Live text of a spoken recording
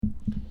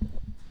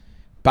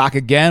Back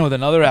again with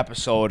another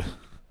episode.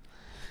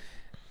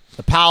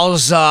 The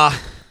pals had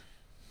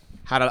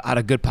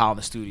a good pal in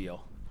the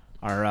studio.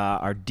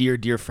 Our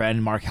dear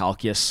friend Mark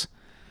Halkias,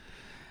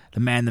 the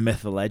man, the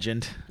myth, the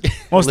legend.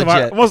 Most of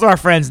our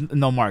friends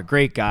know Mark.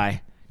 Great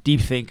guy, deep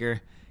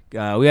thinker.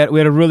 We had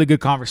a really good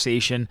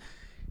conversation.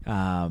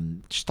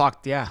 Just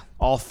talked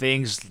all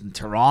things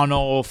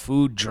Toronto,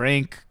 food,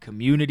 drink,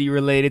 community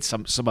related,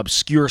 some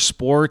obscure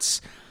sports.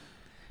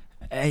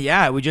 We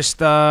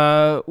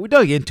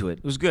dug into it.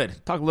 It was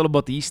good. Talk a little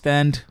about the East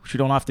End, which we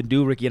don't often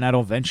do. Ricky and I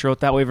don't venture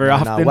out that way very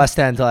often. No, West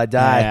End till I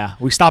die. Yeah.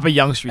 We stop at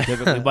Yonge Street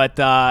typically, but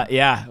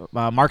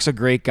Mark's a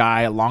great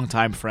guy, a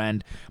longtime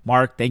friend.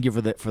 Mark, thank you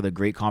for the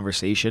great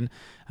conversation,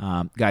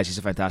 guys. He's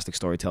a fantastic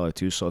storyteller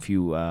too. So if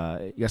you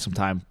got some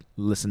time,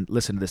 listen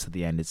to this at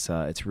the end.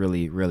 It's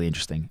really really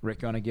interesting.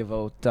 Rick, you want to give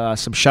out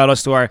some shout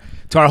outs to our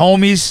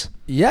homies?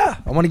 Yeah,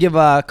 I want to give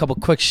a couple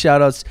quick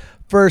shout outs.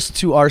 First,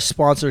 to our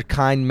sponsor,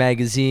 Kind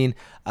Magazine,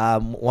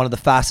 one of the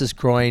fastest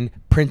growing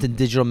print and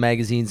digital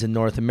magazines in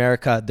North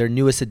America. Their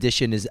newest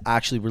edition is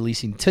actually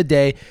releasing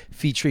today,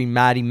 featuring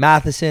Maddie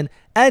Matheson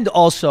and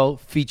also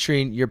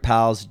featuring your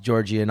pals,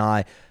 Georgie and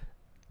I.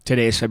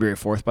 Today is February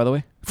 4th, by the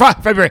way.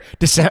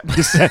 December.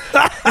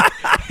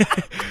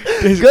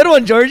 Good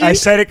one, Georgie. I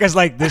said it because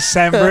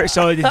December.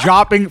 So it's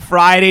dropping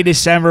Friday,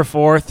 December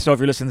 4th. So if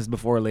you're listening to this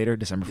before or later,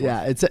 December 4th.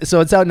 Yeah,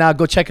 it's out now.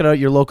 Go check it out at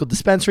your local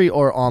dispensary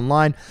or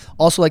online.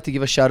 Also like to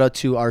give a shout out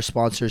to our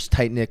sponsors,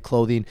 Tight Knit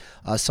Clothing.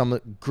 Some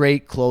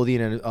great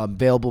clothing and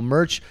available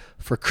merch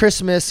for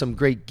Christmas. Some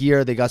great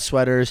gear. They got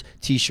sweaters,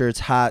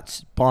 t-shirts,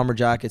 hats, bomber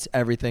jackets,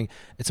 everything.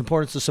 It's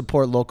important to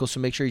support local, so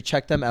make sure you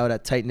check them out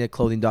at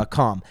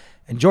tightknitclothing.com.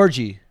 And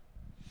Georgie,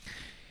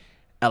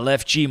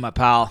 LFG, my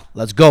pal.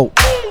 Let's go.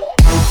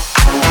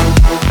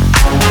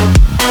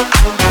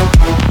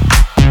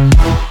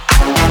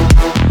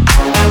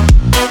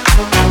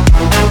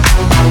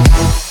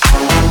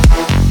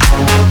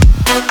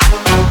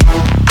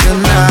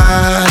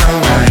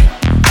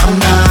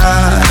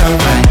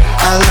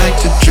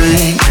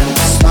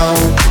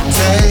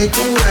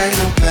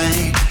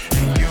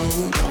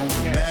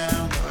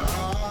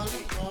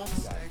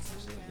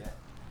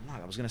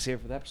 I was going to save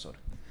it for the episode.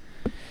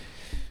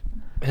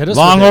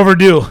 Long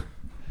overdue.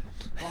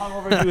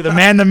 The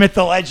man, the myth,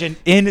 the legend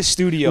in the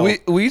studio.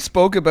 We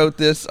spoke about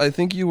this. I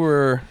think you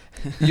were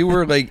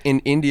like in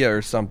India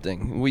or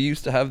something. We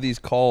used to have these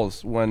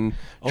calls when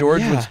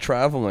George was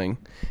traveling,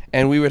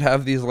 and we would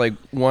have these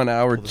 1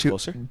 hour,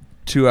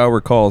 2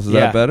 hour calls. Is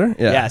that better?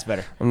 Yeah, it's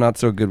better. I'm not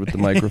so good with the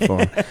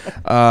microphone.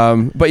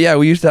 But yeah,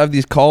 we used to have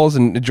these calls,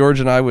 and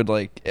George and I would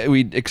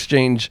we'd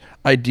exchange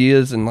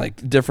ideas and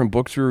different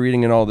books we were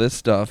reading and all this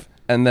stuff.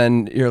 And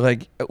then you're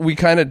we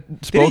kind of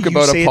spoke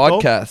about a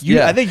podcast.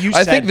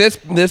 I think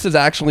this is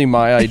actually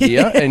my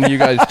idea, and you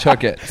guys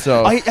took it.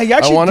 So I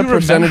actually want a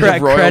percentage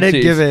of royalties.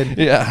 Credit given.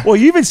 Yeah. Well,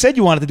 you even said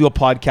you wanted to do a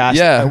podcast.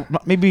 Yeah.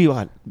 Maybe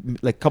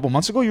a couple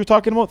months ago. You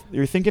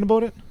were thinking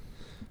about it.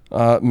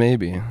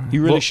 Maybe.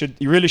 You really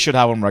should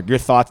have one, Mark. Your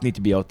thoughts need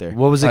to be out there.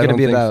 What was it going to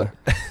be about?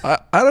 So.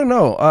 I don't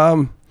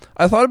know.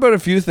 I thought about a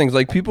few things.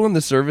 People in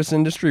the service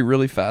industry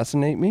really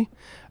fascinate me.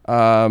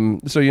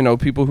 So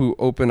people who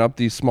open up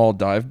these small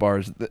dive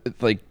bars,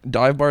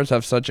 dive bars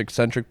have such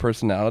eccentric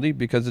personality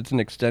because it's an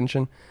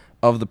extension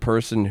of the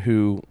person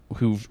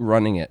who's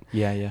running it.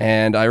 Yeah.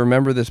 And I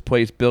remember this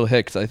place, Bill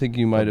Hicks. I think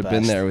you might have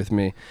been there with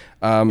me.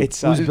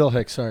 Who's Bill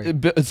Hicks? Sorry.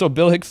 So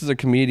Bill Hicks is a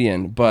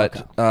comedian,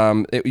 but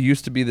it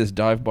used to to be this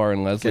dive bar in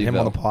Leslieville. Get him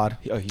on the pod.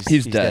 Oh,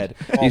 he's dead.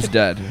 He's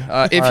dead.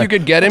 If you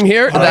could get him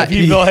here,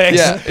 Bill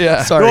Hicks.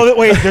 Yeah. Sorry. Well,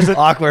 wait, there's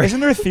awkward.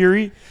 Isn't there a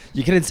theory?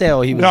 You couldn't say,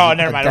 he was. No,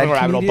 never mind.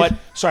 I don't know. But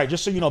sorry,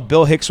 just so you know,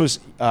 Bill Hicks was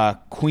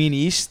Queen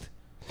East.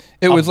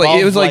 It was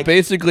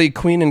basically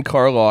Queen and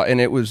Carlaw, and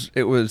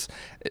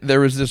there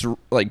was this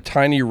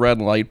tiny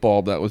red light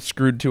bulb that was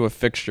screwed to a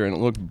fixture, and it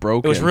looked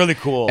broken. It was really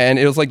cool, and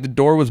it was the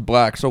door was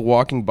black, so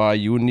walking by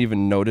you wouldn't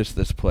even notice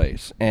this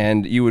place,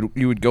 and you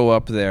would go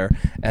up there,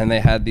 and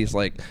they had these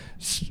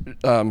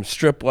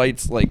strip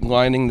lights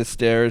lining the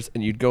stairs,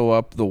 and you'd go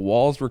up. The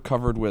walls were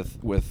covered with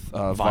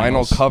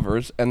vinyl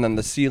covers, and then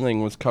the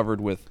ceiling was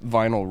covered with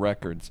vinyl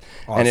records,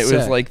 and it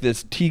was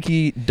this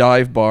tiki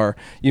dive bar.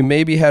 You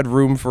maybe had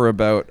room for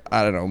about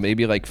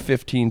maybe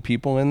 15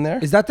 people in there.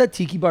 Is that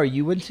tiki bar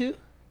you went to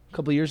a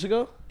couple of years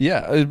ago?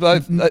 Yeah.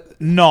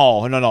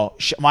 No.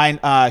 Mine,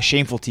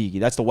 Shameful Tiki.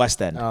 That's the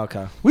West End. Oh,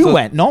 okay. We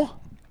went. No.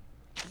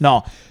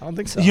 I don't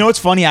think so. You know what's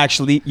funny,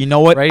 actually? You know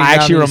what? I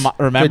actually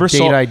remember. Good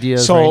date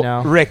ideas right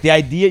now. Rick, the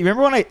idea. You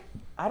remember when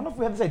I don't know if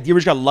we had this idea. We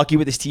just got lucky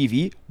with this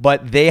TV,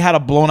 but they had a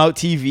blown out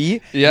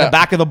TV in the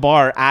back of the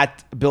bar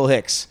at Bill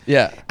Hicks.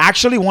 Yeah.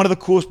 Actually, one of the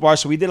coolest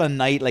bars. So we did a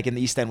night in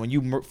the East End when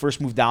you first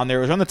moved down there.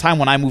 It was around the time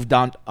when I moved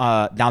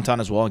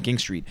downtown as well on King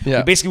Street. Yeah.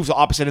 We basically moved to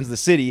opposite ends of the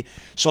city.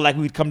 So Mark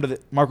would come to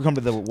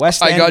the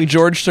West End. I got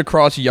George to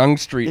cross Yonge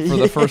Street for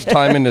the first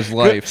time in his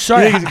life.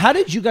 Sorry, how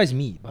did you guys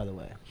meet, by the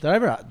way? Do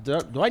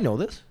I know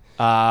this?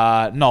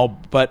 No,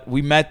 but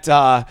we met.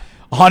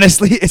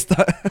 Honestly,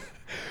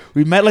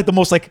 we met the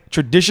most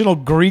traditional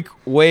Greek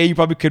way you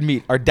probably could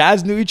meet. Our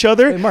dads knew each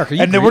other, Hey, Mark, are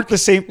you and they Greek? worked the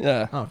same.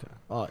 Yeah. Oh, okay.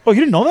 Oh, you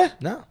didn't know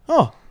that? No.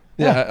 Oh.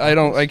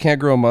 Yeah, I can't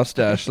grow a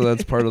mustache, so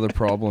that's part of the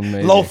problem.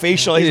 Maybe Low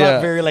facial. He's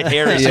not very like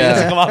hairy, so he Yeah.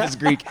 doesn't come off as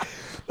Greek.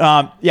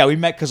 We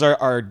met because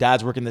our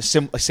dads work in the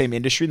same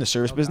industry in the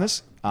service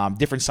business,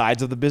 different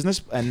sides of the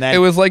business, and then It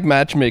was like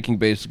matchmaking,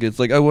 basically. It's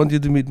like I want you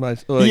to meet my.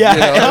 Like,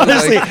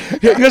 honestly,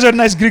 you guys are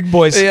nice Greek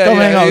boys. Come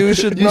hang out. You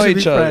should know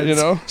each other, you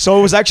know. So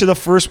it was actually the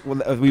first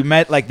we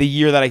met, like the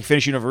year that I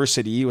finished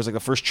university. It was like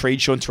the first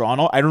trade show in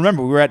Toronto. I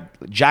remember we were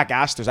at Jack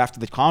Astor's after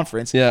the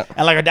conference. Yeah.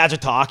 And like our dads are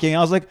talking. I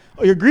was like,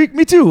 "Oh, you're Greek?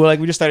 Me too." Like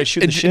we just started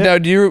shooting the shit. Now,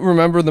 do you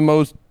remember the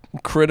most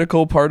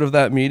critical part of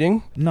that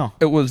meeting? No.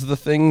 It was the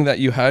thing that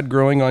you had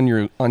growing on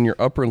your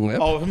upper lip.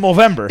 Oh,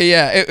 November.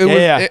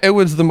 Yeah, it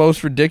was the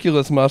most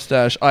ridiculous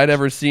mustache I'd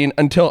ever seen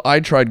until I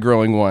tried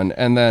growing one,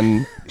 and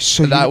then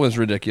that was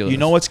ridiculous. You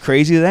know what's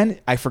crazy then?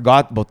 I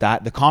forgot about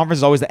that. The conference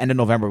is always the end of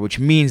November, which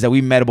means that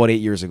we met about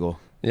 8 years ago.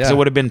 Yeah. So it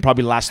would have been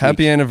probably last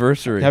Happy week.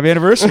 anniversary. Happy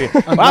anniversary.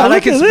 I'm Wow,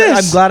 look at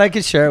this. I'm glad I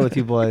could share it with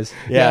you boys.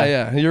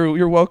 Yeah.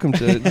 You're welcome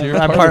to. You're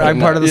I'm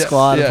part of the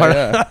squad.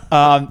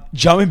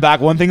 Jumping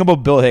back, one thing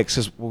about Bill Hicks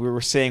is what we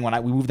were saying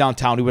when we moved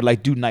downtown, we would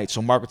like do nights.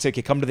 So Mark would say,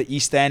 "Okay, come to the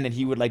East End," and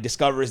he would like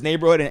discover his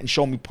neighborhood and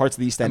show me parts of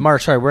the East End.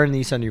 Mark, sorry, where in the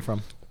East End are you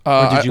from?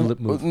 Where did you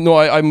move? No,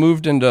 I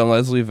moved into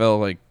Leslieville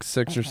like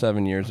 6 or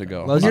 7 years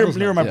ago.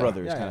 Near my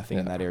brother's kind of thing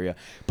in that area.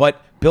 But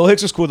Bill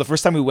Hicks was cool. The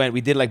first time we went, we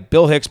did like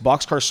Bill Hicks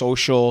Boxcar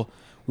Social.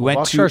 We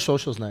went to Boxcar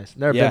Social's nice.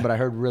 Never been, but I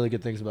heard really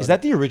good things about it. Is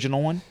that the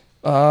original one?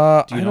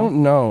 I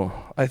don't know.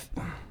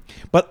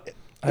 But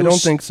I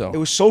don't think so. It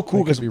was so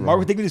cool because be Mark wrong.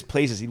 would take me to these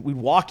places. We'd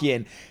walk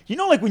in. You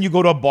know, like when you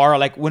go to a bar,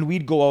 like when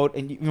we'd go out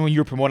and when you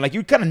were promoting, like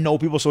you kind of know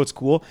people, so it's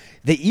cool.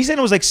 The East End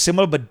was like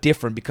similar but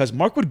different because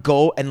Mark would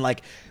go and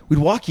like we'd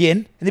walk in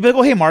and they'd be like,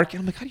 "Oh, hey, Mark."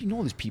 And I'm like, "How do you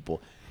know these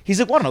people?" He's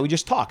like, "Well, I don't know. We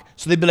just talk."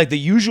 So they'd be like the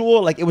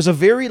usual. Like it was a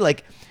very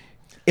like.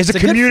 It's a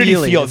good community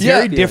feeling. feel. It's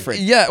very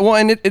different. Yeah, well,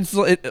 and it's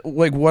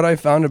like what I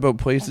found about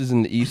places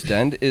in the East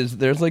End is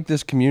there's like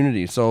this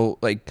community. So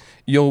like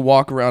you'll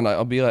walk around.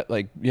 I'll be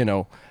like you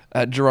know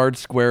at Gerrard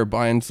Square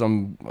buying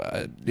some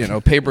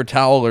paper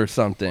towel or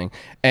something,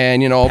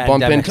 and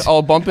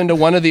I'll bump into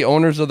one of the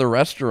owners of the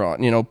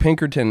restaurant.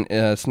 Pinkerton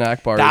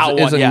Snack Bar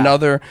is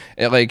another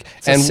like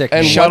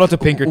and shout out to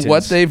Pinkertons.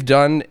 What they've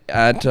done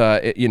at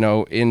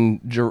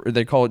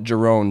they call it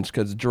Jerome's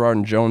because Gerrard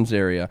and Jones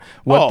area.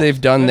 What they've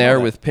done there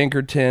with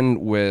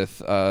Pinkerton, with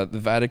the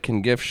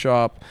Vatican gift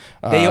shop,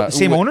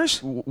 same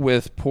owners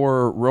with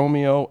Poor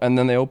Romeo, and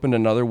then they opened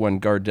another one,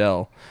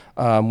 Gardel.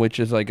 Which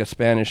is like a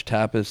Spanish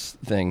tapas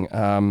thing.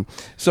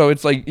 So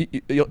it's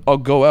like I'll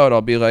go out,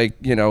 I'll be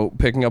like,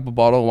 picking up a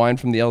bottle of wine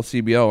from the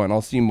LCBO, and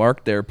I'll see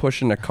Mark there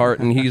pushing a cart,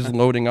 and he's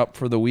loading up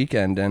for the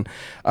weekend, and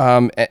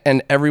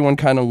everyone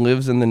kind of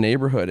lives in the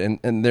neighborhood,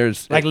 and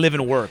there's like live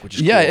and work, which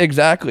is cool. Yeah.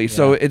 Exactly.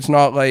 So it's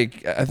not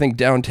like I think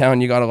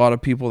downtown you got a lot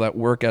of people that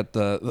work at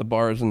the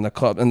bars and the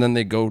club, and then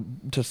they go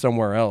to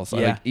somewhere else. Yeah.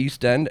 Like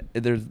East End,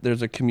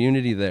 there's a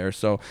community there,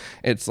 so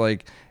it's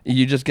like.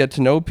 You just get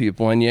to know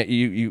people, and yet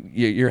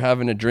you're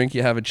having a drink,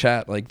 you have a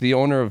chat. Like the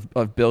owner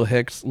of Bill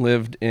Hicks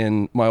lived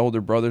in my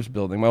older brother's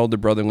building. My older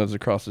brother lives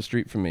across the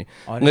street from me.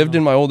 Lived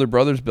in my older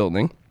brother's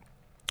building,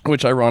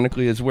 which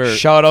ironically is where.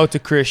 Shout out to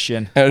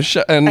Christian and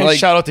shout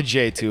out to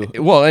Jay too.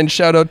 Well, and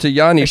shout out to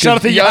Yanni. Shout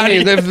out to Yanni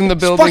lives in the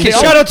building.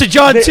 Shout out to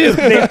John too.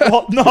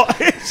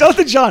 Shout out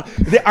to John.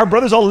 Our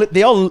brothers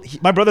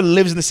my brother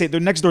lives in the same. They're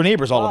next door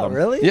neighbors. All of them.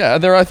 Really? Yeah,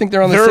 I think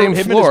they're on the same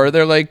floor.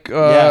 They're like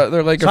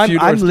they're like a few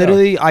doors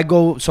down. I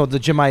go the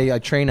gym I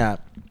train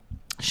at.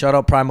 Shout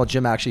out Primal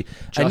Gym actually.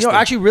 Justin. And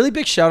actually really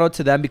big shout out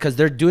to them because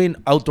they're doing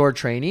outdoor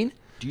training.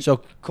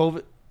 So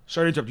COVID.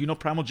 Sorry to interrupt. Do you know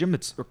Primal Gym?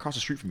 It's across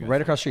the street from you. Right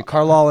across the street,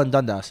 Carlisle and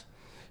Dundas,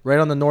 right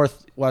on the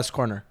northwest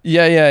corner.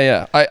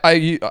 Yeah.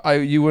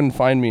 You wouldn't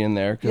find me in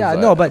there. Yeah,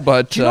 no,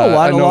 but you know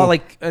what? A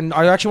lot and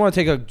I actually want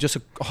to take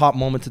a hot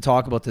moment to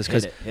talk about this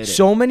because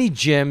so many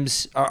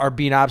gyms are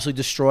being absolutely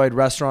destroyed.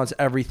 Restaurants,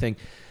 everything.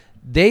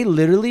 They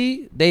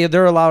literally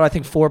they're allowed I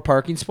think 4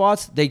 parking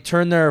spots. They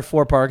turned their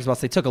 4 parking spots.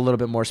 They took a little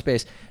bit more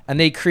space and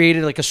they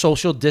created like a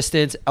social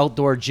distance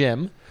outdoor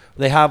gym.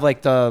 They have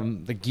like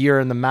the gear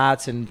and the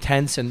mats and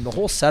tents and the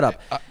whole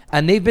setup,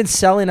 and they've been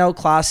selling out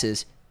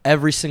classes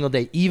every single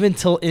day, even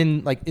till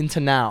into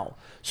now.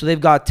 So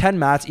they've got 10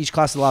 mats. Each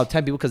class is allowed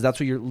 10 people because that's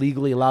what you're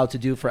legally allowed to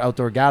do for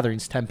outdoor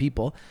gatherings, 10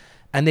 people.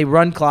 And they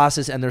run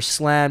classes and they're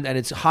slammed and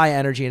it's high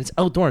energy and it's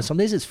outdoor. And some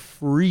days it's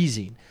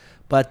freezing.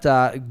 But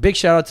big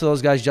shout out to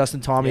those guys,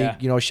 Justin, Tommy.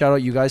 Yeah. Shout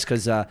out you guys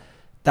because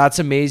that's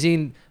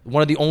amazing.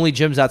 One of the only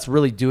gyms that's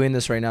really doing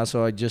this right now.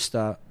 So I just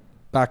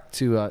back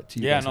to you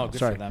guys. Good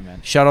Sorry. for them,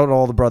 man. Shout out to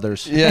all the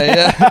brothers.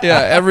 Yeah,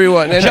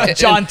 everyone. And,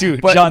 John too.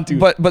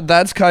 But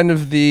that's kind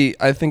of the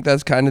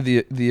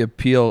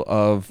appeal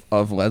of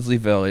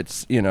Leslieville.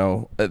 It's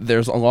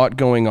there's a lot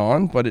going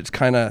on, but it's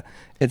kind of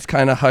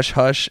hush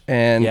hush,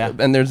 and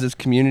there's this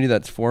community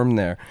that's formed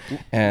there.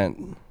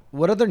 And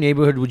what other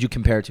neighborhood would you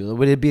compare it to?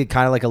 Would it be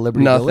kind of like a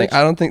Liberty Village?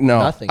 I don't think. No,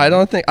 nothing. I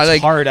don't think. It's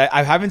hard.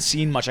 I haven't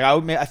seen much.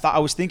 I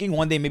was thinking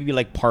one day maybe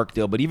like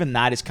Parkdale, but even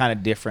that is kind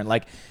of different.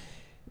 Like.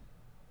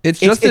 It's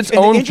just its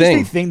own the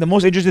interesting thing. The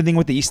most interesting thing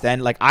with the East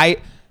End, like I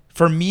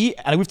for me,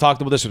 and we've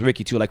talked about this with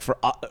Ricky too, like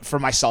for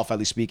myself, at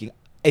least speaking,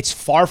 it's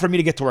far for me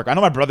to get to work. I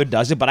know my brother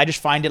does it, but I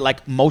just find it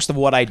like most of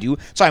what I do.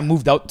 So I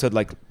moved out to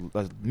like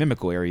the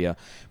Mimico area,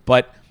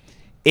 but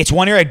it's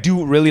one area I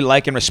do really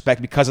like and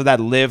respect because of that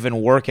live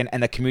and work and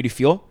the community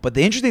feel. But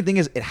the interesting thing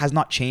is it has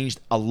not changed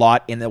a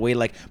lot in the way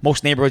like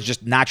most neighborhoods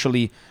just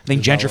naturally, I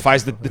think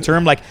gentrifies the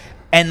term. Like,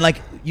 and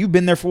like you've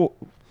been there for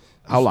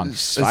how long?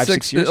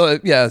 5-6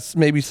 years? Yeah, it's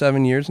maybe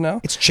 7 years now.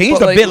 It's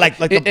changed a bit. Like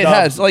it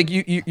has. Like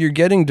you're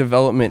getting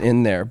development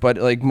in there, but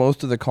like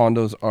most of the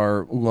condos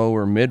are low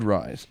or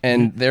mid-rise,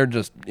 and they're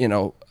just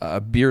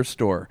a beer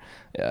store.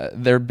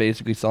 They're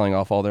basically selling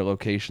off all their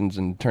locations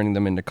and turning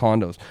them into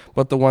condos.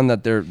 But the one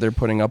that they're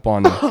putting up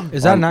on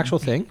is that an actual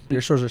thing?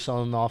 Beer stores are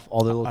selling off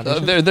all their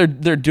locations.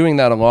 They're doing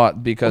that a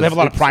lot because they have a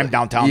lot of prime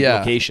downtown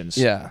locations.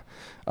 Yeah,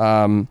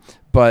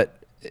 but.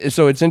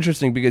 So it's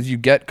interesting because you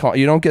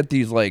don't get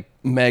these like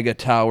mega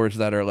towers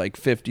that are like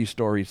 50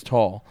 stories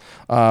tall.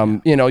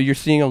 You're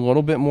seeing a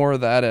little bit more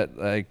of that at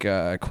like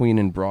Queen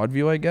and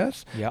Broadview, I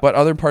guess. Yep. But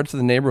other parts of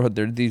the neighborhood,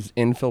 there are these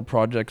infill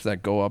projects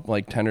that go up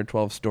like 10 or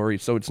 12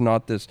 stories. So it's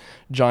not this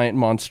giant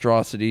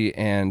monstrosity,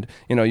 and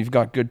you've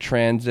got good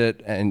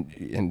transit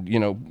and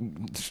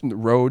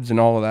roads and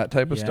all of that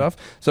type of stuff.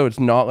 So it's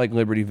not like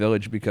Liberty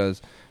Village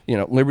because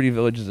Liberty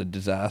Village is a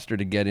disaster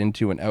to get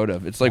into and out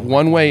of. It's like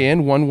one way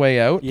in, one way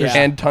out,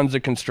 and tons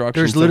of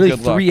construction. There's literally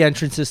 3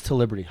 entrances to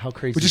Liberty. How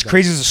crazy! Which is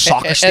crazy as a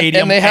soccer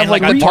stadium, and they have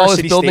like the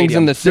tallest buildings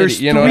in the city.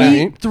 There's you know what I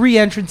mean? 3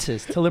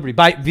 entrances to Liberty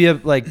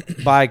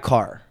by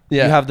car.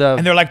 Yeah, you have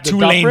and they're like 2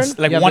 lanes,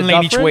 like 1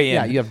 lane each way in.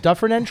 Yeah, you have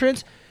Dufferin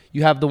entrance.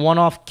 You have the one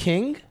off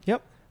King.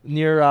 Yep.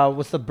 Near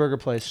what's the burger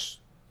place?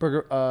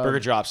 Burger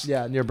Drops.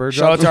 Yeah, near Burger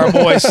Shout Drops. out to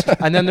our boys.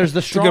 And then there's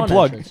the Strawn good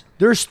plug. entrance.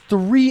 There's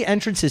 3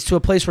 entrances to a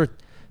place where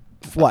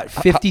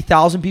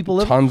 50,000 people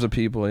live? Tons of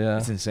people, yeah.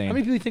 It's insane. How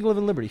many people do you think live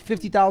in Liberty?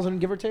 50,000,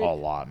 give or take? A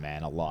lot,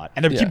 man, a lot.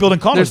 And they keep building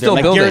condos. They're still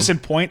like building. Garrison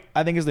Point,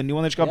 I think, is the new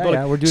one that just got built.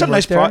 Yeah, we're doing some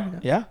nice there.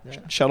 Yeah.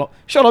 Shout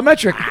out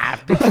Metric.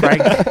 Big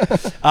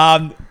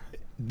Frank.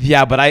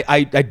 Yeah, but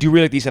I do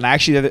really like the East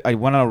End. I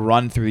went on a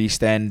run through the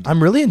East End.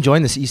 I'm really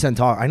enjoying this East End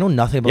talk. I know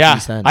nothing about the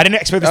East End. I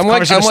didn't expect this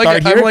conversation to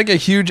start here. I'm like a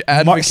huge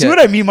advocate. Mark, see what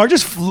I mean? Mark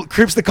just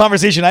creeps the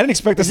conversation. I didn't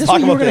expect us Is to this talk what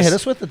you about were going to this. hit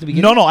us with at the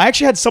beginning? No, I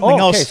actually had something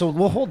else. Okay, so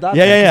we'll hold that.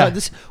 Yeah.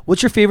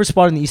 What's your favorite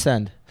spot in the East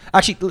End?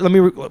 Actually, let me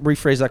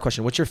rephrase that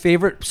question. What's your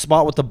favorite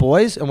spot with the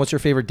boys, and what's your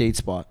favorite date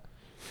spot?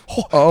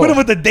 Put him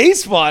with the day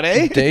spot,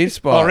 eh? Day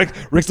spot.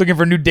 Oh, Rick's looking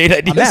for new date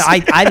ideas. Man,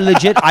 I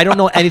legit, I don't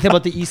know anything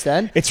about the East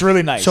End. It's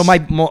really nice. So my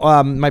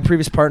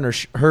previous partner,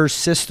 her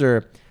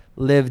sister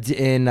lived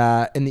in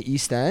the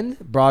East End,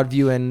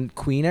 Broadview and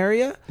Queen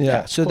area.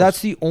 Yeah. So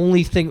that's the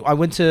only thing.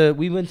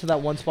 We went to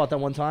that one spot that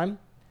one time.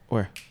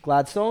 Where?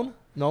 Gladstone?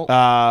 No.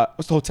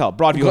 What's the hotel?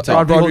 Broadview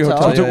Hotel. Broadview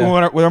Hotel.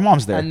 Yeah. With our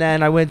moms there. And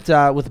then I went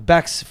with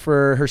Bex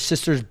for her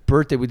sister's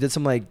birthday. We did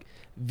some like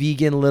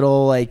vegan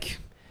little like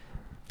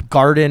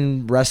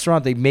garden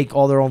restaurant. They make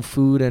all their own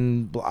food,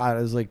 and it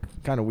was like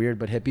kind of weird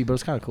but hippie, but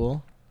it's kind of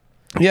cool.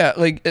 Yeah,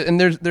 like, and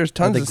there's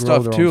tons of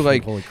stuff too.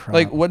 Like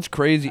what's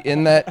crazy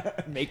in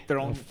that make their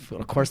own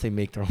food. Of course they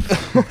make their own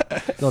food.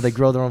 No, they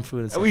grow their own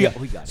food. And stuff.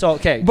 We got it. So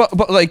okay,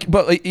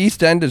 but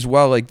East End as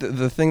well. Like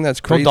the thing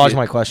that's crazy. Don't dodge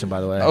my question, by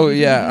the way. Oh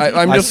yeah,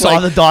 I'm I just saw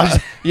the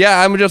dodge.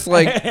 Yeah, I'm just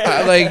like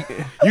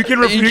you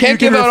can't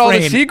give out all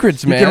the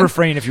secrets, man. You can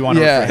refrain if you want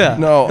to refrain.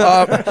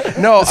 Yeah,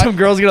 no. Some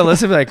girls gonna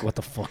listen and be like, "What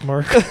the fuck,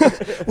 Mark?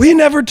 We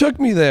never took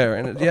me there."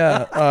 And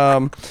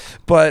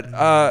but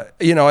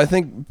I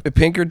think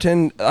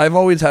Pinkerton.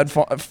 I've always had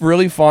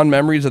really fond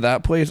memories of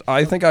that place.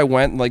 I think I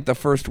went like the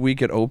first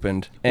week it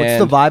opened. What's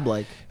the vibe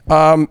like?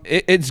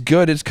 It's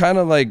good. It's kind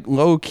of like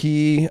low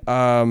key,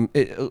 a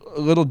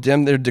little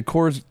dim. Their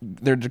decor's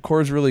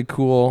really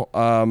cool.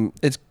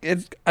 It's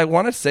I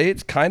want to say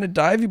it's kind of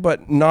divey,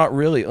 but not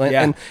really.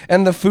 And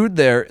the food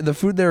there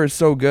is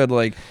so good.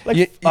 Like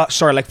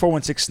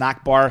 416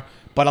 snack bar,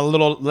 but a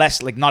little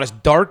less, like not as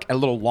dark, a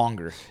little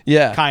longer.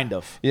 Yeah, kind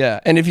of. Yeah,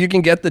 and if you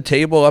can get the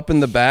table up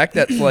in the back,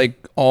 that's like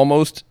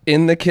almost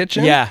in the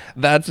kitchen. Yeah,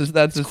 that's a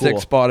cool. Sick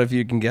spot if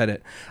you can get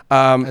it.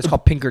 It's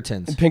called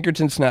Pinkerton's.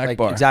 Pinkerton snack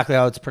bar. Exactly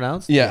how it's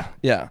pronounced. Yeah.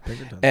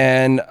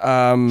 And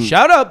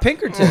shout out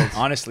Pinkerton's.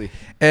 Honestly.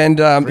 And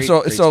great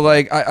so spot.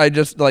 like I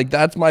just like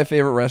that's my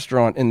favorite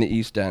restaurant in the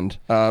East End.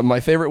 My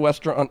favorite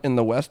restaurant in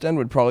the West End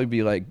would probably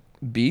be like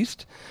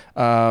Beast.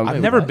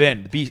 I've never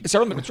been. It's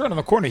right on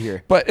the corner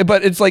here. But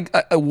it's like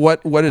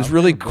what is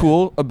really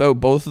cool about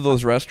both of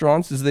those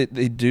restaurants is that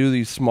they do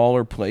these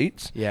smaller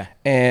plates. Yeah.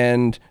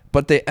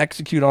 But they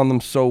execute on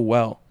them so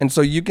well. And so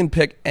you can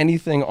pick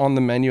anything on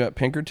the menu at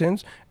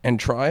Pinkerton's and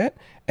try it.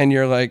 And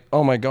you're like,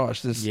 oh my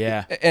gosh, this.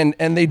 Yeah. And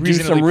they do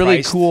Reasonably some really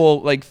priced.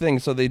 cool like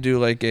things. So they do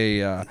like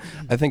I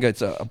think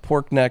it's a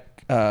pork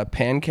neck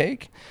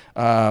pancake.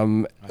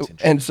 And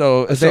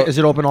so Is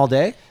it open all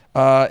day?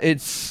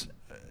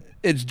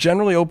 It's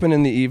generally open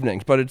in the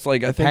evenings, but it's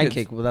like I think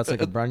Pancake. Well, that's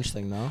like a brunch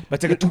thing, no? But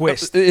it's like a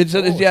twist. It's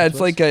like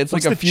a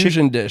What's a the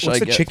fusion dish. What's I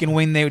the guess. chicken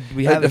wing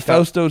we have? The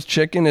Fausto's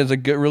chicken is a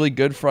really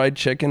good fried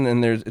chicken,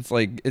 and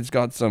it's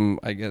got some,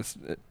 I guess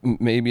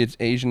maybe it's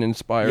Asian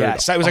inspired. Yeah,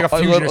 so it was like a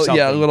fusion little, or something.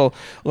 Yeah, a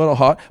little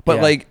hot. But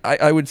Yeah. like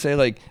I would say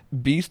like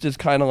Beast is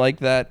kind of like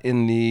that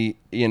in the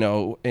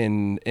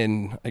in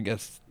I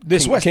guess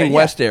This King, West King End,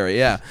 West area.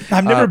 Yeah,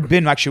 I've never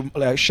been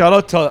actually. Shout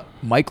out to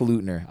Mike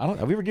Lutner.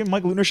 Have we ever given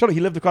Mike Lutner a shout out? He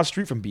lived across the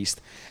street from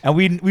Beast, and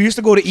we used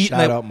to go to eat.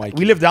 Shout out, Mikey.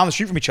 We lived down the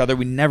street from each other.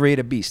 We never ate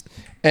a Beast.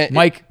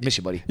 Mike, miss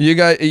you, buddy. You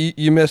guys,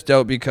 you missed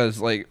out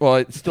because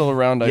it's still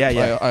around.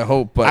 I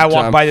hope. But I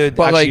walked by there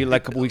but actually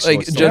like a couple weeks ago.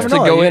 It's just to never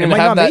know. go It in and might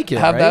have not make it,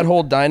 have right? that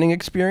whole dining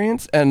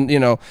experience, and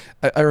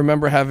I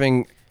remember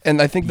having. And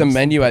I think the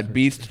menu at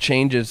Beast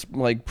changes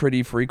like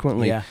pretty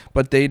frequently. Yeah.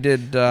 But they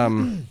did.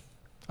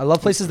 I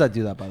love places that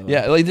do that, by the way.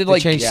 Yeah, they did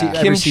like change every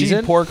kimchi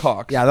season? pork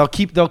hawks. Yeah, they'll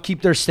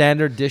keep their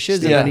standard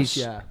dishes and then each.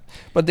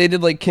 But they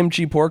did like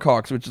kimchi pork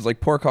hawks, which is like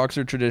pork hawks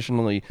are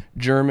traditionally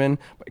German,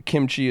 but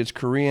kimchi is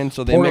Korean,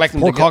 so they pork, mix like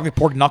them pork together. hog,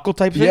 pork knuckle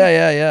type thing.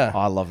 Yeah. Oh,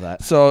 I love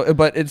that. So,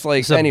 but it's like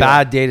It's a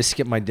bad day to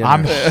skip my dinner.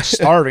 I'm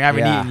starving. I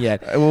haven't Yeah. eaten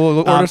yet.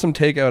 We'll order some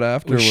takeout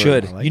after. We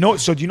should. I like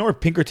So do you know where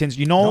Pinkerton's?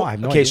 No, I have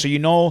no okay, idea. so you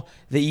know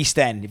the East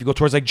End. If you go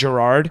towards like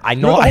Gerrard, I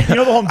know. You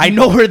know the Home Depot? I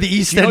know where the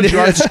East You know End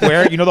Gerrard is.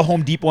 Square. You know the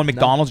Home Depot and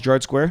McDonald's,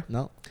 Gerrard Square.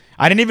 No.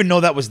 I didn't even know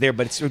that was there,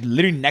 but it's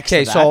literally next to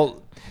Okay, that.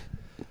 so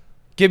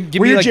give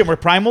where me your like gym, where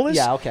Primal is?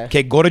 Yeah, okay.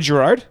 Okay, go to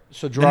Gerrard.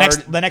 So The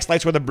Gerrard, next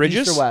light's where the bridge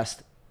east is. or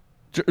west?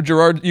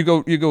 Gerard, you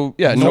go.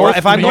 Yeah, North- north.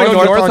 if I'm you going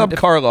go north on- up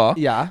Carlaw.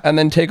 Yeah. and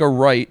then take a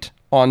right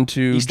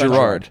onto East on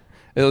Gerard.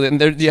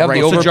 And there, you have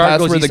right. the So Gerrard overpass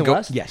goes where east the and go.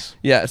 west? Yes.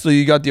 Yeah, so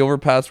you got the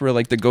overpass where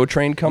like the GO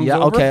train comes Yeah,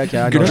 over. okay, I You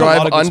got can it. There's a lot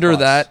drive of good under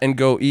spots. that and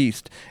go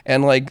east.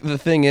 And like the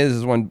thing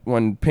is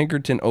when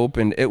Pinkerton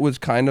opened, it was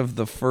kind of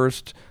the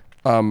first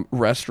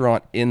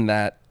restaurant in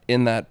that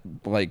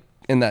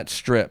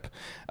strip.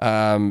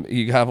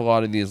 You have a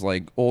lot of these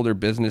like older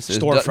businesses,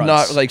 Storefronts.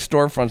 not like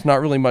storefronts, not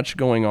really much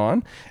going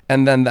on.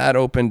 And then that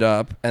opened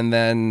up, and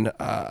then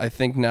I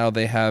think now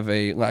they have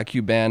a La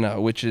Cubana,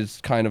 which is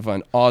kind of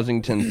an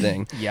Ossington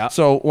thing. Yeah.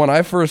 So when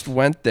I first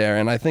went there,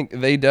 and I think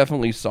they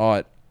definitely saw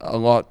it a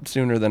lot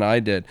sooner than I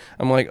did.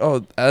 I'm like,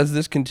 oh, as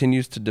this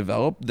continues to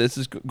develop, this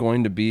is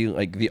going to be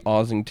like the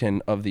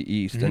Ossington of the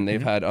East, and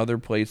they've had other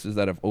places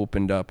that have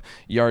opened up.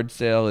 Yard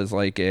Sale is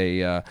like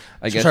I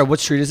guess. Sorry, what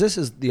street is this?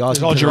 Is the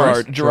Austin? all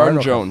Gerard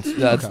okay. Jones.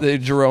 That's the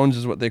Jeroens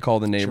is what they call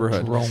the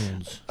neighborhood.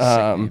 Jeroens.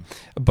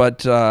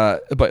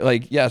 But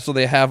like yeah, so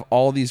they have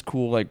all these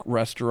cool like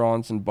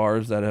restaurants and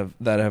bars that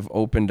have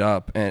opened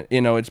up, and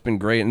it's been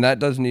great. And that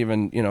doesn't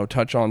even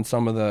touch on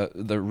some of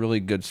the really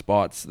good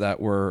spots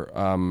that were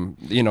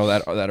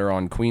that are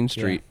on Queen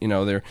Street.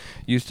 There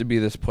used to be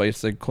this place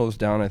that closed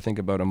down I think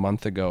about a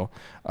month ago.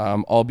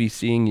 I'll Be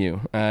Seeing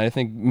You. I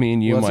think me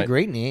and you Well, might. that's a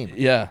great name.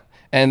 Yeah.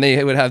 And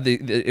they would have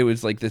it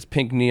was like this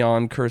pink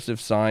neon cursive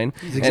sign.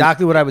 It's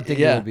exactly what I would think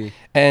it would be.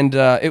 And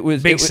it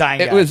was Big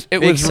sign It guy. was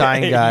Big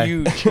sign guy.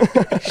 Huge.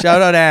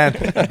 Shout out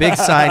Anth, big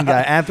sign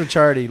guy.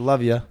 Anthro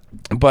love you.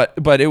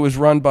 But it was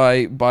run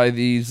by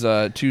these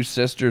two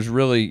sisters,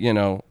 really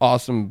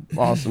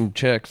awesome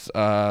chicks,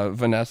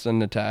 Vanessa and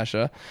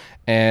Natasha,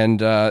 and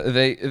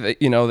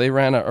they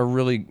ran a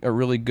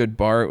really good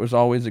bar. It was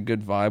always a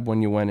good vibe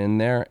when you went in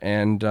there,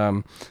 and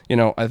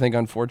I think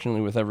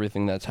unfortunately with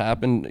everything that's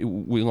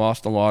happened, we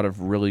lost a lot of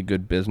really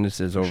good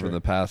businesses over the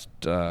past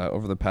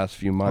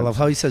few months. I love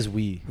how he says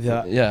we.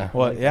 Yeah.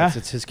 Well, yeah.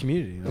 It's his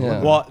community.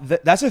 Yeah. Well,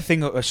 that's the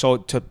thing. So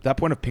to that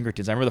point of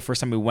Pinkertons, I remember the first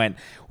time we went,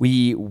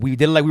 we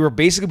did like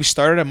we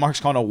started at Mark's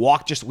Corner,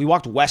 we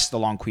walked west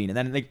along Queen, and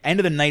then at the end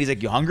of the night he's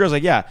like, "You hungry?" I was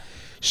like, "Yeah."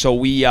 So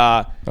we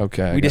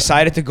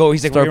decided to go.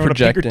 He's like, Start "We're going to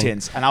projecting.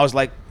 Pinkertons," and I was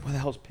like, "What the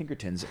hell is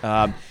Pinkertons?"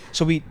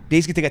 So we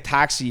basically take a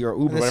taxi or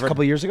Uber, This is whatever. a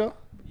couple of years ago.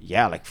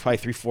 Yeah, like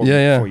probably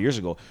 4 years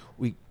ago.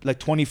 We like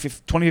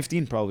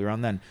 2015 probably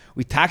around then.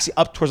 We taxi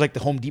up towards like the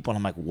Home Depot, and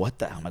I'm like, what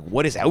the hell? I'm like,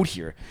 what is out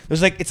here?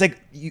 There's like, it's like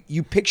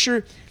you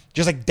picture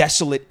just like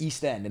desolate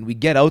East End, and we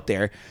get out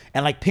there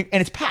and like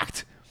and it's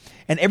packed.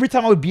 And every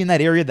time I would be in that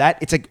area,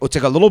 it's like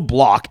a little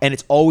block, and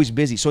it's always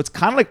busy. So it's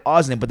kind of like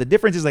Ossining, but the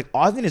difference is like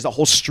Ossining is a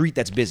whole street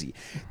that's busy.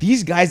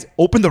 These guys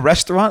opened the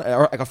restaurant,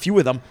 or like a few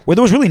of them, where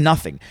there was really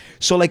nothing.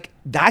 So like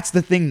that's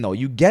the thing, though.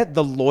 You get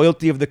the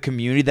loyalty of the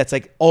community. That's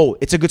like, oh,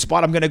 it's a good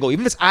spot. I'm gonna go,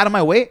 even if it's out of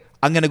my way.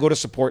 I'm gonna go to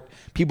support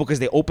people because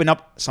they open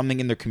up something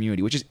in their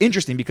community, which is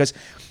interesting because.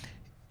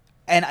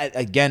 And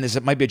again,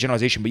 it might be a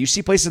generalization, but you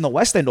see places in the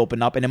West End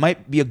open up, and it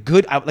might be a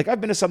good. Like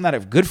I've been to some that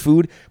have good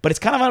food, but it's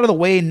kind of out of the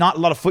way, not a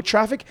lot of foot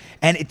traffic,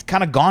 and it's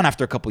kind of gone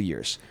after a couple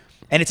years.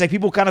 And it's like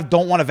people kind of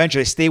don't want to venture;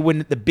 they stay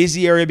in the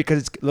busy area because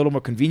it's a little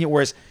more convenient.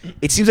 Whereas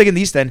it seems like in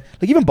the East End,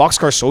 like even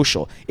Boxcar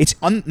Social, it's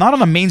not on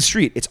a main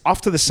street; it's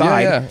off to the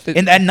side. Yeah.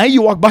 And at night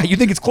you walk by, you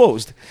think it's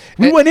closed.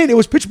 We went in; it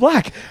was pitch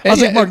black. I was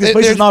yeah, like, "Mark, this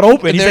place is not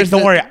open." He's like, there's "Don't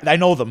the- worry, I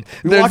know them."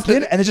 We there's walked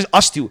in, and it's just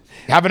us two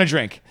having a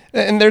drink.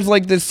 And there's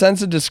like this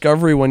sense of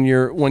discovery when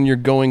you're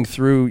going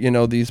through,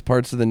 these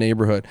parts of the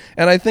neighborhood.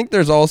 And I think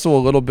there's also a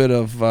little bit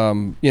of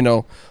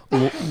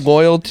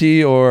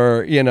loyalty,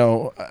 or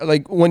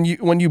like when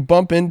you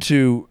bump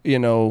into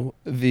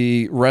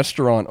the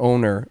restaurant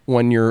owner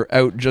when you're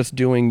out just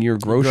doing your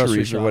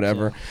groceries or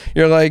whatever,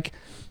 you're like,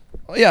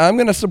 yeah, I'm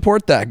gonna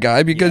support that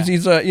guy because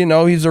he's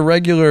a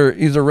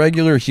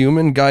regular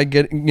human guy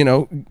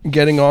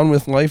getting on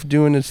with life,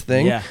 doing his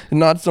thing, and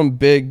not some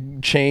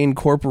big chain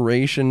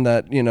corporation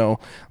that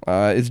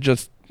is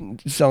just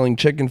selling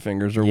chicken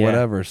fingers or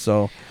whatever.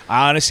 So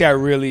honestly, I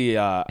really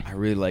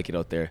like it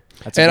out there.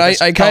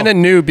 I kind of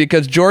knew,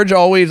 because George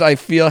always, I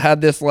feel,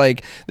 had this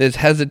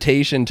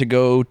hesitation to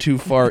go too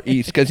far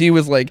east, because he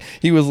was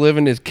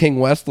living his King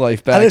West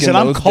life back in those days.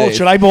 I'm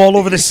cultured. I go all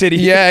over the city.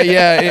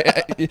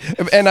 Yeah.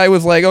 And I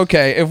was like,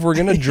 okay, if we're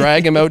gonna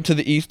drag him out to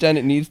the East End,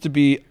 it needs to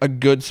be a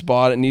good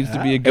spot. It needs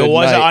to be a good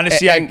night.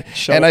 Honestly,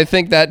 and I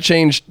think that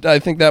changed. I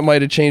think that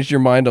might have changed your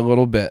mind a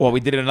little bit. Well, we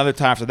did it another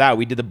time after that.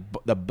 We did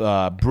the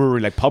brewery,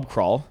 like pub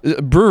crawl.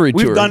 Brewery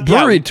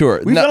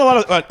tour. We've done a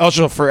lot of.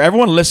 Also, for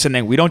everyone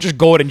listening, we don't just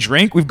go out and drink.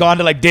 We've gone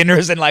to like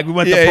dinners, and like we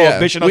went to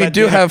Prohibition. We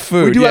do have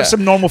food. We do have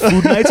some normal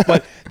food nights,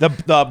 but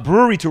the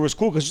brewery tour was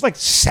cool because there's like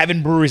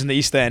 7 breweries in the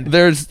East End.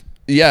 There's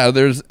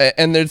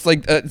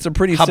like it's a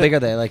pretty. How big are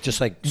they? Like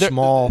just like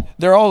small.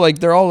 They're all like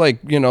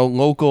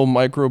local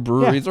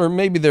microbreweries, or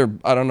maybe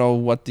I don't know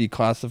what the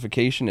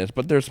classification is,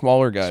 but they're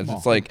smaller guys. Small.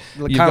 It's like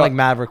kind of like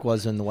Maverick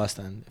was in the West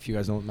End. If you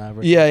guys know what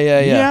Maverick.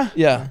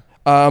 Yeah.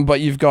 But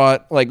you've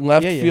got like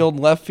left field.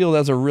 Left field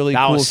has a really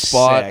cool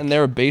spot, and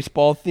they're a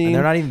baseball theme. And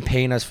they're not even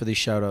paying us for these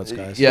shout outs,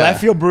 guys. Yeah. Left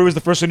Field Brewery is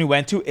the first one we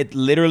went to. It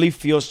literally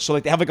feels so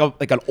like they have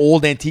like an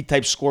old antique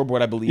type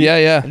scoreboard, I believe.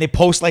 Yeah. And they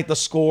post like the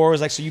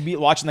scores, like so you'd be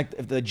watching like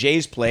if the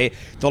Jays play,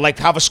 they'll like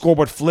have a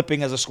scoreboard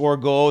flipping as the score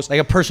goes. Like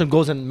a person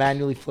goes and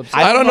manually flips.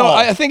 I don't know.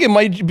 I think it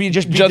might be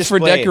just for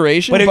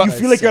decoration. But you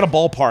feel like you're at a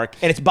ballpark,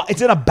 and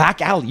it's in a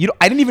back alley.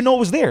 I didn't even know it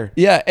was there.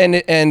 Yeah,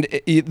 and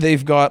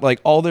they've got like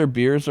all their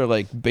beers are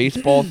like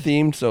baseball themed.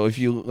 So if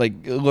you like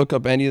look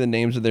up any of the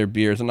names of their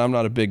beers, and I'm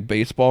not a big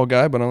baseball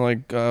guy, but I'm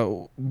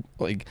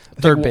like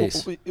third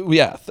base.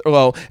 Yeah.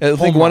 Well, I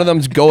think one of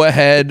them's Go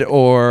Ahead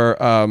or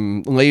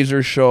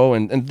Laser Show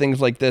and things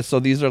like this. So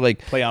these are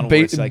like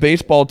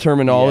baseball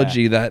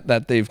terminology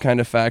that they've kind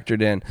of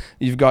factored in.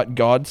 You've got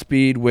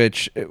Godspeed,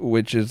 which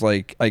is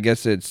like, I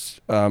guess it's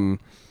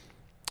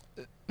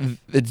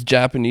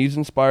Japanese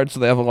inspired, so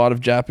they have a lot of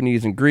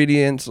Japanese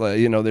ingredients.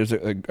 There's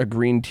a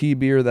green tea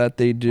beer that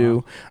they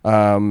do,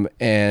 and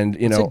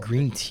What's a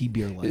green tea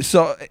beer like?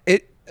 So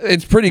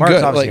it's pretty Mark's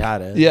good. Obviously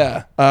had it.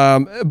 Yeah.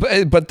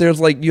 But there's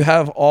like, you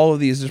have all of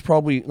these. There's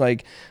probably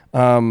like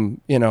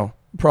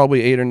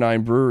probably 8 or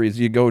 9 breweries.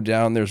 You go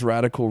down, there's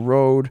Radical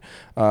Road,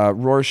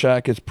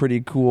 Rorschach is pretty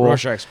cool.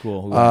 Rorschach's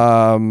cool.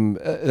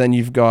 Then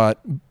you've got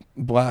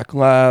Black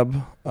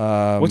Lab.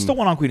 What's the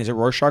one on Queen? Is it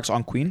Rorschach's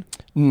on Queen?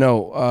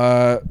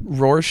 No,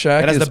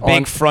 Rorschach. It has the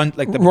big front,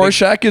 like the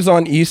Rorschach is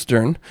on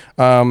Eastern,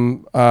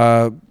 and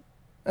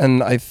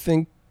I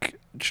think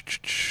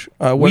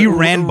we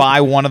ran by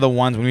one of the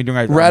ones when we were doing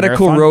our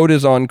Radical marathon. Road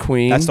is on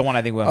Queen. That's the one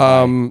I think we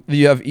went by.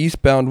 You have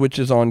Eastbound, which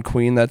is on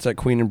Queen. That's at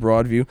Queen and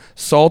Broadview.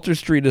 Salter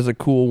Street is a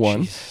cool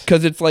one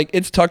because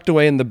it's tucked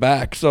away in the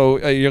back.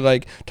 So you're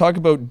like, talk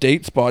about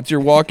date spots. You're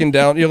walking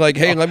down. You're like,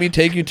 hey, let me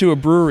take you to a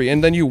brewery,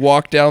 and then you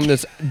walk down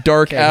this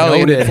dark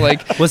alley. And it's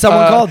like, what's that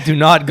one called? Do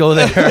not go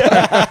there.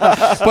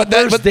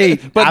 First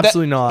date,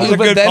 absolutely not. It was a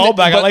good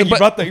callback. I like you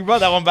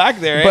brought that one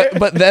back there.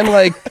 But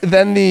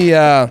then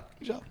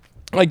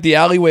the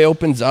alleyway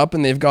opens up,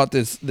 and they've got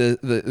this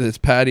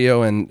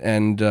patio,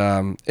 and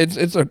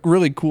it's a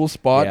really cool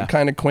spot,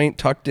 kind of quaint,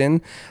 tucked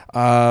in.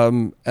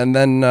 And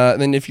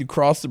then if you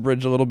cross the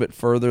bridge a little bit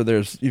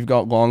further, you've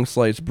got Long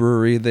Slice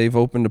Brewery. They've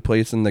opened a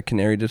place in the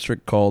Canary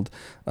District called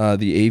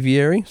the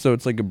Aviary, so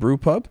it's like a brew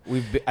pub.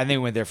 I think we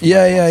went there for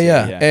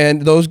yeah.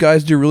 And those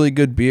guys do really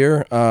good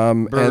beer.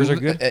 Burgers are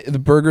good. The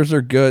burgers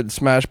are good.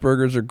 Smash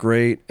burgers are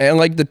great, and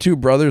like the 2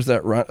 brothers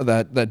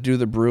that do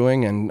the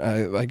brewing, and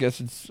I guess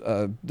it's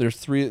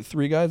there's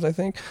three guys, I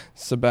think,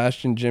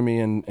 Sebastian, Jimmy,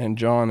 and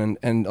John,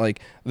 and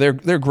like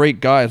they're great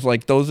guys.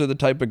 Like those are the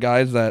type of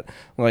guys that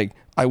like,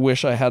 I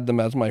wish I had them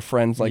as my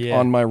friends, like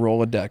on my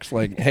Rolodex.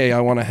 Like, hey, I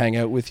want to hang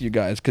out with you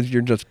guys because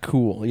you're just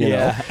cool, you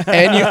know.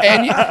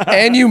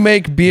 And you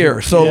make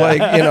beer, so like,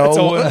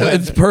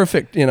 it's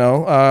perfect,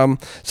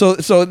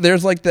 So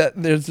there's like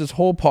that. There's this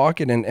whole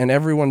pocket, and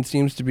everyone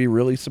seems to be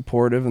really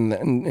supportive, and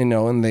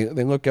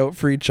they look out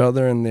for each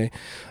other, and they,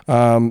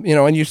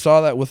 and you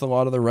saw that with a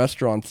lot of the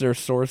restaurants. They're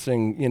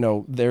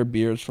sourcing, their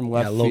beers from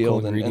left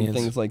field and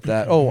things like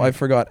that. Oh, I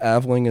forgot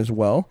Aveling as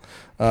well.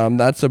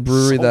 That's a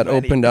brewery that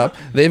opened up.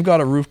 They've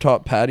got a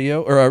rooftop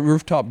patio or a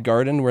rooftop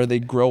garden where they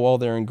grow all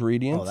their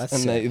ingredients,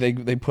 and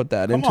they put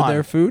that into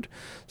their food.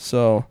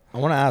 So I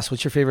want to ask,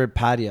 what's your favorite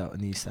patio in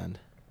the East End?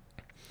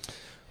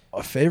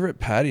 A favorite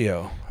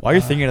patio. While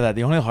you're thinking of that,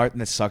 the only hard thing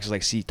that sucks is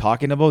like,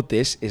 talking about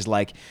this is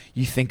like,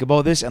 you think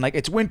about this, and like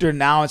it's winter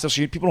now and stuff,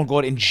 so people don't go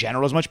out in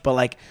general as much, but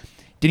like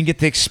didn't get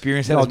to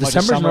experience that as much.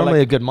 December's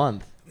normally a good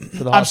month.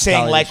 For the I'm saying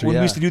hospitality like industry, when we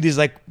yeah. used to do these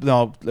like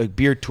like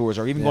beer tours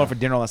or even going for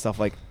dinner and all that stuff.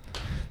 Like,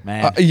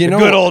 man, You the know-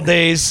 good old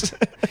days.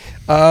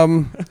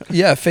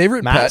 Yeah,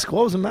 favorite Mask?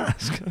 What was a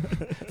mask?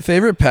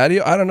 favorite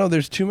patio. I don't know.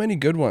 There's too many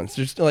good ones.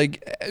 There's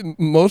like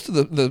most of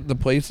the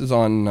places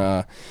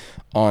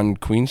on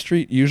Queen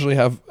Street usually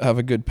have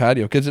a good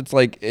patio because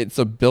it's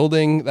a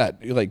building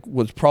that like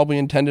was probably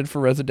intended for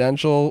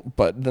residential,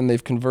 but then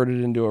they've converted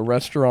it into a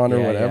restaurant or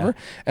Yeah, whatever.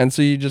 yeah. And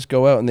so you just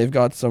go out and they've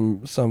got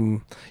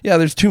some. Yeah,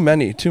 there's too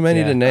many Yeah.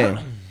 to name.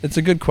 It's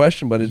a good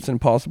question, but it's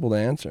impossible to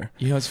answer.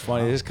 You know, it's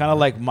funny. It's kind of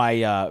like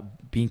my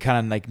being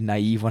kind of like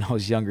naive when I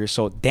was younger.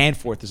 So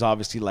Danforth is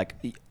obviously like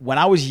when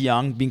I was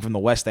young, being from the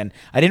West End,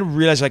 I didn't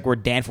realize like where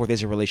Danforth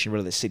is in relation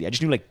to the city. I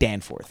just knew like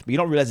Danforth, but you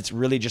don't realize it's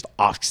really just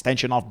an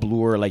extension off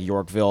Bloor, like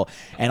Yorkville,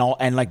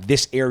 and like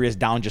this area is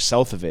down just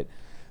south of it.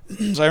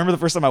 So I remember the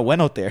first time I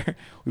went out there,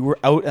 we were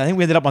out. I think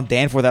we ended up on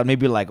Danforth at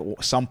maybe like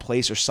some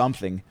place or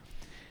something.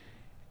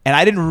 And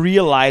I didn't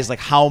realize like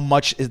how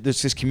much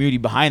there's this community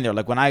behind there.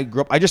 Like when I grew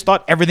up, I just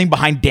thought everything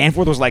behind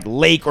Danforth was like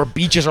lake or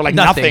beaches or like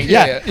nothing.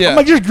 Yeah. I'm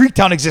like, just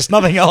Greektown exists,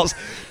 nothing else.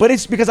 But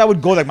it's because I would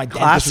go like my dad was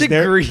Classic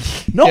there. Greek.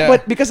 No, Yeah.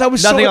 but because I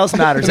was Nothing so, else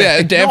matters. Yeah,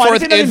 I Danforth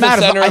didn't think is nothing the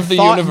matters, center but of the I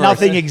thought universe.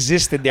 nothing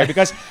existed there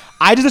because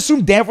I just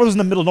assumed Danforth was in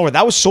the middle of nowhere.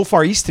 That was so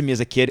far east to me as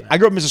a kid. I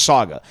grew up in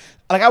Mississauga.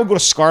 Like I would go to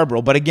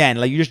Scarborough, but again,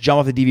 like you just jump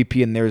off the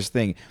DVP and there's this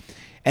thing.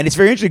 And it's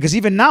very interesting because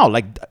even now,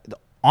 like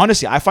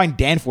honestly, I find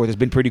Danforth has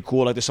been pretty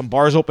cool. Like there's some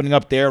bars opening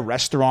up there,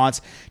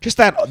 restaurants, just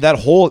that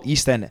whole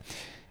East End.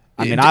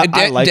 I mean,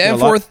 I like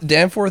Danforth. it a lot.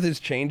 Danforth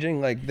is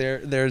changing. Like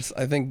there's.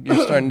 I think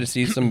you're starting to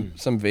see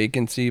some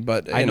vacancy,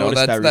 but I you know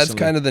noticed that that's recently.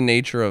 kind of the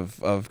nature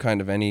of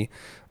kind of any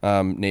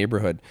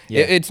neighborhood.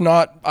 Yeah. It's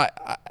not.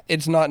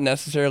 It's not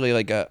necessarily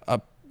like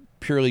a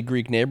purely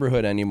Greek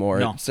neighborhood anymore.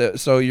 No.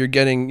 So you're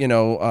getting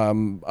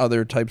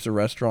other types of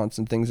restaurants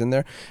and things in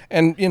there,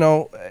 and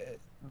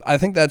I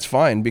think that's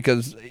fine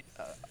because.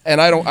 And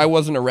I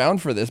wasn't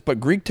around for this, but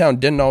Greektown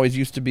didn't always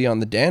used to be on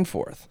the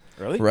Danforth.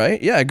 Really?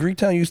 Right? Yeah,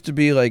 Greektown used to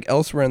be like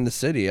elsewhere in the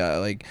city.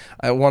 I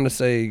want to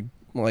say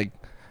like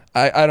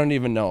I don't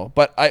even know,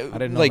 but I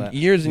didn't know like that.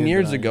 years and Neither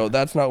years did I, ago. yeah.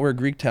 That's not where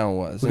Greektown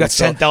was. We got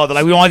sent out. They're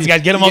like, we want these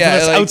guys, get them out Yeah,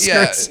 to the like,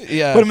 outskirts.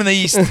 yeah. Put them in the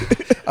east.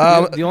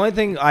 The only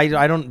thing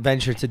I don't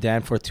venture to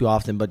Danforth too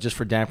often, but just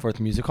for Danforth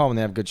Music Hall when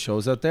they have good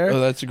shows out there. Oh,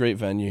 that's a great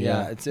venue.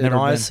 yeah, Yeah. it Never been.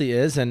 honestly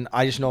is, and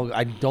I just know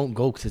I don't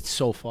go because it's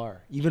so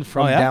far. Even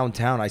from Oh, yeah?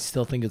 downtown, I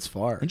still think it's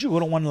far. Didn't you go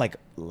to one like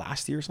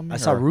last year or something? I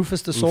saw Or-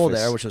 Rufus the Soul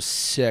Rufus. there, which was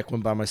sick.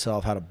 Went by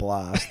myself, had a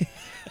blast.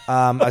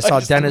 I saw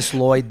Dennis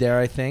Lloyd there,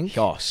 I think.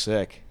 Oh,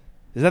 sick.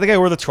 Is that the guy who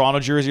wore the Toronto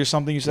jersey or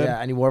something you said? Yeah,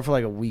 and he wore it for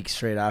like a week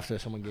straight after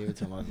someone gave it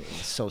to him. It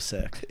was so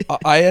sick.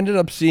 I ended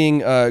up seeing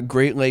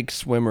Great Lakes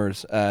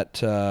Swimmers at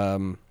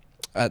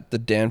the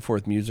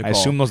Danforth Music I Hall.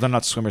 assume those are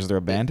not swimmers, they're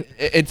a band.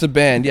 It's a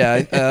band.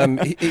 Yeah.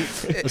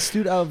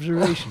 Astute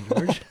observation,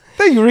 George.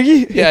 Thank you,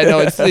 Ricky. Yeah, no,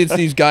 it's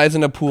these guys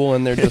in a pool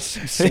and they're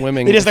just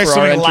swimming. They just start for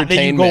our swimming a lot. Then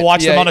you go entertainment.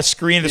 watch them Yeah, on a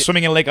screen. They're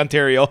swimming in Lake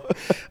Ontario.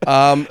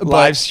 live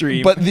live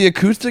stream. But the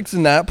acoustics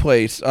in that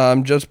place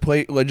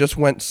just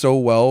went so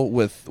well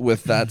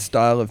with that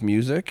style of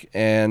music,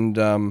 and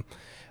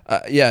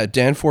yeah,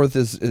 Danforth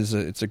is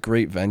a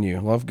great venue.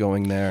 Love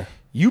going there.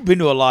 You've been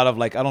to a lot of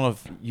like, I don't know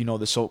if you know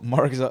this. So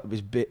Mark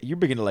is big. You're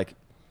big into like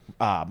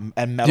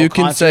and metal You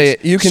can concerts. say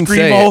it. You can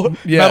say Screamo, it.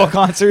 Yeah. metal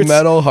concerts.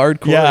 Metal,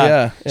 hardcore.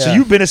 Yeah. So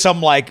you've been to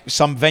some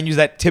venues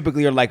that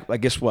typically are like, I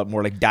guess what,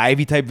 more like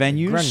divey type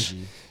venues.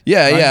 Grungy.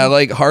 Yeah,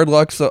 like Hard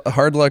Luck's.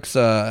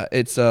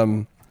 It's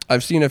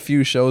I've seen a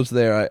few shows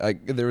there.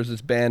 There was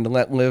this band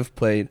Let Live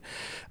played,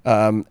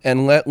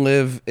 and Let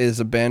Live is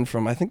a band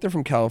from, I think they're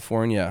from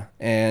California,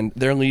 and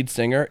their lead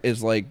singer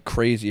is like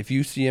crazy. If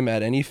you see him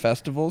at any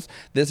festivals,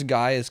 this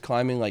guy is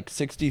climbing like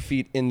 60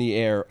 feet in the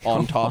air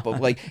on top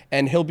of like,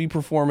 and he'll be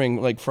performing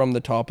like from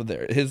the top of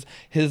there.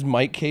 His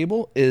mic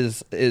cable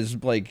is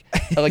like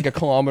a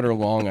kilometer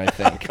long, I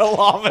think.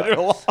 Kilometer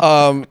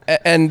long.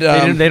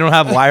 They don't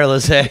have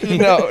wireless, hey?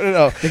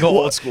 No. They go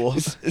old school.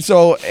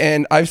 So,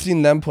 and I've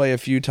seen them play a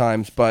few times,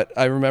 but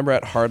I remember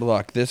at Hard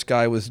Luck, this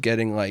guy was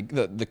getting like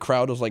the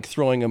crowd was like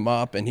throwing him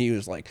up, and he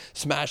was like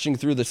smashing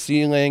through the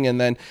ceiling,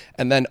 and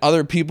then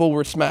other people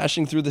were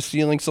smashing through the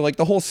ceiling. So like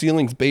the whole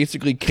ceiling's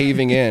basically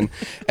caving in,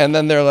 and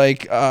then they're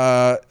like,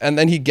 and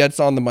then he gets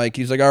on the mic.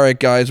 He's like, "All right,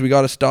 guys, we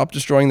got to stop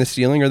destroying the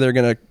ceiling, or they're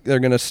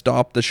gonna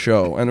stop the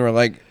show." And we're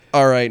like,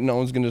 all right, no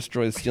one's going to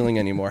destroy the ceiling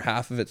anymore.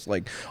 Half of it's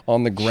like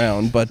on the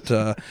ground, but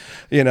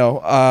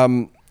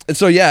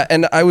so yeah,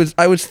 and I was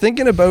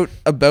thinking about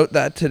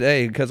that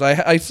today because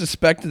I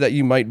suspected that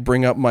you might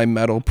bring up my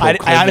metal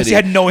proclivity. I honestly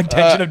had no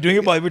intention of doing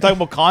it, but we're talking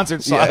about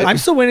concerts. So yeah. I'm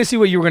still waiting to see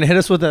what you were going to hit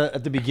us with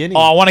at the beginning.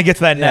 I want to get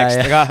to that Yeah,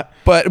 next. yeah.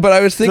 Like, But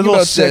I was thinking little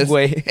about this,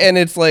 segue. and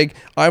it's like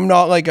I'm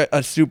not like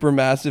a super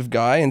massive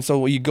guy, and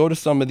so you go to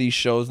some of these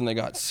shows, and they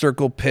got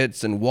circle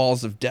pits and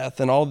walls of death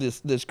and all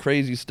this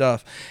crazy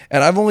stuff,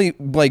 and I've only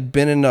like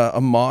been in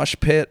a mosh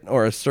pit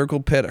or a circle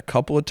pit a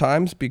couple of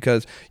times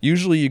because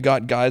usually you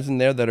got guys in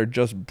there that are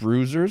just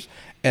bruisers.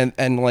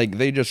 And like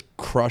they just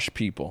crush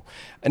people.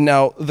 And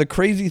now the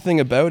crazy thing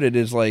about it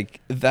is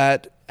like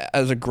that,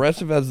 as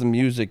aggressive as the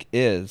music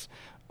is,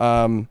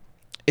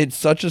 It's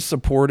such a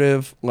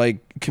supportive like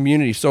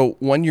community. So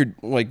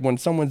when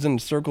someone's in a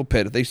circle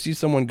pit, if they see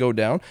someone go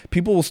down,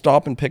 people will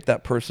stop and pick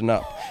that person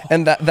up,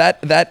 and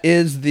that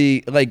is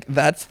the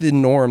that's the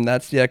norm,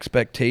 that's the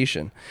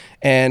expectation.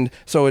 And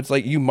so it's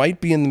like you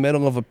might be in the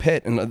middle of a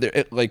pit, and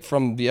like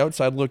from the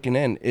outside looking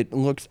in, it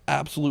looks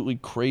absolutely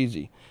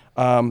crazy.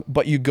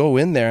 But you go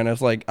in there, and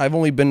it's like I've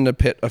only been in a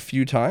pit a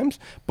few times,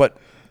 but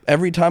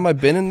every time I've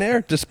been in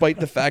there, despite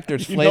the fact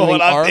there's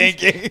flailing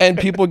arms and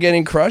people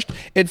getting crushed,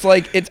 it's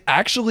like it's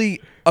actually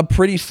a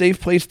pretty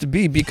safe place to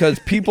be because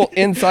people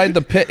inside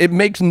the pit, it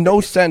makes no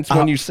sense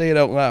when you say it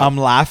out loud. I'm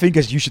laughing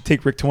because you should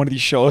take Rick to one of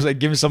these shows and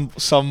give him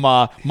some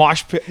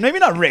mosh pit. Maybe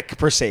not Rick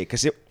per se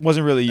because it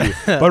wasn't really you,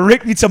 but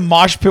Rick needs some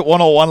mosh pit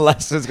 101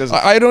 lessons. Because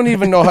I don't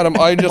even know how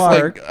to. I just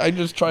Mark, I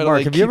just try to. Mark,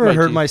 like, have you keep ever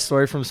heard teeth. my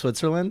story from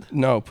Switzerland?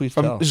 No, please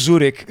tell. from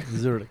Zurich,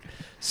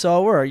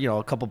 So we're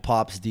a couple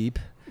pops deep,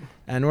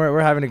 and we're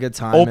having a good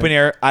time. open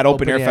air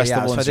festival.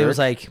 Yeah. So in I think it was Zurich.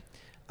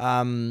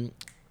 like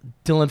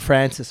Dylan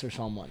Francis or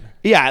someone.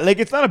 Yeah, like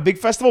it's not a big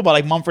festival, but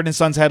like Mumford and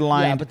Sons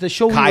headline. Yeah, but the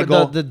show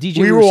Kygo. the DJ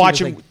we we were were seeing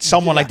watching was like-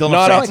 someone like Dylan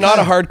Not Francis. not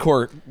a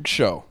hardcore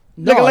show.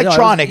 Like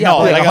electronic, it was, no,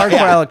 like like a hardcore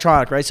yeah.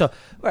 electronic, right? So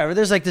whatever,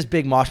 there's like this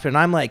big mosh pit, and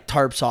I'm like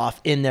tarps off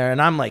in there,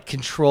 and I'm like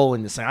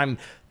controlling this thing. I'm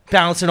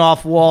bouncing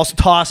off walls,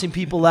 tossing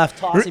people left,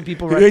 tossing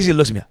people He right. basically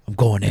looks at me. I'm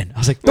going in. I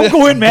was like, don't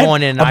go in, man.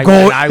 Going in. I'm I-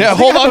 going. I- Yeah,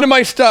 hold on to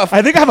my stuff.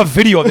 I think I have a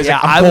video of this. Yeah,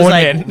 Like, I'm I was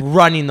going like in.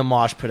 running the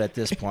mosh pit at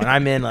this point.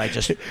 I'm in like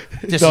just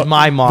this The- is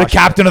my mosh. The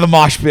captain of the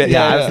mosh pit.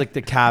 Yeah, I yeah. was like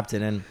the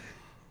captain, and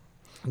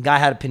the guy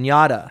had a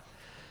pinata.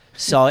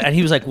 So, and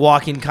he was like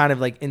walking kind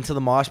of like into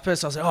the mosh pit.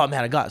 So I was like, oh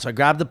man, I got it. So I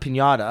grabbed the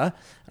pinata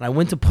and I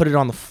went to put it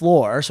on the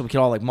floor so we could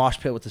all like mosh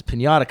pit with this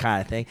pinata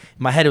kind of thing.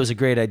 In my head, it was a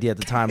great idea at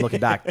the time. Looking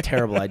back,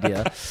 terrible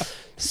idea.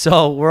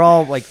 So we're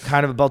all like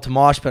kind of about to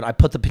mosh pit. I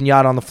put the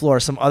pinata on the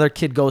floor. Some other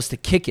kid goes to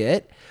kick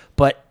it,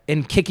 but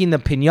in kicking the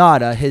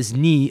pinata,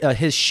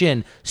 his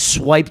shin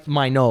swiped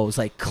my nose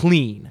like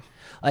clean.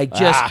 Like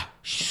just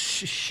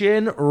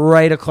shin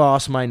right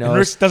across my nose.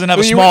 Nurse doesn't have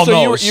a So small so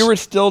nose. you were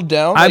still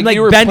down. I'm like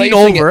you were bending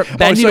placing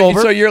over,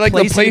 it. So you're like the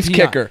placing place the pinata.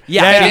 kicker.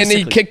 Yeah, and he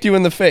basically. kicked you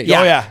in the face.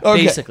 Yeah, Oh, yeah.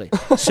 Okay. basically.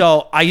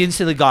 So I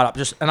instantly got up,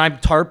 and I'm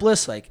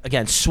tarpless, like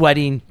again,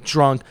 sweating,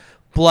 drunk,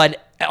 blood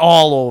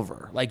all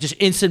over, like just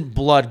instant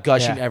blood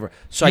gushing Yeah. everywhere.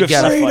 So I UFC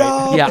get fight.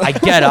 up, yeah, I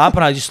get up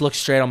and I just look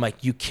straight. I'm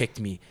like, you kicked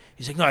me.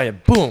 He's like, no, yeah,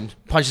 boom,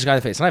 punch this guy in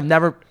the face, and I've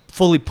never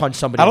fully punched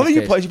somebody. I don't in think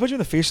the you face. punch you in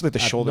the face or like the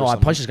shoulder. No, or I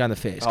something. punched this guy in the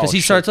face Oh, because he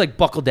shit. starts to like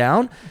buckle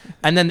down,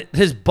 and then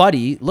his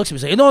buddy looks at me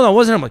and he's like, no, it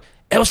wasn't him. I'm like,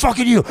 it was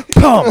fucking you.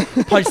 Boom,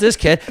 punch this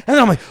kid, and then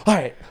I'm like, all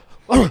right.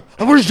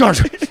 Where's George?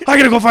 I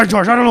gotta go find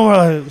George. I don't know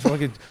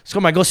where. So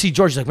I go see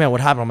George. He's like, man,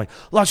 what happened? I'm like,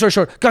 long story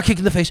short, got kicked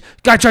in the face.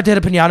 Guy tried to hit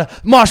a pinata.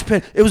 Mosh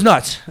pit. It was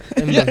nuts.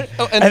 And then-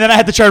 And then I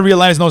had to try to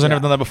realign his nose. I never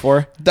done that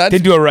before.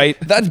 Didn't do it right.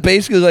 That's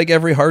basically like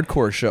every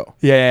hardcore show.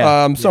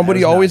 Yeah.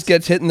 Somebody it was always nuts.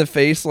 gets hit in the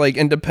face, like,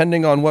 and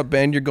depending on what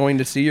band you're going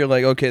to see, you're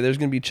like, okay, there's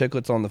gonna be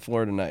chiclets on the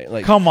floor tonight.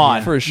 Like, Come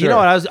on. for sure. You know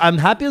what? I'm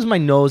happy as my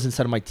nose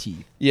instead of my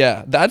teeth.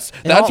 Yeah, that's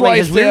all, why like, I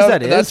as stay weird as out.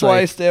 that is, That's why I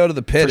like- stay out of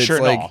the pit. For It's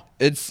sure, like no.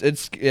 it's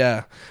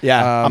yeah.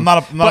 Yeah, I'm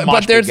not a but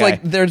mosh there's pit guy.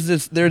 like there's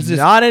this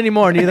Not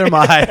anymore. Neither am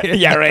I.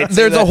 Yeah, right.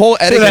 there's a whole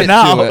that etiquette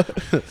now.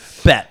 to it.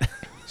 Bet.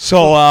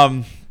 So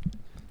I'm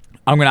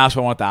gonna ask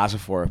what I want to ask it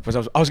for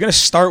because I was gonna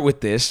start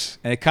with this,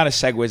 and it kind of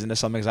segues into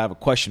something. Because I have a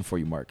question for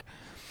you, Mark.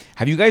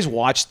 Have you guys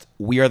watched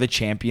We Are the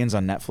Champions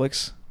on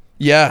Netflix?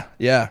 Yeah.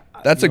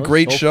 That's You a know,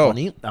 great so show.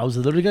 funny. I was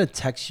literally gonna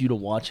text you to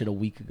watch it a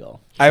week ago.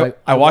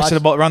 I watched it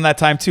about around that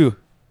time too.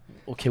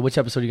 Okay, which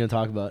episode are you gonna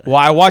talk about? Well,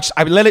 I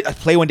let it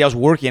play one day. I was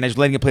working, and I was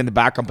letting it play in the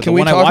background. But Can the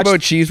we one I talk watched, about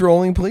cheese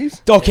rolling,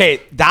 please? Okay,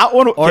 that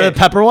one. Or okay. the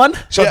pepper one?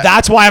 So Yeah.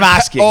 that's why I'm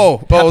asking. Oh,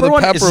 the Pepper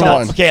one pepper is one.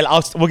 nuts. Okay,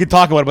 we can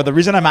talk about it. But the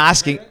reason I'm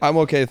asking, I'm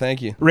okay,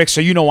 thank you. Rick,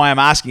 so you know why I'm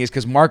asking is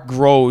because Mark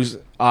grows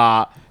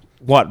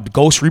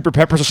Ghost Reaper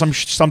peppers or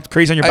some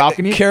crazy on your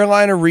balcony.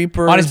 Carolina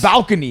Reaper On his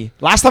balcony.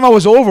 Last time I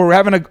was over, we're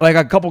having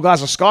a couple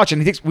glasses of scotch,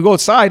 and we go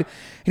outside, and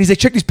he's like,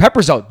 "Check these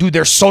peppers out, dude.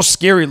 They're so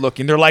scary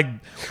looking. They're like."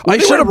 I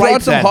they should have weren't ripe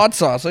brought some then.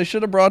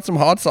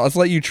 hot sauce.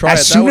 Let you try it. As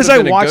That soon as would've I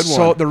been a watched, good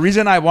so one. the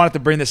reason I wanted to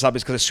bring this up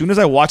is because as soon as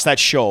I watched that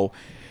show,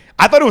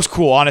 I thought it was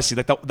cool. Honestly,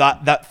 like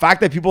that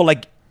fact that people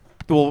like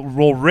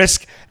will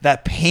risk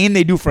that pain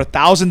they do for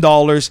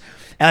 $1,000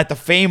 and like the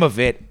fame of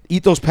it,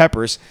 eat those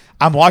peppers.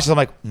 I'm watching. I'm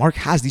like, Mark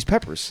has these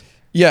peppers.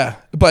 Yeah,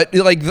 but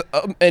like,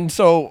 and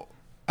so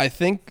I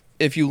think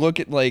if you look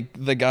at like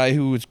the guy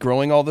who was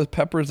growing all the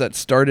peppers that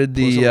started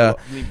the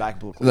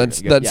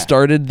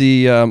started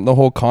the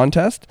whole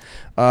contest,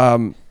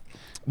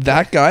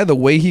 that guy, the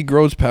way he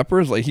grows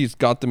peppers, like he's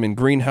got them in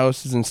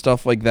greenhouses and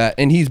stuff like that,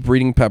 and he's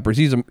breeding peppers.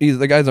 He's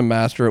the guy's a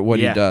master at what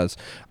he does.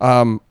 I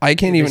can't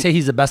They even say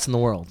he's the best in the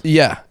world.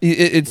 Yeah,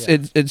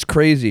 it's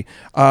crazy.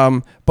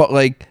 But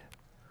like.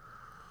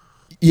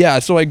 Yeah,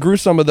 so I grew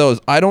some of those.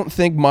 I don't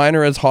think mine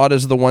are as hot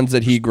as the ones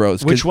that he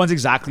grows. Which ones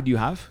exactly do you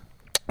have?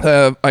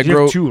 I You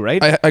grow have two,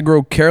 right? I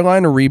grow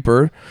Carolina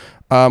Reaper,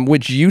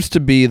 which used to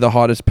be the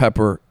hottest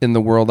pepper in the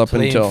world up So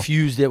they until.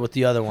 infused it with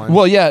the other one.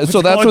 Well, yeah,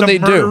 so that's called what the they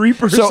Murder do.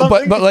 Reaper or So,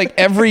 something? but like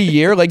every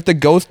year, like the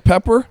ghost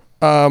pepper,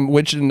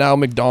 which now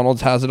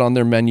McDonald's has it on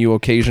their menu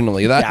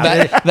occasionally.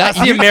 That's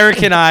the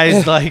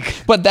Americanized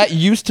But that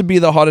used to be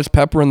the hottest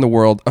pepper in the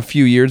world a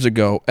few years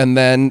ago, and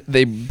then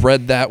they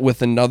bred that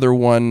with another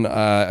one.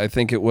 I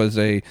think it was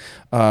a.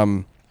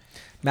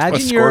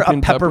 Imagine you're a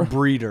scorpion pepper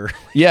breeder.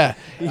 Yeah,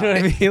 You know what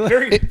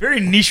I mean? Very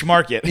niche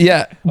market.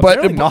 yeah, but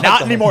Apparently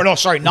Not anymore. No,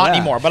 sorry, not Yeah.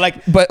 anymore.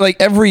 But like,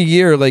 every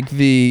year, like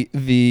the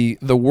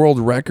world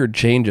record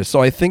changes. So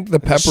I think the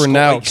pepper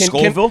now. like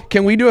Scoville?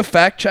 Can we do a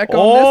fact check on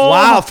Oh, this?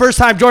 Wow, first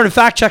time Jordan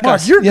fact check Mark,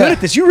 us. you're Yeah. good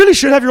at this. You really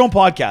should have your own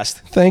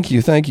podcast. Thank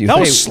you. That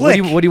was Hey,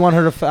 slick. what do you want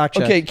her to fact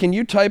check? Okay, can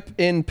you type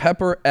in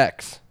pepper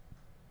X?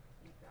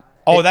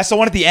 Oh, that's the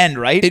one at the end,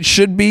 right? It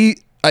should be.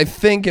 I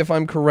think, if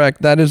I'm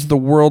correct, that is the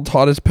world's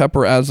hottest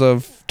pepper as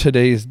of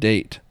today's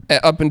date.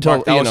 Up until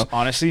Mark, that was,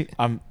 honestly,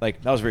 I'm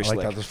like, that was very Like slick.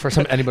 that was the first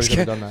time anybody's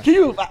ever done that. Can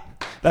you?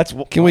 That's.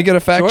 Can we get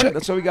a fact Jordan, check?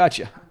 That's what we got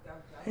you.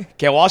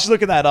 Okay, well, I was just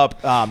looking that up.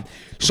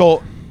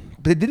 So,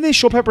 but didn't they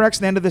show Pepper X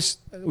at the end of this?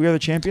 We Are the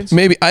Champions.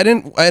 Maybe I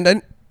didn't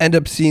end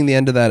up seeing the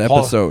end of that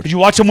episode. Did you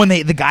watch them when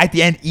the guy at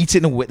the end eats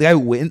it and the guy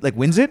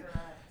wins it?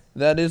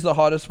 That is the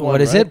hottest one.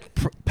 What is right?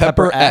 it?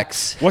 Pepper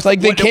X. What's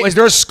like they can't. is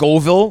there a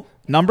Scoville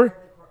number?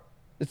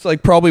 It's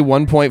like probably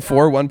 1.4,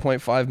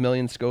 1.5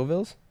 million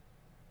Scovilles.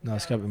 No,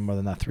 it's got to be more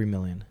than that. 3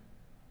 million.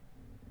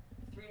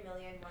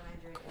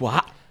 3,100,000.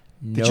 What?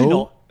 No Did you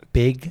know?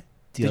 big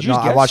deal. Did you No, just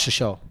I guess? watched the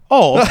show.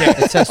 Oh, okay.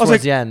 It says I was towards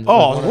like, the end.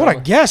 oh, what a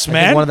guess, I think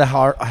man. one of the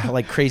hard,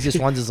 craziest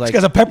ones is This like.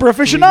 guy's a pepper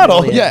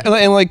aficionado. million. Yeah,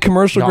 and like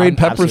commercial No, grade I'm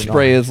pepper absolutely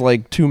spray not. is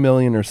like 2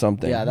 million or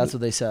something. Yeah, that's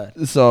what they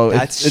said. So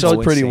That's it's so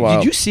pretty insane.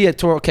 wild. Did you see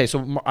it? Okay,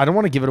 so I don't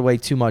want to give it away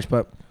too much,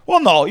 but Well,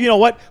 no. You know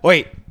what?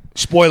 Wait.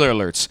 Spoiler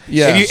alerts.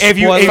 Yeah. If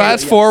you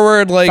fast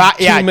forward like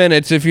yeah. 2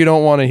 minutes if you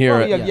don't want to hear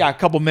Well, it. yeah, a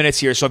couple minutes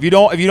here. So if you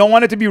don't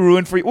want it to be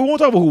ruined for you, we won't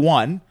talk about who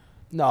won.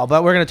 no,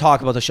 but we're gonna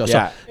talk about the show.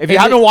 Yeah. So If you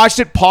haven't watched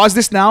it, pause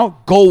this now.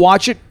 Go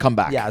watch it. Come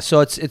back. yeah, so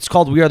it's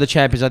called We Are the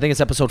Champions. I think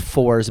it's episode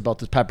 4 is about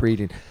this pepper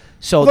eating.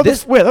 So Well,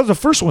 this that was the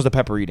first one. Was the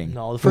pepper eating?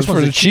 no, the First first one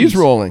one's the cheese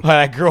rolling.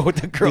 That girl with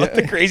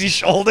the crazy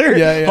shoulder.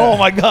 Yeah, yeah. Oh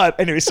my god.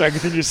 Anyway, sorry.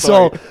 Continue your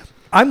story. So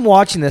I'm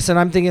watching this and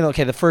I'm thinking,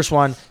 okay, the first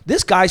one,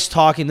 this guy's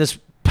talking, this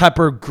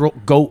pepper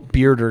goat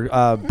bearder,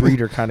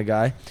 breeder kind of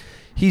guy.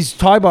 He's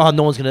talking about how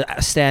no one's going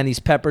to stand these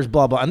peppers,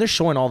 blah, blah. And they're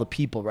showing all the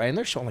people, right? And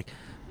they're showing like,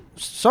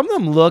 some of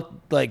them look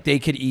like they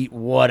could eat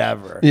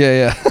whatever.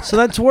 Yeah, yeah. So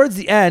then towards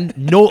the end,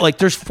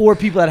 there's 4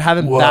 people that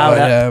haven't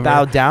Whatever.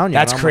 bowed down yet.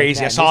 That's And I'm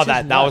crazy. man, I saw this is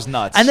that. That was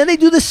nuts. And then they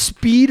do the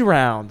speed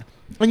round.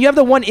 And you have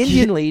the one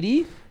Indian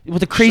lady with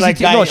the crazy like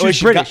teeth. guy- No, she oh, was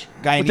she British.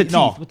 guy with the in teeth. the-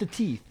 no. With the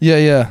teeth. Yeah,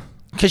 yeah.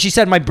 Because she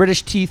said, my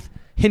British teeth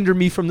hinder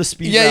me from the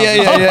speed Yeah,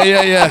 round.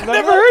 yeah, yeah. I've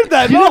never heard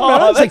that. You No, know,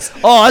 man, I was like,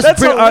 that's- oh,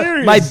 that's my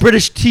hilarious.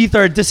 British teeth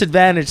are a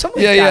disadvantage.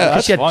 Something like Yeah, that. yeah.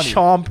 'Cause she had That's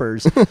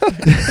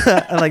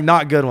chompers. And like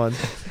not good ones.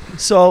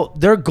 So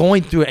they're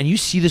going through it, and you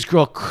see this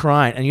girl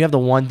crying, and you have the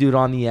one dude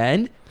on the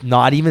end,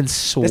 not even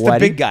sweating. That's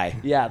the big guy.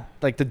 Yeah,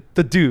 like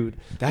the dude.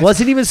 That's-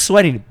 Wasn't even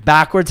sweating.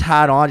 Backwards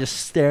hat on, just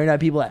staring at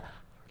people.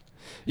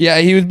 Yeah,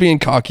 he was being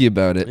cocky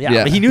about it. Yeah,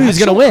 Yeah. but he knew he was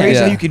That's going so to win. crazy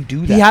Yeah. how you can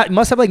do that. He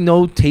must have like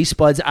no taste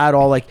buds at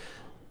all, like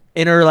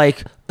inner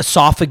like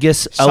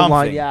esophagus outline.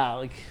 Something. Yeah,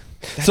 like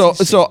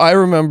So I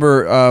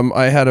remember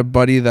I had a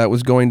buddy that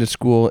was going to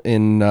school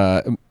in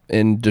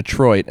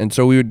Detroit, and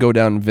so we would go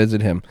down and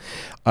visit him.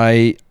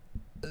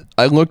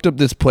 I looked up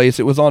this place.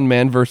 It was on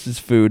Man vs.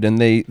 Food, and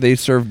they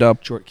served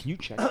up. George, can you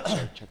check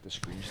the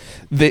screen?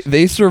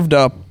 They served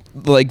up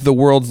like the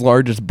world's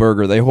largest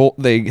burger. They held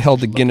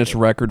the Guinness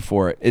record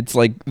for it. It's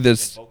like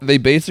this. They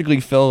basically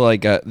fill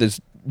like this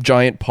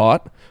giant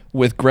pot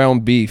with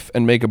ground beef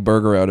and make a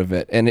burger out of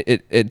it, and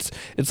it's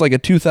like a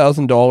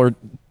 $2,000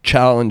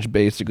 challenge.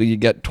 Basically, you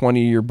get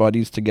 20 of your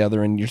buddies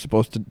together, and you're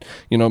supposed to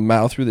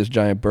mow through this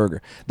giant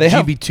burger. They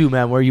have GB2,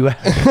 man. Where you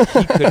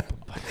at?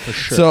 For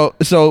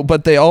sure.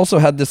 but they also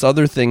had this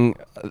other thing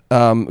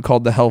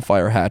called the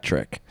Hellfire Hat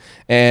Trick,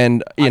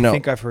 and I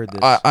think I've heard this.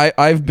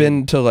 I've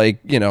been to like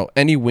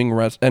any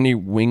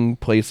wing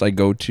place I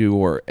go to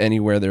or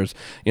anywhere there's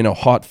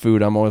hot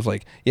food. I'm always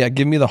like, yeah,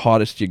 give me the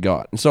hottest you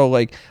got. And so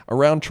like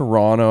around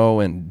Toronto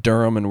and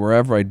Durham and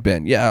wherever I'd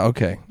been, yeah,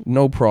 okay,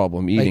 no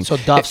problem eating. Like, so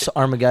Duff's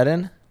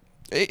Armageddon.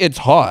 It's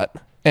hot.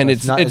 And It's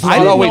it's not- not, it's it's not not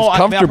didn't always know, I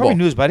comfortable. probably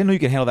knew this, but I didn't know you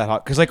can handle that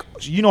hot. Because like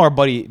our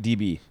buddy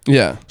DB.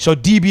 Yeah. So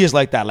DB is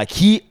like that. Like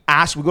he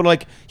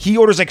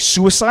orders like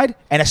suicide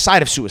and a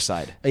side of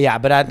suicide. Yeah,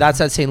 but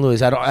that's at St.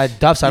 Louis. At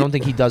Duff's, I don't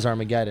think he does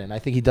Armageddon. I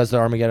think he does the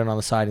Armageddon on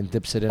the side and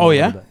dips it in. Oh, a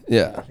yeah? little bit.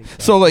 Yeah.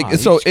 So like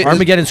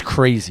Armageddon's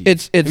crazy.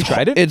 it's you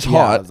tried it? It's Yeah,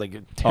 hot. it's like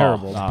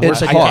terrible. Oh,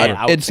 It's I hot.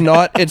 can't.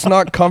 It's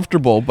not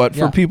comfortable, but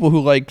for Yeah. people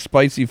who like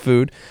spicy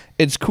food,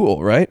 it's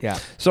cool, right? Yeah.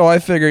 So I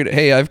figured,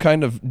 hey, I've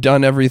kind of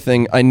done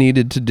everything I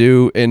needed to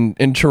do in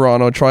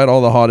Toronto, tried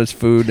all the hottest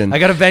food, and I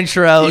got to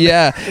venture out.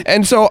 yeah.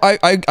 And so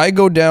I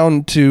go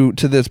down to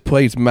this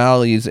place,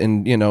 Mally's,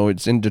 and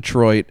it's in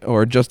Detroit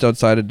or just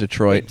outside of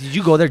Detroit. Did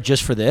you go there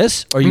just for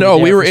this? Or No,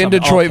 there we for were in something?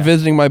 Detroit Okay.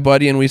 visiting my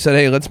buddy, and we said,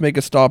 hey, let's make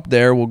a stop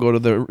there. We'll go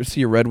to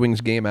see a Red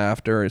Wings game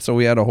after. So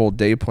we had a whole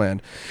day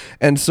planned.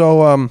 And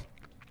so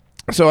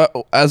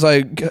So as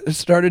I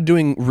started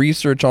doing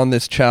research on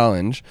this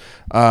challenge,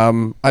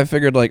 I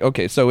figured like,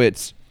 okay, so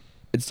it's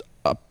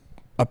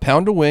a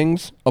pound of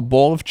wings, a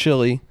bowl of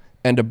chili,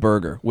 and a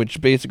burger, which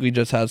basically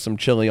just has some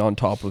chili on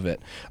top of it.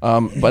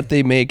 But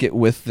they make it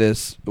with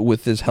this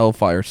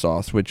Hellfire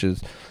sauce, which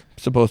is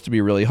supposed to be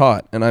really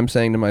hot. And I'm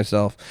saying to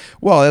myself,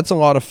 well, that's a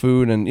lot of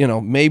food, and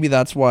maybe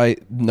that's why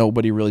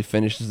nobody really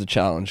finishes the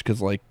challenge,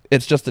 because like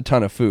it's just a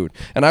ton of food.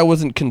 And I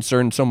wasn't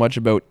concerned so much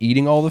about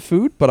eating all the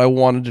food, but I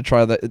wanted to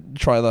try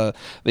the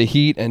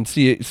heat and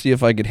see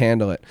if I could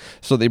handle it.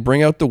 So they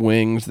bring out the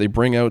wings, they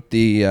bring out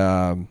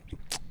the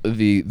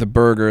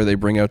burger, they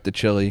bring out the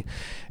chili,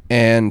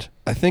 and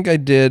I think I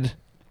did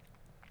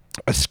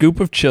a scoop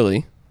of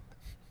chili,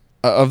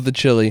 the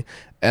chili,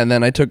 and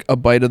then I took a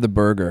bite of the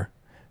burger.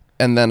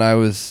 And then I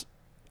was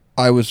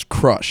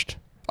crushed.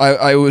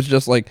 I was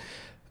just like,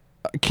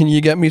 can you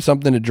get me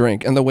something to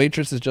drink? And the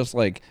waitress is just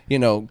like,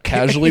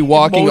 casually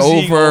walking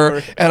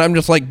over. And I'm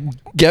just like,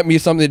 get me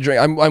something to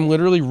drink. I'm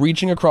literally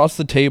reaching across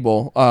the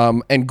table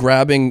and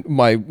grabbing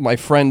my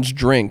friend's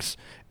drinks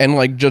and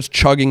like just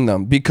chugging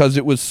them because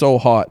it was so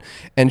hot.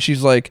 And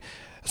she's like,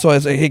 so I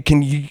was like, hey,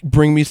 can you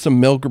bring me some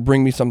milk or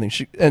bring me something?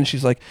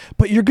 She's like,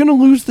 but you're going to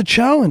lose the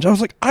challenge. I was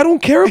like, I don't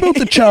care about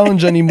the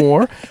challenge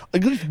anymore.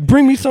 Like,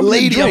 bring me something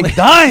to drink. I'm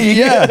dying.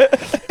 Yeah.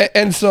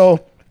 And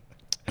so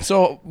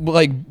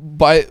like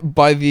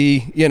by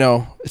the,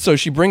 so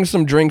she brings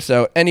some drinks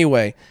out.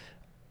 Anyway,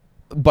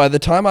 by the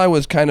time I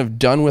was kind of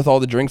done with all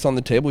the drinks on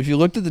the table, if you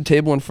looked at the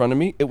table in front of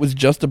me, it was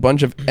just a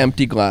bunch of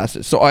empty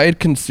glasses. So I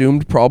had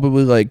consumed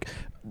probably like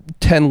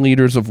 10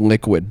 liters of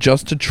liquid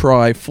just to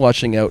try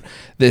flushing out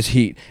this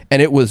heat,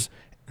 and it was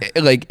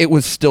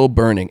still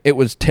burning. It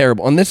was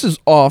terrible. And this is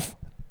off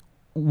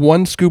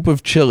one scoop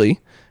of chili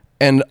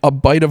and a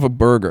bite of a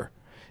burger,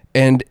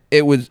 and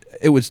it was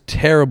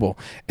terrible.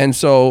 And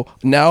so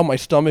now my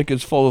stomach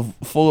is full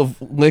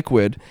of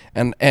liquid,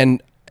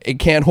 and it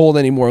can't hold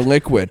any more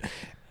liquid.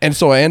 And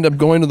so I end up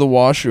going to the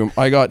washroom.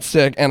 I got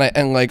sick,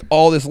 and like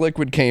all this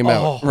liquid came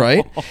out.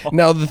 Right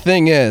now, the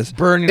thing is,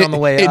 burning on the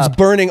way up. It's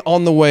burning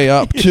on the way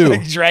up too.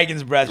 Like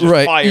dragon's breath, just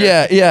right? fire.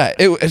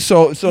 Yeah.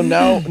 So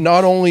now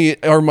not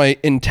only are my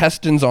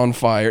intestines on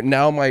fire,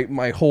 now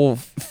my whole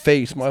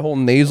face, my whole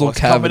nasal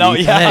cavity,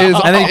 coming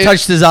out, and then he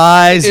touched his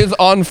eyes. Is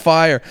on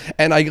fire.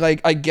 And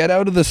I get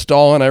out of the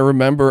stall, and I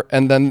remember,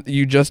 and then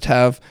you just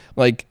have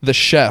like the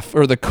chef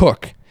or the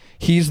cook.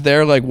 He's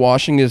there like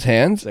washing his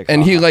hands, like,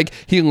 and he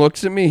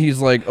looks at me. He's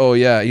like, "Oh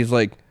yeah." He's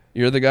like,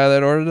 "You're the guy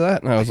that ordered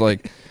that?" And I was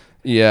like,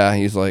 "Yeah."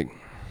 He's like,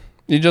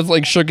 he just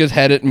like shook his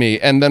head at me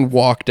and then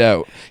walked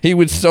out. He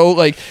was so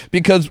like,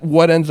 because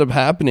what ends up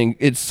happening,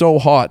 it's so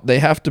hot, they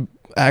have to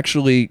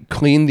actually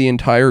clean the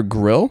entire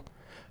grill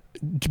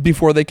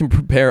before they can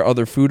prepare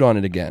other food on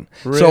it again.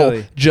 Really?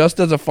 So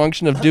just as a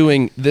function of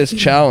doing this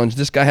challenge,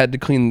 this guy had to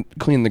clean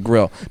the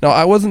grill. Now,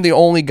 I wasn't the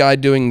only guy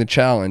doing the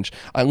challenge.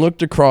 I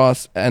looked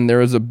across, and there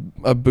was a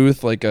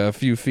booth like a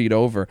few feet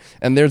over,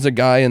 and there's a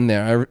guy in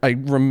there. I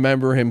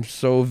remember him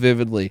so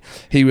vividly.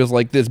 He was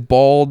like this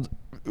bald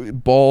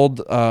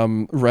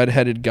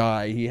redheaded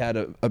guy. He had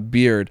a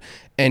beard,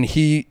 and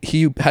he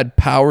had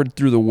powered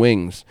through the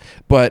wings,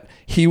 but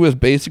he was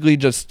basically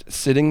just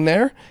sitting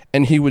there,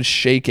 and he was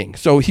shaking.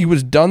 So he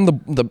was done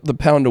the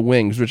pound of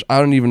wings, which I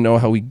don't even know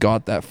how he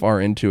got that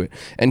far into it,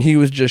 and he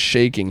was just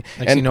shaking.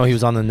 Next he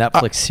was on the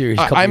Netflix series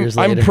a couple years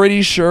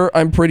later.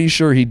 I'm pretty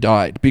sure he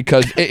died,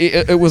 because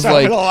it was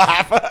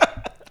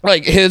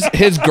like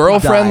his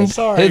girlfriend,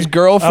 his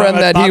girlfriend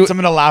that he. I'm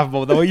gonna laugh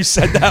about the way you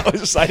said that.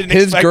 I didn't.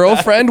 His expect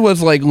girlfriend that.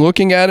 was like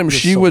looking at him.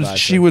 She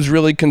was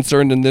really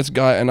concerned in this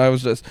guy, and I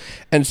was just.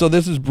 And so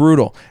this is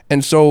brutal.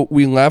 And so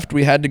we left.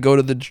 We had to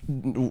go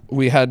to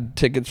we had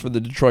tickets for the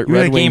Detroit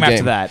Red Wing game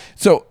after that.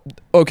 So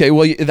okay,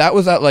 well that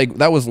was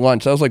that was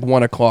lunch. That was like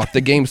 1 o'clock.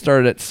 The game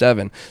started at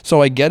 7.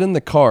 So I get in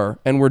the car,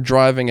 and we're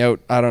driving out.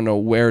 I don't know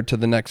where, to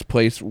the next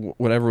place,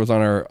 whatever was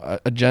on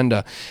our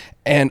agenda.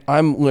 And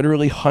I'm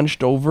literally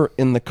hunched over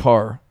in the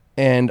car,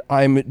 and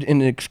I'm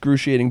in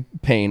excruciating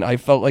pain. I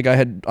felt like I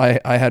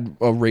had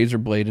a razor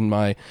blade in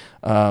my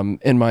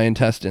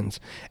intestines,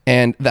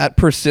 and that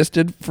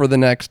persisted for the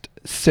next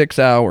 6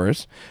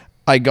 hours.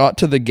 I got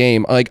to the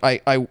game, like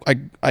I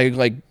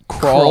like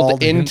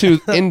crawled into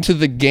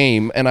the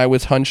game, and I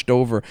was hunched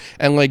over,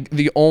 and like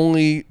the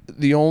only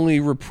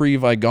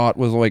reprieve I got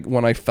was like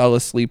when I fell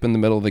asleep in the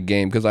middle of the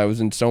game, because I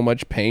was in so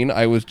much pain.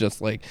 I was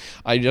just like,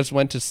 I just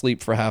went to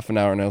sleep for half an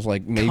hour, and I was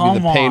like, maybe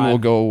the pain will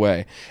go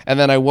away. And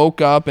then I woke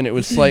up, and it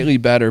was slightly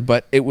better,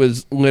 but it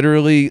was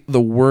literally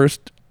the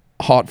worst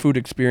hot food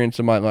experience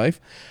of my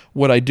life.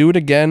 Would I do it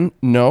again?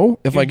 No.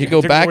 If I could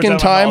go back in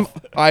time,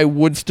 I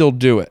would still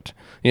do it.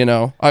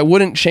 I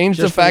wouldn't change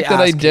the fact that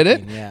I did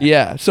it.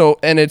 Yeah. So,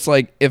 and it's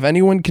like, if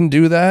anyone can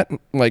do that,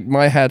 like,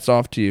 my hat's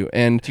off to you.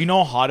 And do you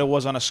know how hot it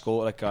was on a school,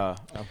 like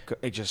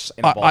just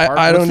in a ballpark?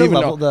 I don't even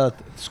know the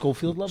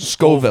Schofield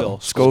level.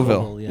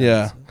 Scoville.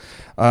 Yeah.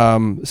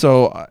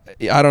 So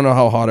I don't know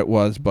how hot it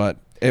was, but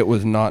It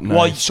was not nice.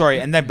 Well, sorry,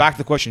 and then back to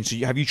the question. So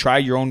have you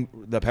tried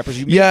the peppers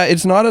you made? Yeah,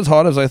 it's not as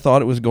hot as I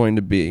thought it was going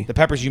to be. The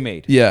peppers you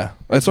made. Yeah,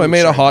 so I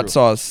made a Sorry, hot Drew.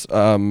 sauce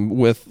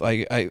with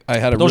I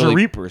had a Those really, are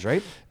Reapers,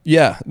 right?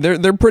 yeah,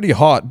 they're pretty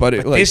hot, but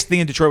it, like, This thing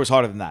in Detroit was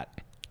hotter than that.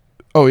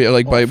 oh yeah,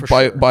 like for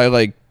sure.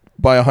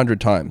 by 100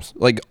 times.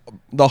 Like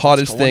the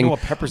hottest I wonder thing. what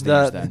peppers they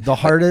use then. The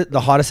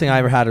hottest thing I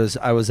ever had was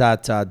I was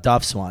at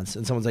Duff's once,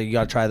 and someone's like, "You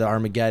gotta try the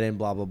Armageddon,"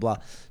 blah blah blah.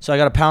 So I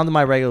got a pound of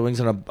my regular wings,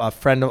 and a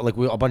friend,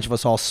 a bunch of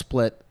us all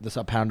split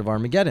a pound of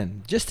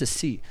Armageddon just to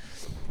see.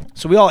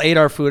 So we all ate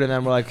our food, and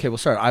then we're like, "Okay, we'll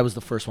start." I was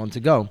the first one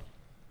to go.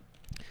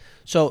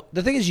 So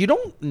the thing is, you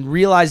don't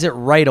realize it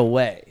right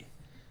away.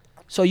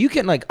 So you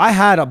can I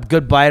had a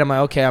good bite. I'm like,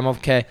 okay, I'm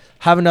okay.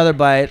 Have another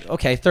bite.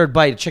 Okay, third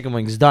bite, chicken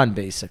wings done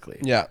basically.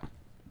 Yeah.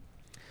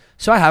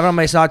 So I have it. I'm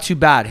like, it's not too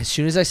bad. As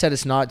soon as I said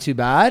it's not too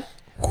bad,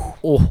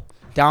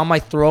 down my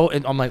throat,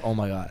 and I'm like, oh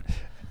my God.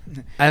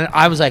 And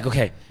I was like,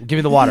 okay, give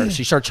me the water. So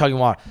you start chugging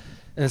water.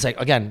 And it's like,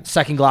 again,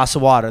 second glass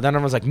of water. Then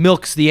everyone's like,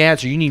 milk's the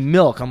answer. You need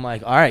milk. I'm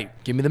like, all right,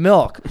 give me the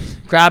milk.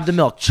 Grab the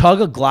milk.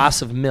 Chug a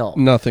glass of milk.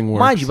 Nothing works.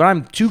 Mind you, but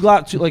I'm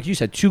like you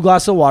said, 2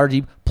 glasses of water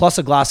deep plus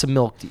a glass of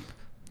milk deep.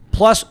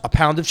 Plus a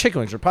pound of chicken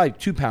wings, or probably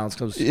 2 pounds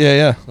because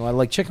Yeah. I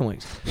like chicken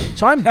wings.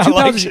 So I'm 2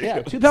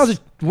 pounds of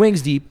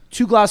wings deep,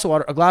 2 glasses of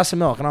water, a glass of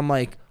milk, and I'm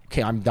like,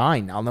 okay, I'm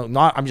dying now.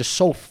 I'm just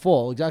so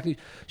full. Exactly.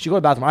 So you go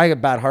to the bathroom. I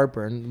get bad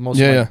heartburn. Most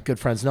of my good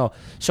friends know.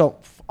 So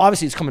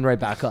obviously it's coming right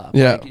back up.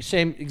 Yeah.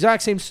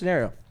 Exact same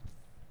scenario.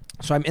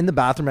 So I'm in the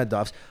bathroom at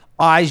Duff's,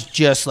 eyes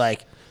just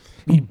like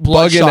Bugging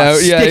bloodshot out.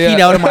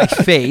 sticking out of my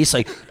face,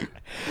 like.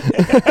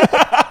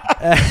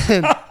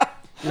 And,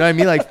 you know what I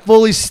mean? Like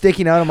fully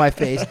sticking out of my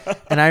face.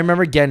 And I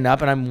remember getting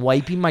up and I'm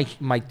wiping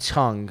my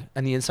tongue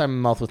and the inside of my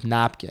mouth with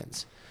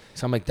napkins.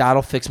 So I'm like,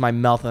 that'll fix my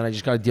mouth, and I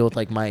just got to deal with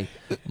my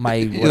the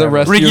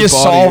rest of Ricky your has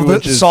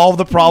body, solved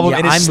the problem Yeah,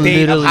 in his I'm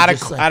state of literally how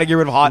just to get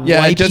rid of hot. Yeah,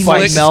 wiping just my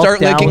milk start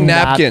down licking with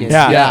napkins.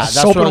 Yeah. that's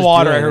Soap what I and was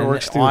water, I doing. heard And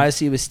works too.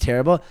 honestly, it was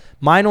terrible.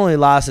 Mine only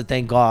lasted,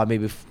 thank God,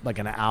 maybe like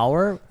an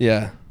hour.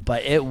 Yeah.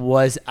 But it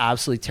was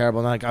absolutely terrible.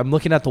 And like I'm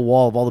looking at the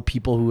wall of all the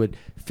people who had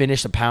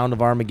finished a pound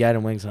of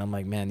Armageddon wings, and I'm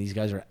like, man, these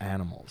guys are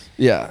animals.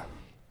 Yeah.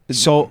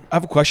 So I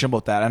have a question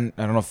about that. I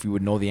don't know if you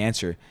would know the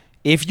answer.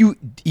 If you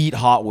eat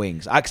hot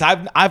wings, I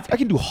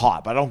can do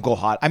hot, but I don't go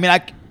hot. I mean,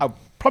 I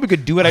probably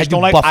could do it. I just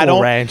don't like.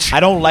 Buffalo Ranch. I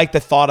don't like the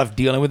thought of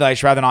dealing with it. I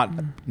just rather not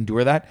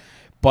endure that.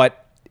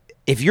 But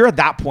if you're at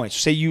that point, so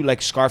say you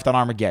like scarfed on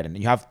Armageddon,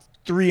 and you have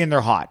 3 and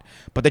they're hot,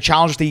 but the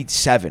challenge is to eat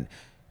 7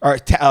 or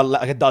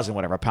like a dozen,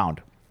 whatever, a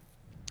pound.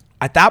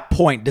 At that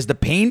point, does the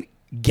pain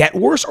get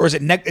worse, or is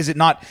it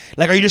not?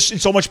 Like, are you just in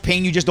so much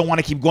pain you just don't want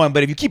to keep going?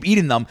 But if you keep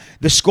eating them,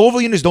 the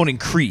Scoville units don't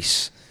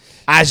increase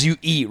as you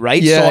eat,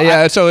 right?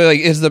 Yeah. So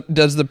like,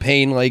 does the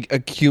pain like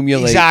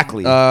accumulate?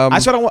 Exactly.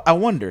 That's what I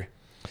wonder.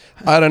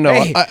 I don't know.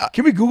 Hey,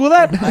 can we Google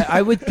that?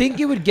 I would think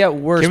it would get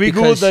worse. Can we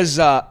Google because does?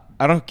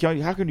 How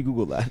can you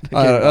Google that?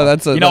 I don't know.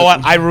 That's you know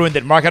what? I ruined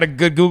it. Mark had a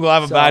good Google. I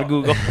have a bad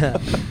Google.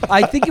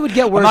 I think it would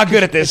get worse. I'm not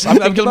good at this.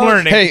 I'm just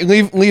learning. Hey,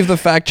 leave the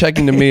fact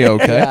checking to me,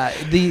 okay? Yeah,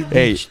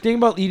 the thing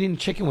about eating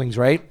chicken wings,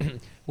 right?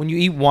 When you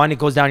eat one, it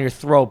goes down your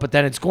throat, but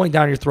then it's going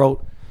down your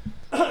throat,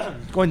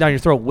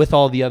 with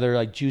all the other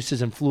like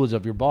juices and fluids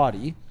of your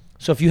body.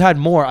 So if you had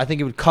more, I think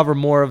it would cover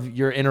more of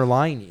your inner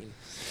lining.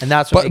 And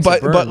that's what makes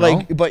it burn,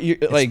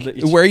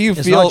 where you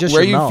it's not just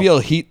your mouth. feel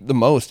heat the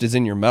most is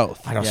in your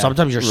mouth. I know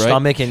sometimes your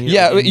stomach and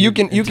you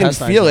can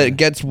feel it. It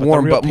gets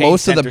warm, real but pain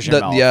most of centers your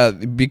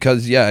mouth.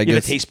 because You have the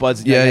gets taste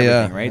buds, yeah,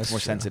 everything, right? It's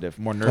more sensitive,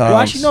 more nervous. Well,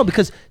 actually, no,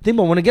 because think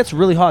about when it gets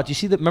really hot. Do you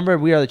see that? Remember,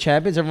 We Are the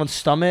Champions. Everyone's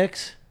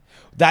stomachs.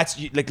 That's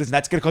like, listen,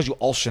 that's gonna cause you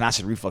ulcer and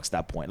acid reflux at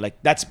that point.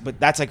 Like that's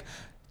like.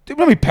 Do you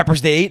know how many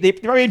peppers they ate? They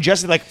probably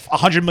ingested like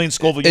 100 million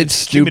Scoville units.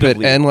 It's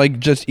stupid, and like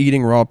just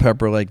eating raw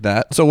pepper like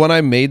that. So when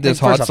I made this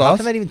hot How sauce,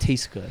 can that even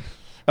taste good?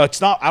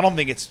 It's not. I don't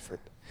think it's for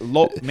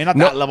low. I mean, not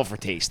that level for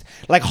taste.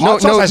 Like hot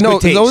sauce has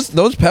good taste.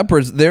 Those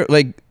peppers, they're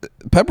like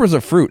peppers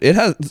are fruit. It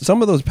has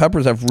some of those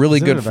peppers have really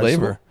Isn't it good a vegetable?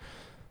 flavor.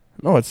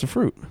 No, it's a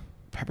fruit.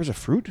 Peppers are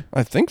fruit.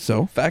 I think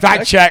so.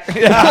 Fact check. Damn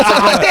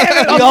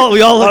it!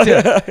 we all looked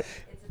at it.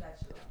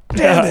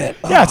 Damn it!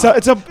 Yeah,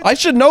 it's a. I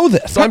should know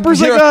this. Pepper's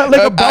I'm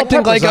like a bell acting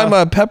pepper, like so- I'm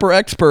a pepper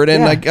expert,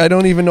 and Yeah. like I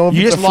don't even know if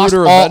You it's just a fruit lost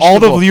or a all the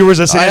vegetable. viewers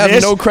that I said have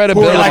this. no Who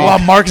credibility. were like, "Well,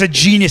 Mark's a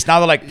genius." Now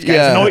they're like, "Guys,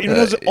 Yeah. you know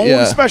his own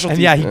Yeah. specialty."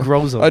 And yeah, he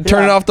grows them.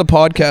 Turning off the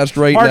podcast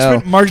right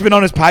now. Mark's been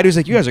on his patio. He's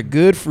like, "You guys are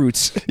good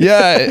fruits."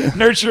 Yeah,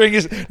 nurturing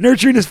his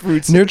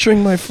fruits.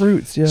 nurturing my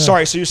fruits. Yeah.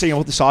 Sorry, so you're saying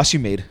about the sauce you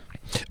made?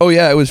 Oh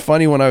yeah, it was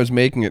funny when I was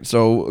making it.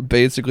 So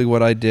basically,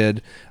 what I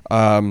did,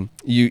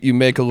 you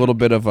make a little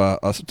bit of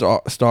a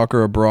stock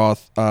or a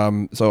broth.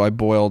 So I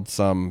boiled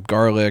some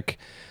garlic,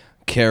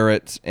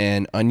 carrots,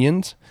 and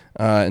onions.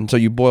 And so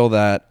you boil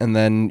that, and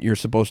then you're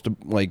supposed to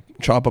like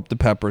chop up the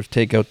peppers,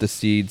 take out the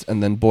seeds,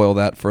 and then boil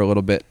that for a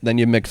little bit. Then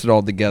you mix it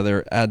all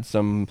together, add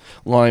some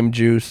lime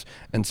juice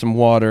and some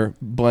water,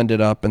 blend it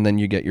up, and then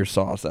you get your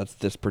sauce. That's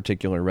this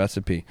particular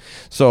recipe.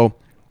 So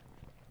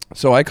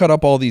I cut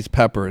up all these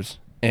peppers,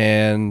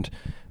 and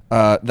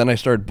then I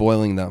started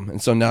boiling them,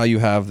 and so now you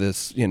have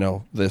this,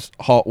 this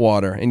hot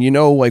water, and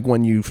like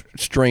when you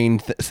strain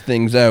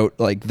things out,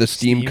 like the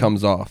steam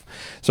comes off.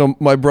 So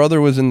my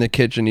brother was in the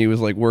kitchen; he was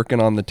like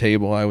working on the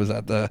table. I was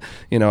at the,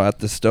 at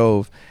the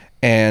stove,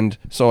 and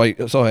so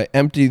I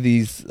empty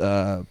these.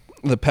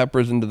 The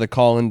peppers into the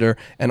colander,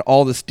 and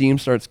all the steam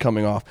starts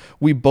coming off.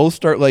 We both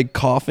start like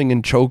coughing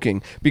and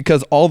choking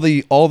because all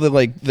the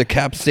like the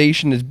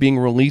capsaicin is being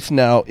released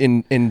now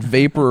in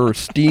vapor or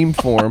steam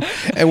form,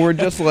 and we're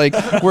just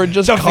coughing. We're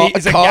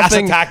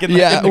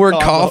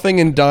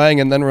coughing and dying,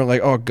 and then we're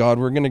like, oh god,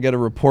 we're gonna get a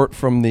report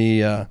from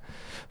the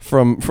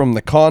from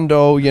the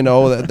condo,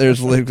 that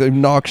there's like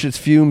noxious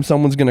fumes.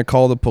 Someone's gonna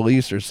call the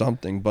police or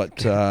something. But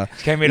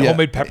This made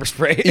homemade pepper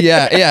spray.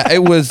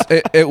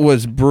 it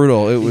was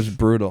brutal. It was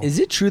brutal. Is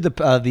it true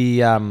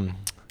the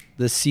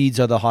seeds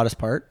are the hottest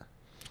part?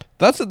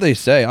 That's what they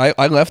say.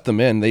 I left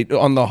them in. They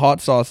on the hot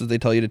sauces. They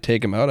tell you to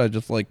take them out. I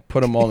just like put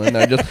them all in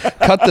there. Just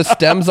cut the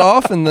stems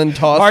off and then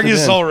toss. Mark it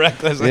is in. so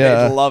reckless.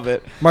 Yeah. I love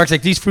it. Mark's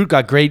like, these fruit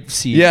got great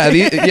seeds. Yeah,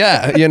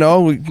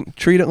 we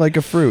treat it like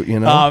a fruit.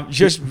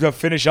 Just to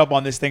finish up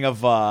on this thing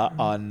of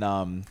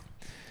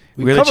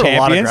We've covered a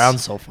lot of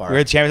ground so far. We're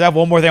the champions. I have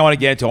one more thing I want to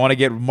get into. I want to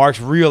get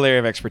Mark's real area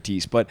of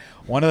expertise. But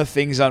one of the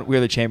things on We're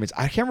the Champions,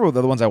 I can't remember what the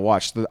other ones I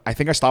watched. I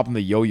think I stopped on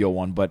the yo-yo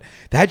one, but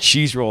that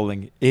cheese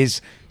rolling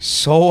is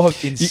so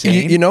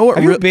insane. You know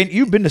what?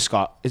 You've been to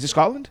Scotland? Is it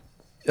Scotland?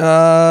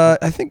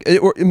 I think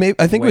it was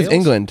Wales?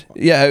 England.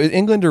 Yeah, it was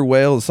England or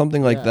Wales,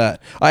 something like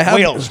that. Wales. I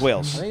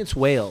think it's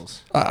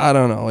Wales. I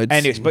don't know.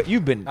 Anyways, but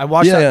you've been. I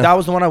watched that. Yeah. That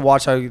was the one I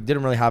watched. I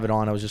didn't really have it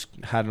on. I was just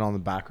had it on the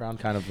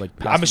background, kind of like.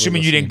 I'm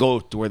assuming you didn't go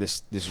to where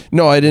this.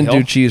 No, I didn't hill?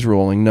 do cheese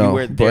rolling. No, You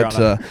were there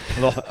but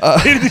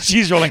the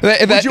cheese rolling.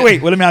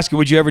 Wait, let me ask you.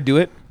 Would you ever do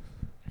it?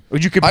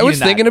 Would you compete? I was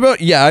thinking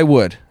about. Yeah, I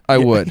would. I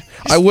wouldn't.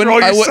 I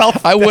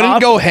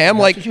wouldn't go ham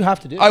like. That's what you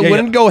have to do. I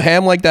wouldn't go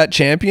ham like that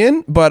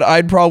champion, but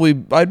I'd probably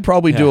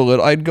do a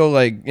little. I'd go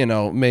like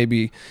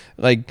maybe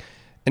like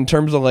in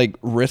terms of like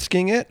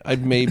risking it.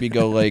 I'd maybe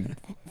go like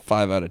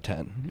 5 out of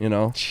 10.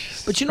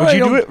 But Would you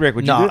do it, Rick?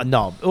 Would you do it?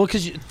 No. Well,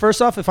 because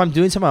first off, if I'm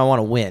doing something I want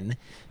to win,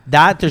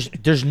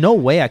 there's no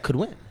way I could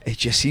win. It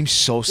just seems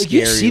so Like, scary.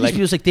 you see these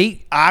people, like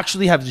they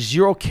actually have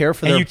zero care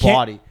for their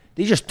body.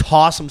 They just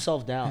toss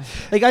themselves down.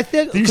 Like I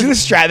think. You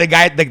see the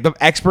guy, like the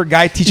expert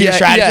guy teaching Yeah,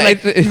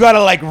 strategy. yeah, you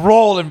gotta like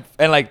roll and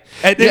like.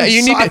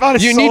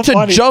 You need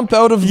to jump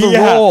out of the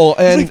roll,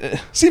 and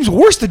seems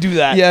worse to do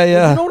that.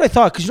 yeah. You know what I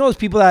thought? Because those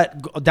people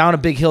that go down a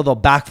big hill, they'll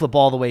backflip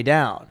all the way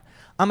down.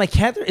 I'm like,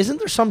 isn't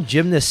there some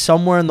gymnast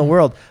somewhere in the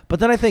world?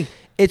 But then I think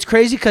it's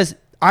crazy because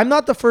I'm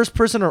not the first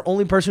person or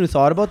only person who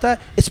thought about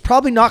that. It's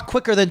probably not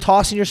quicker than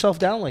tossing yourself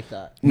down like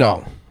that.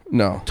 No.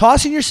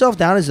 Tossing yourself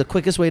down is the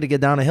quickest way to get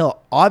down a hill,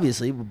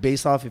 obviously,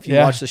 based off if you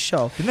watch the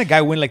show. Didn't that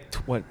guy win like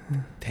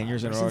 10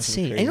 years in a row? It's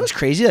insane. And it was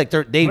crazy. Like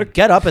they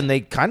get up and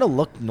they kind of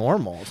look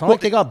normal. It's not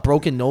like they got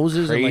broken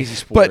noses and like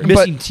sport.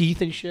 missing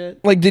teeth and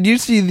shit. Like, did you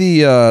see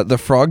the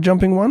frog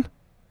jumping one?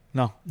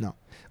 No.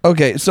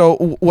 Okay,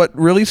 so what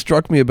really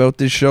struck me about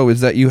this show is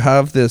that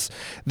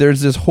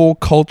there's this whole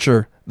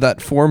culture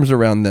that forms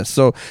around this.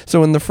 So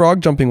in the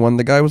frog jumping one,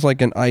 the guy was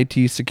like an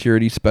IT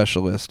security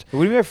specialist.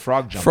 What do you mean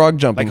frog jumping? Frog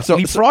jumping. Like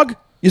leapfrog?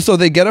 Yeah, so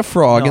they get a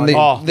frog and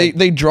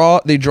they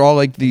draw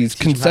like these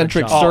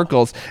concentric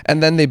circles,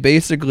 and then they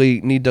basically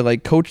need to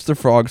like coach the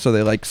frog, so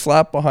they like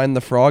slap behind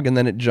the frog and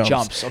then it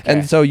jumps. Okay.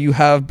 And so you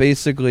have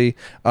basically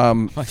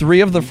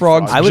 3 of the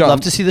frogs. I would jump. love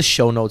to see the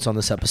show notes on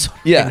this episode.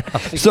 Yeah.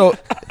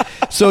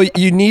 So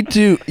you need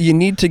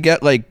to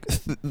get like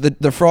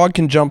the frog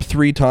can jump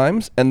 3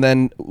 times, and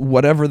then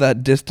whatever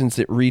that distance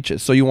it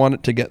reaches. So you want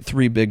it to get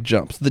 3 big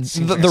jumps.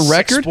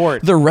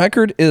 The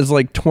record is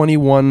like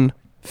 21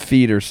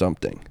 feet or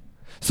something.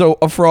 So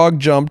a frog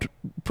jumped,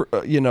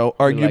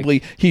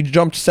 arguably he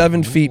jumped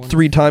 7 feet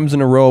 3 times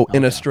in a row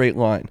in a straight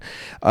line.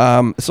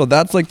 So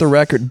that's like the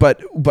record.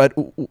 But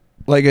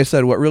like I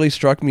said, what really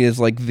struck me is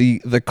like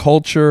the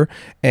culture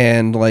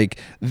and like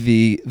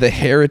the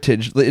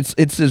heritage.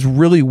 It's this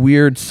really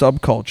weird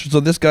subculture. So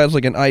this guy's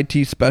like an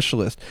IT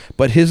specialist,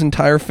 but his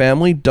entire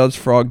family does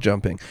frog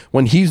jumping.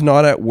 When he's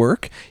not at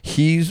work,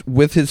 he's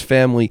with his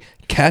family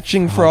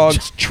catching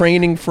frogs,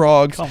 training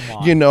frogs. Come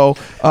on.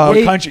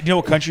 What country? You know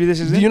what country this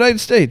is in? The United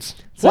States.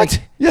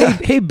 What? Yeah.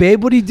 Hey,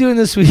 babe, what are you doing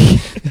this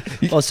week?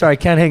 Oh, sorry, I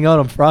can't hang out.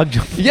 I'm frog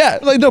jumping. Yeah,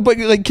 like no, but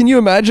like, can you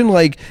imagine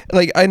like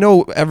I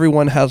know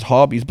everyone has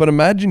hobbies, but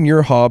imagine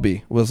your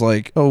hobby was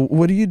like, oh,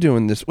 what are you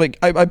doing this? Like,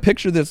 I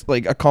picture this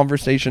like a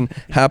conversation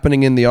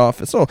happening in the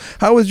office. Oh,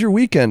 how was your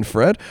weekend,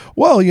 Fred?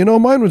 Well,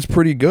 mine was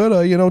pretty good.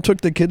 I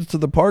took the kids to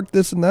the park,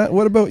 this and that.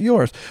 What about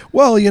yours?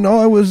 Well,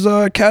 I was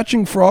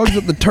catching frogs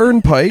at the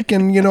turnpike,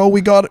 and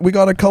we got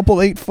a couple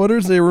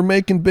 8-footers. They were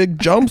making big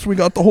jumps. We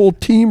got the whole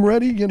team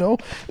ready.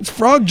 It's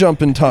frog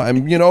jumping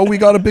time. We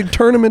got a big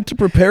tournament to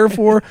prepare for.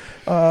 for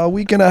a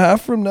week and a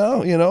half from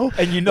now. You know.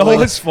 And you know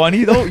what's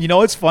funny though? You know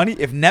what's funny?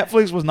 If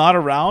Netflix was not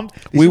around,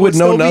 we would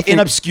know still be nothing in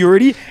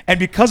obscurity. And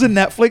because of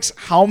Netflix,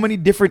 how many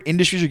different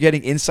industries are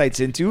getting insights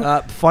into?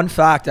 Fun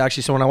fact,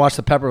 actually. So when I watched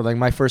the pepper, like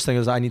my first thing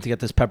was I need to get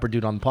this pepper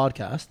dude on the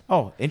podcast.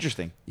 Oh,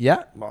 interesting.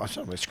 Yeah, well,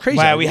 it's crazy.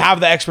 Wow, we have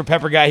the expert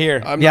pepper guy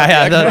here. I'm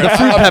Yeah, not the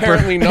fruit pepper.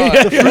 Apparently not.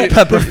 The fruit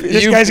pepper.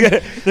 This guy's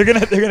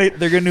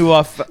they're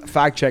gonna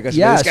fact check us.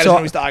 Yeah, This guy so doesn't know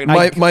what he's talking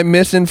about. My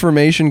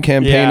misinformation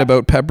campaign Yeah.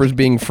 about peppers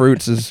being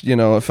fruits is,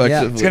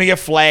 effectively. It's gonna get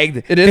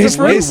flagged. It is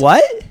a Wait, fruit?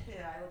 what?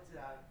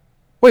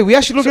 Wait, we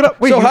actually look it up.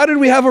 Wait, So how did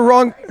we have a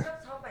wrong?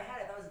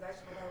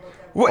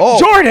 Oh.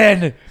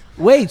 Jordan?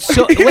 Wait,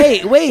 so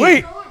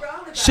wait.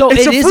 So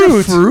It's it a is fruit.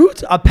 a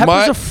fruit? A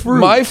pepper's a fruit.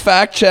 My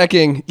fact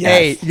checking.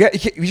 Hey, you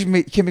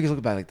can't make us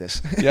look bad like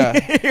this. Yeah.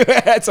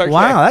 That's our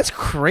Wow, check. that's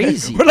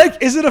crazy. We're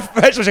like, is it a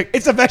vegetable?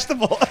 It's a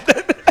vegetable.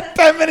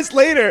 10 minutes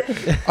later.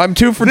 I'm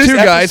 2 for This 2,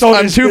 guys. episode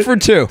I'm is- 2 for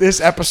 2.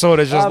 This episode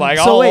is just like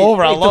so all wait,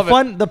 over. I wait,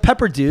 love it. The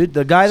pepper dude,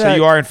 the guy So that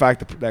you are, in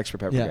fact, the expert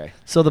pepper yeah. guy.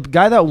 So the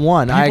guy that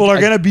won, People are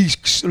gonna be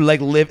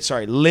like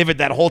livid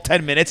that whole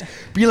 10 minutes,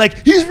 be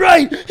like, he's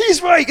right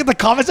in the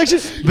comment section.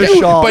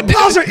 Vishal. But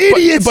pals are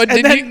idiots. but and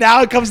did then you-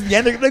 now it comes to the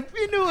end, they're like,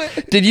 we knew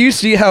it. Did you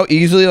see how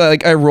easily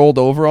I rolled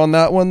over on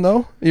that one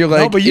though? You're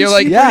like, but you you're see-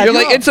 like, yeah, you're no.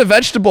 like, it's a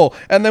vegetable,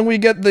 and then we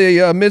get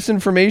the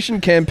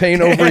misinformation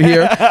campaign over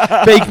here.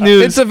 fake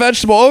news. It's a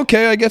vegetable.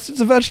 Okay, I guess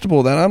it's a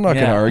vegetable. Then I'm not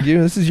Yeah. gonna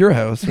argue. This is your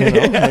house. You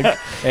know? Like,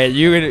 Hey,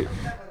 you gonna.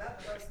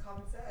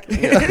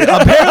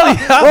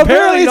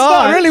 apparently it's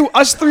not really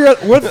us three.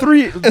 We're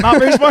three not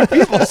very smart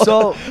people.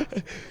 So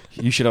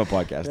You should have a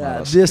podcast. yeah,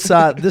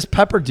 not us. this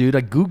pepper dude,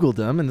 I googled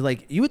him and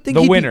like you would think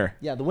The he'd be- winner.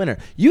 the winner.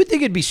 You would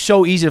think it'd be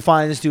so easy to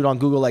find this dude on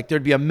Google. Like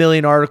there'd be a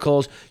million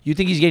articles. You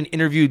think he's getting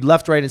interviewed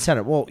left, right, and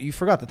center. Well, you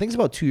forgot the thing's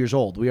about 2 years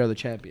old. We Are the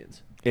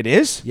Champions. It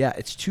is. Yeah,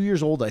 it's 2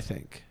 years old, I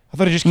think. I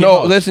thought it just came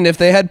no, out. listen. If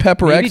they had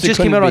Pepper Maybe X, it just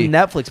couldn't came out be. on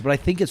Netflix, but I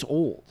think it's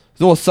old.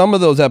 Well, some of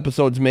those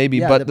episodes maybe,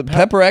 Yeah, but the the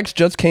Pepper X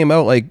just came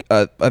out like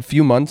a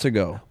few months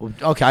ago.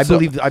 Okay, I So-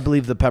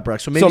 believe the pepper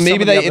X. So So maybe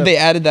some of the other- they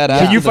added that. Can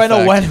after you the find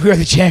out fact. when We Are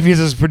the Champions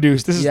is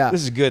produced? This is Yeah.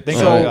 this is good.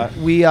 Thanks. So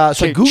so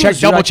Check- Google check-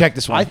 double-check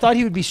this one. I thought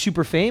he would be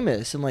super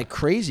famous and like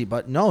crazy,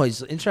 but no,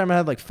 his Instagram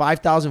had like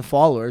 5,000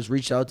 followers.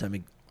 Reached out to him,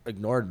 he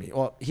ignored me.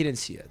 Well, he didn't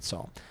see it,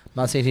 so I'm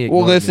not saying he. Well,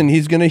 ignored listen, me.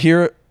 he's gonna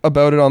hear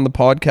about it on the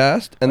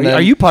podcast, and then Are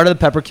you part of the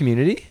pepper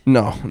community?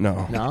 No,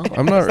 No,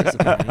 I'm not.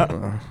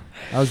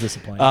 That was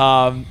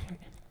disappointing.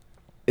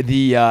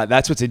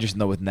 That's what's interesting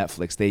though with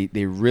Netflix.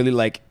 They really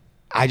like.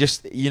 I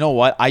just, you know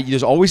what?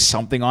 There's always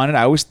something on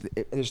it.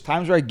 There's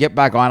times where I get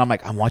back on. I'm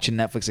like, I'm watching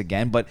Netflix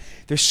again, but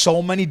there's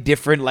so many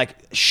different like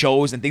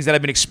shows and things that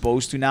I've been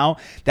exposed to now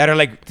that are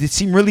like they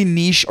seem really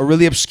niche or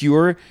really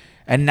obscure,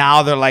 and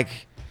now they're like,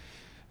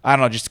 I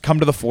don't know, just come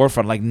to the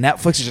forefront. Like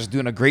Netflix is just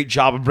doing a great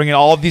job of bringing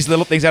all of these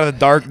little things out of the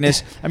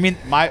darkness. I mean,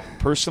 my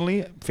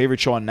personally favorite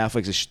show on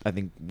Netflix is I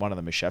think one of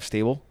them is Chef's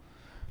Table.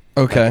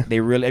 Okay.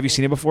 Like, have you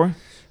seen it before?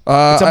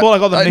 It's about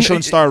like all the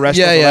Michelin star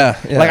restaurants.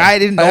 Yeah. Like I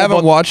didn't know I haven't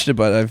about- watched it,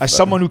 but I've As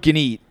someone who can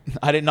eat,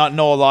 I did not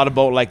know a lot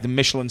about like the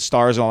Michelin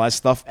stars and all that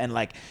stuff. And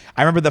like,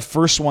 I remember the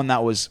first one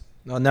that was,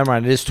 No, never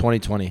mind. It is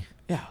 2020.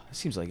 yeah, it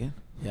seems like it.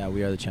 Yeah,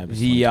 We Are the Champions.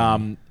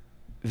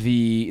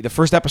 The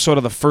first episode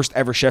of the first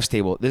ever Chef's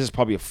Table. This is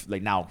probably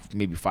like now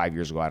maybe 5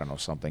 years ago. I don't know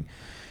something.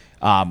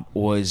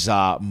 Was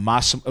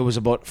It was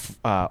about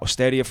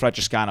Osteria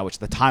Francescana, which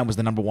at the time was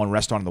the #1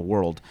 restaurant in the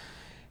world.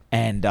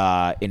 And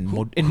in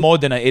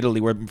Modena, Italy,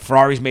 where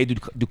Ferrari's made,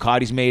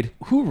 Ducati's made.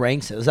 Who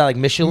ranks it? Is that like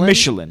Michelin?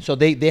 Michelin. So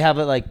they have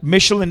it like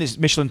Michelin is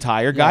Michelin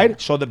Tire Guide. Yeah.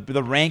 So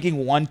the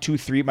ranking 1, 2,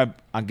 3.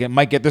 I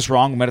might get this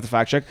wrong. I might have to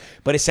fact check.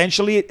 But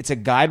essentially, it's a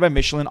guide by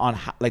Michelin on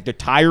like their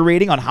tire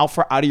rating on how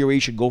far out of your way you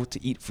should go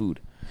to eat food.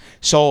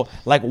 So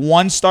like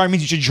 1 star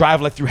means you should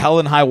drive like through hell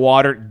and high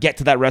water, get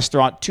to that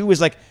restaurant. 2 is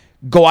like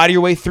go out of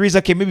your way. 3 is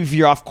like, okay, maybe if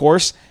you're off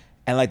course.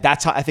 And like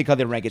that's how I think how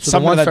they rank it. So the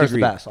Something 1 to that star is the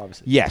degree. best,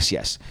 obviously.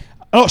 Yes.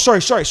 Oh, sorry.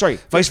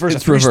 Vice versa.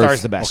 It's 3 reversed.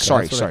 stars the best.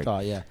 Okay, that's what I sorry.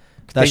 thought, yeah. That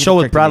Thank you show for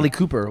with correcting Bradley me.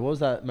 Cooper. What was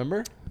that?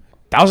 Remember?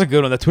 That was a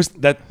good one. The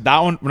twist that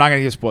one we're not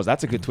gonna give spoilers.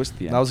 That's a good twist at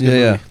the end. That was a good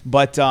Yeah, movie.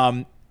 But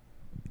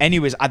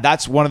anyways,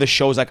 that's one of the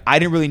shows like I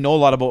didn't really know a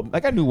lot about.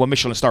 Like I knew what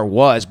Michelin star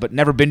was, but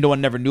never been to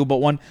one, never knew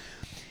about one.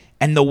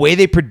 And the way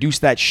they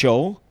produced that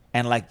show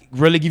and like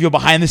really give you a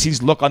behind the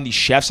scenes look on these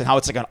chefs and how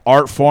it's like an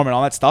art form and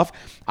all that stuff,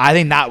 I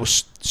think that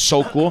was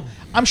so cool.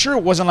 I'm sure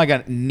it wasn't like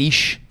a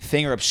niche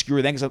thing or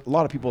obscure thing because a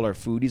lot of people are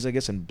foodies, I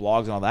guess, and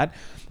blogs and all that.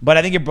 But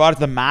I think it brought it to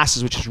the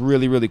masses, which is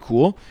really, really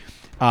cool.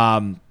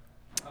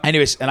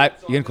 Anyways, and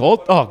you getting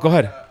cold? Oh, go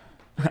ahead.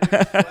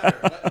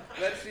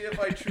 Let's see if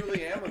I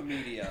truly am a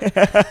media.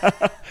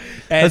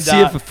 And, Let's see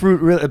if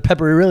a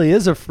pepper really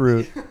is a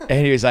fruit.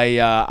 anyways,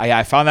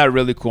 I found that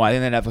really cool. I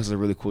think that Netflix does a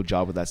really cool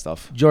job with that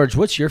stuff. George,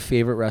 what's your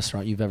favorite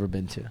restaurant you've ever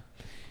been to?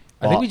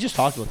 I think we just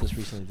talked about this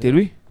recently. Did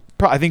we?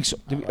 I think so.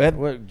 Did we?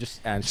 We're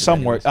just answer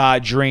Somewhere.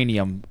 anyways.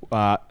 Geranium.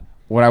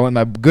 When I went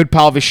with my good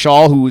pal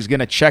Vishal, who is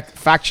gonna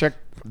fact check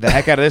the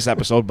heck out of this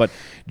episode, but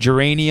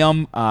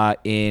Geranium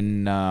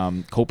in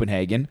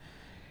Copenhagen.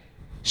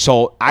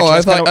 So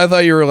actually, I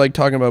thought you were like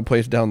talking about a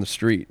place down the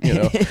street. You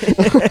know.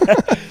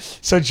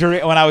 So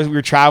when we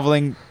were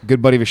traveling,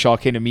 good buddy Vishal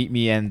came to meet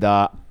me, and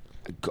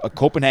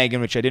Copenhagen,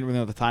 which I didn't really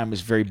know at the time,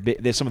 was very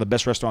big. There's some of the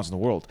best restaurants in the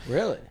world.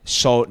 Really?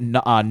 So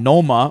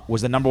Noma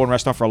was the number one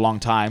restaurant for a long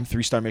time.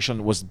 3-star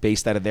Michelin was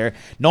based out of there.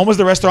 Noma's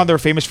the restaurant they were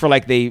famous for.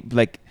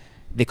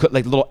 They cook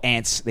like little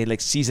ants. They like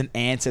seasoned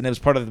ants, and it was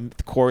part of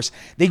the course.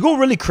 They go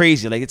really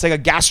crazy. Like it's like a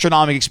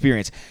gastronomic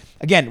experience.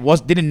 Again,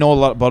 didn't know a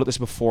lot about this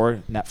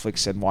before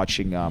Netflix and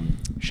watching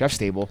Chef's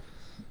Table.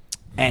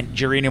 And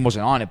Geranium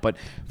wasn't on it, but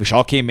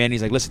Vishal came in.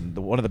 He's like, listen,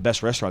 one of the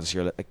best restaurants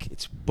here. Like,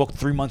 it's booked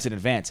 3 months in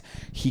advance.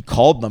 He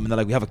called them, and they're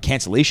like, we have a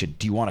cancellation.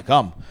 Do you want to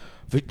come?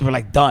 We're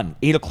like, done.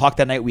 8 o'clock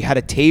that night, we had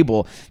a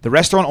table. The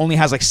restaurant only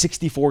has like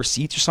 64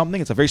 seats or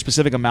something. It's a very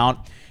specific amount.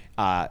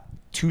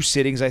 2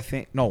 sittings, I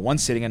think. No, 1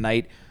 sitting a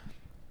night.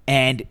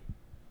 And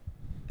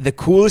the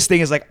coolest thing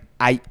is like,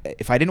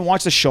 if I didn't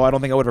watch the show, I don't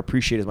think I would have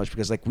appreciated it as much,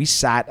 because like we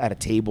sat at a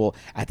table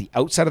at the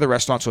outside of the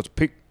restaurant, so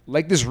it's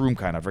like this room,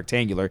 kind of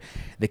rectangular.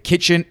 The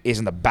kitchen is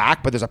in the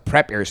back, but there's a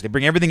prep area, so they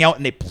bring everything out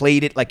and they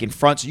played it like in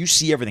front, so you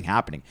see everything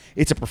happening.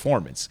 It's a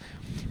performance.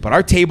 But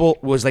our table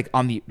was like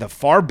on the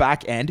far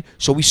back end,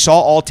 so we saw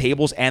all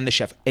tables and the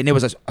chef, and it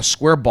was a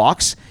square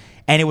box,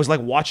 and it was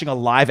like watching a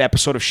live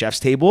episode of Chef's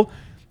Table.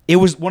 It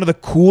was one of the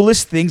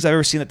coolest things I've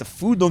ever seen. That the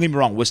food, don't get me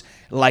wrong, was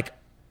like,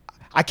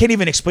 I can't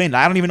even explain it.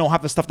 I don't even know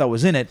half the stuff that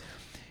was in it.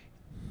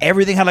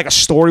 Everything had like a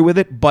story with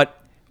it,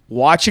 but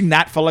watching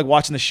that felt like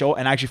watching the show.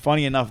 And actually,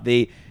 funny enough,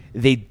 they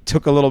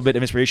took a little bit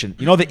of inspiration.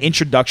 You know, the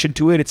introduction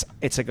to it,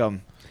 it's like a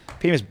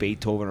famous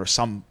Beethoven or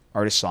some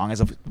artist song.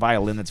 It's a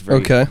violin that's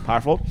very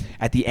powerful.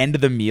 At the end of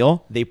the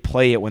meal, they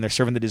play it when they're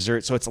serving the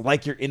dessert, so it's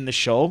like you're in the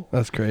show.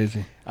 That's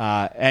crazy.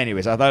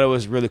 Anyways, I thought it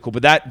was really cool.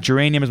 But that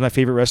Geranium is my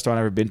favorite restaurant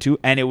I've ever been to,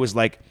 and it was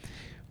like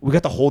we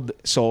got the whole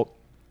so.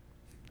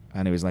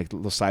 Anyways, like a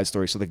little side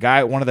story. So the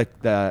guy, one of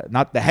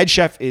not the head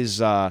chef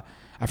is I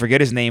forget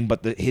his name,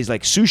 but his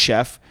like sous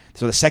chef.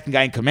 So the second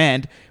guy in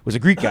command was a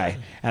Greek guy,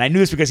 and I knew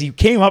this because he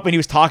came up and he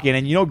was talking,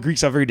 and you know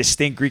Greeks have a very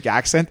distinct Greek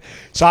accent.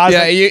 So I was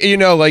like, you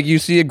know, like you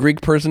see a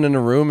Greek person in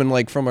a room, and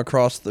like from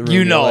across the room,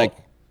 you know, like,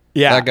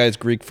 yeah, that guy's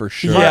Greek for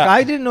sure. Mark,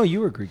 I didn't know you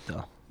were Greek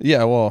though.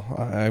 Yeah, well,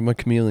 I'm a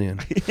chameleon.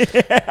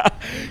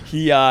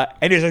 Yeah.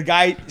 And there's a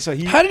guy. So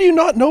he. How did you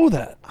not know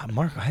that?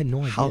 Mark, I had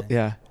no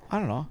idea. I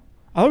don't know.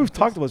 I thought we've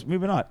talked about this.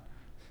 Maybe not.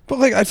 But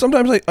like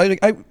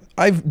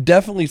I've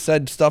definitely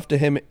said stuff to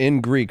him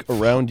in Greek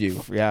around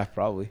you. Yeah,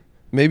 probably.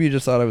 Maybe you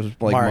just thought I was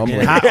like Mark,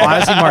 mumbling.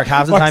 honestly, Mark,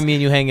 half the time me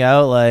and you hang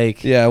out,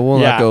 like Yeah, we'll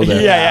not go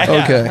there.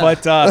 Yeah. Okay.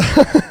 But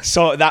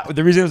so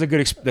the reason it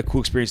was the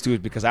cool experience too is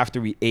because after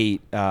we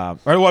ate, or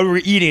while we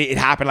were eating, it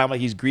happened. I'm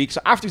like, he's Greek.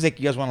 So after he's like,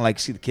 you guys want to like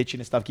see the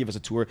kitchen and stuff, give us a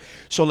tour.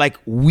 So like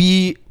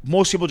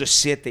most people just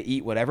sit, they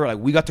eat, whatever. Like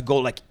we got to go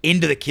like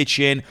into the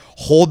kitchen,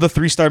 hold the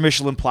 3-star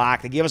Michelin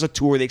plaque. They gave us a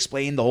tour. They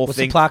explained the whole what's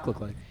thing. the plaque look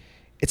like?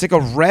 It's like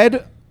a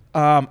red,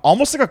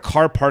 almost like a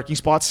car parking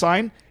spot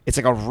sign. It's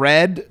like a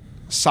red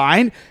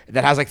sign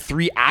that has like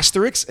 3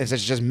 asterisks, and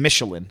it's just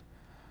Michelin.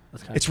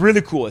 It's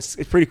really cool. It's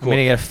pretty cool. I'm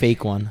gonna get a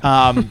fake one.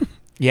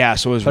 Yeah,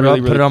 so it was put really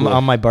it cool.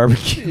 on my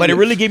barbecue. But it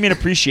really gave me an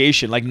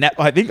appreciation. Like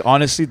I think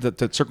honestly,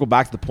 to circle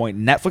back to the point,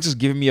 Netflix has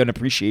given me an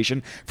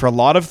appreciation for a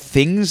lot of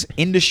things,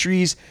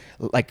 industries,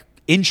 like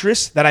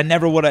interests that I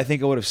never would. I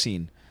think I would have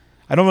seen.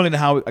 I don't really know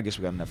how. I guess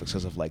we got Netflix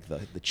because of like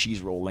the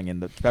cheese rolling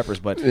and the peppers,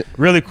 but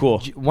really cool.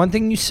 One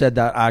thing you said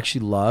that I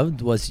actually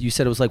loved was you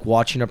said it was like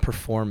watching a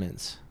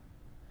performance.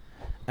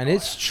 And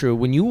it's true.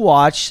 When you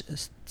watch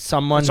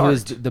someone who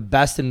is the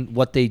best in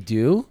what they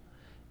do,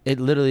 it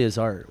literally is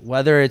art.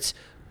 Whether it's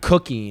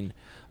cooking,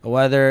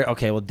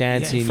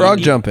 dancing. Frog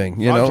jumping.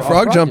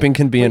 Frog jumping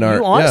can be an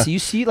art. Honestly, you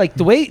see like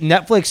the way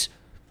Netflix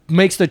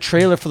makes the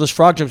trailer for those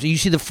frog jumps. You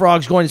see the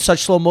frogs going in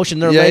such slow motion.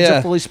 Their legs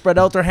are fully spread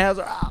out. Their hands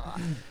are...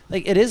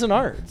 Like, it is an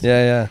art.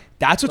 Yeah.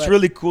 That's what's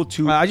really cool,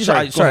 too.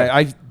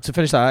 To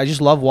finish that, I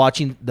just love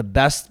watching the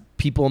best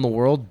people in the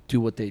world do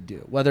what they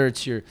do. Whether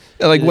it's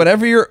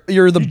whatever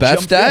you're the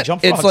best at,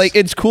 it's like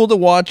it's cool to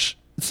watch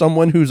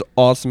someone who's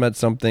awesome at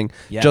something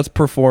just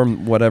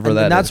perform whatever that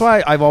is. And that's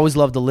why I've always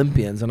loved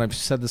Olympians, and I've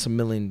said this a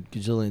million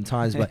gajillion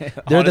times, but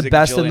they're the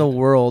best in the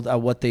world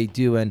at what they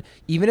do. And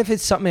even if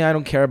it's something I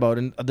don't care about,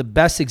 and the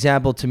best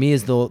example to me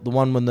is the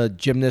one when the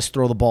gymnasts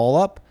throw the ball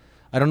up.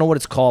 I don't know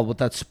what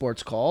that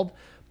sport's called.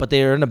 But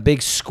they are in a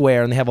big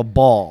square and they have a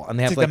ball and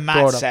they have like the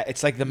mat set.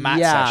 It's like the mat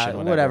session,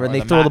 or whatever. And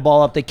they throw the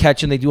ball up, they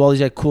catch, and they do all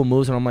these like cool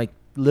moves. And I'm like,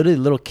 literally,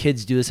 little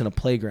kids do this in a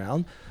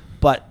playground,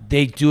 but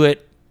they do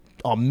it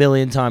a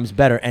million times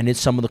better, and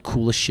it's some of the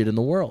coolest shit in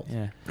the world.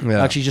 Yeah.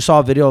 Actually, just saw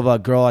a video of a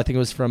girl. I think it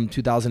was from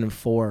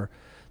 2004,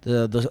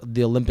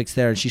 the Olympics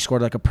there, and she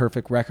scored like a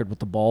perfect record with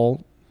the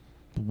ball.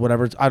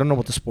 Whatever, I don't know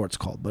what the sport's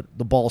called, but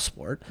the ball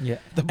sport. Yeah,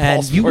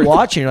 you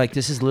watch and you're like,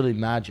 this is literally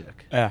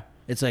magic. Yeah.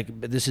 It's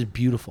like, this is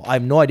beautiful. I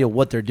have no idea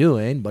what they're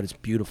doing, but it's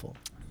beautiful.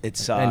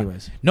 It's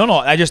anyways. No.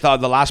 I just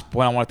thought the last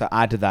point I wanted to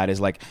add to that is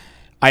like,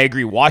 I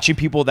agree. Watching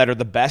people that are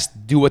the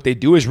best do what they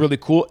do is really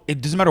cool. It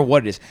doesn't matter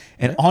what it is.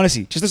 And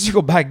honestly, just to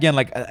go back again,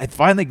 like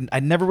I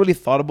never really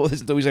thought about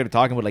this until we started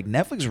talking about like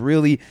Netflix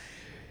really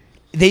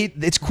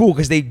it's cool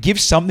because they give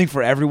something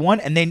for everyone,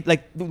 and then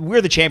like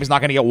We're the Champions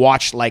not gonna get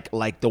watched like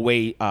the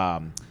way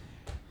a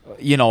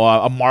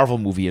Marvel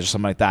movie or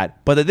something like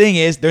that. But the thing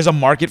is, there's a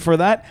market for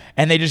that,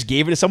 and they just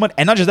gave it to someone.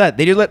 And not just that,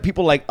 they just let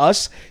people like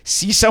us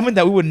see something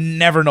that we would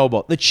never know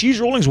about. The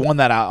cheese rolling's one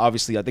that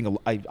obviously I think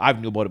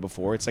I've knew about it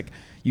before. It's like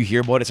you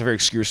hear about it, it's a very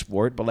obscure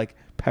sport, but like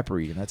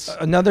peppery, and that's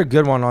another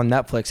good one on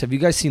Netflix. Have you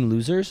guys seen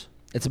Losers?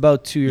 It's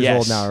about 2 years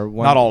old now.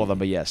 Not all of them,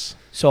 but yes.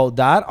 So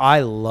that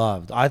I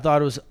loved. I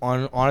thought it was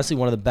honestly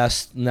one of the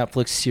best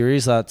Netflix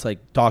series that's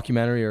like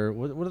documentary or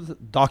what are the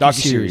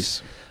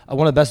docu-series.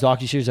 One of the best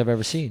docu-series I've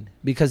ever seen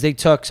because they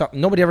took something.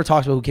 Nobody ever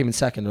talks about who came in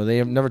second or they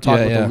have never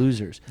talked about the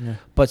losers. Yeah.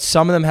 But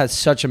some of them had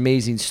such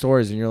amazing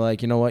stories and you're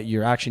like, you know what?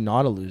 You're actually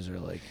not a loser.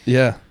 Like,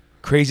 yeah.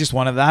 Craziest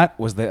one of that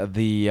was the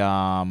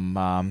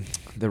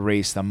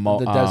race,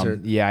 the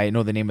desert. Yeah, I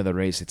know the name of the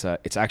race.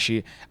 It's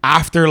actually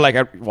after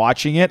like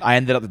watching it, I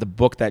ended up with the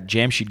book that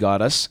Jamshed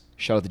got us.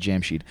 Shout out to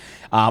Jamshed.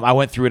 I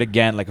went through it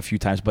again like a few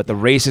times, but the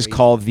race is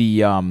called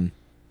the I'm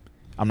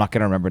not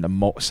gonna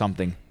remember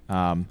something.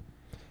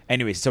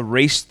 Anyways, it's a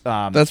race.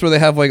 That's where they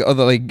have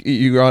like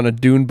you're on a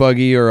dune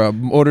buggy or a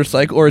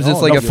motorcycle, or is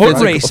this like a foot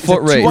race? A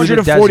foot race.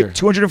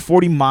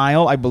 240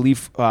 mile, I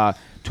believe.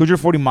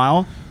 240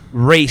 mile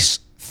race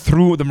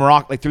through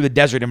the through the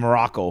desert in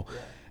Morocco.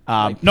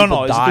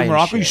 No, it's through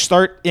Morocco. You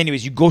start,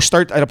 anyways. You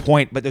start at a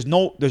point, but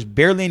there's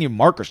barely any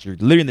markers. You're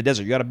literally in the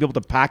desert. You got to be able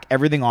to pack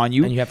everything on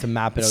you, and you have to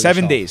map it out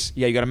 7 yourself. days.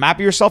 Yeah, you got to map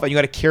it yourself, and you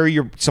got to carry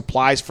your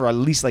supplies for at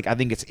least I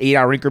think it's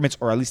 8-hour increments,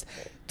 or at least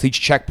to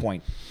each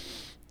checkpoint.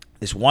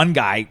 This one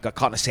guy got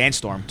caught in a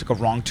sandstorm, took a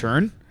wrong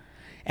turn,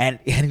 and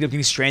ended up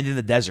getting stranded in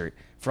the desert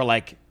for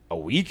like a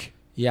week.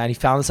 Yeah, and he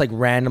found this like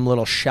random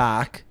little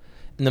shack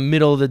in the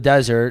middle of the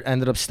desert.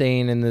 Ended up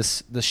staying in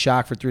this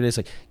shack for 3 days.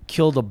 Like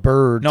killed a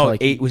bird. No,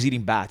 was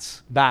eating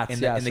bats. Bats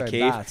in the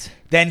cave. Bats.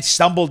 Then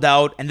stumbled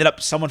out.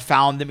 Someone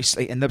found him.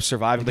 He ended up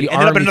surviving. But he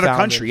ended up in another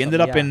country. Ended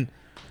up in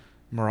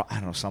I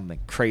don't know, something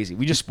crazy.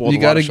 We just spoiled. You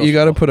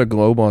gotta put a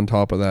globe on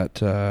top of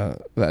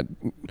that.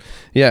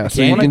 Yeah,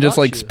 so you can just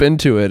like spin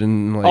to it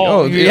and like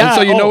so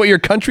you know what your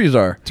countries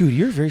are. Dude,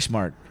 you're very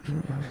smart.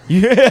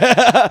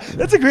 Yeah,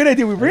 that's a great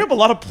idea. We bring up a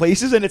lot of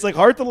places and it's like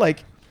hard to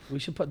like. We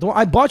should put.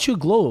 I bought you a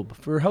globe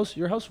for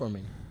your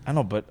housewarming. I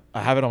know, but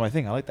I have it on my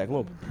thing. I like that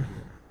globe.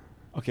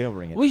 Okay, I'll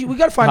bring it. We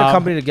got to find a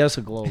company to get us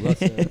a globe.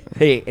 That's it.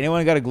 Hey,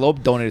 anyone got a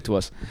globe? Donate it to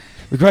us.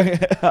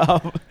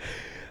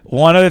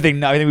 One other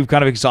thing, I think we've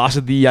kind of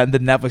exhausted the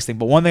Netflix thing,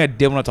 but one thing I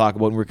did want to talk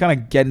about, and we're kind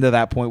of getting to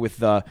that point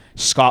with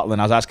Scotland.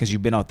 I was asking because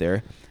you've been out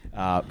there,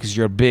 because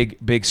you're a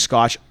big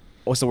Scotch,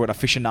 what's the word,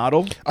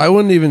 aficionado? I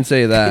wouldn't even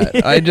say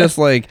that. I just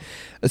my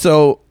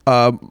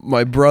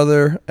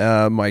brother,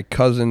 my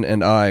cousin,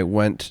 and I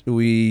went.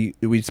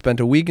 We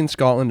spent a week in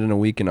Scotland and a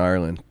week in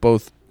Ireland,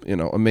 both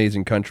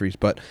amazing countries.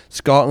 But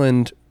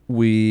Scotland,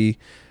 we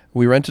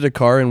rented a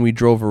car and we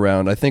drove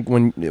around. I think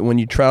when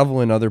you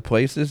travel in other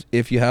places,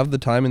 if you have the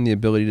time and the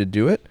ability to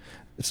do it,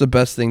 it's the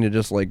best thing to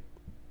just like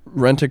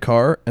rent a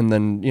car and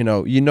then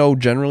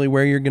generally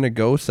where you're gonna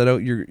go, set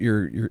out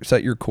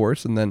set your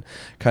course, and then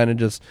kind of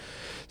just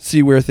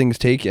see where things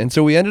take you. And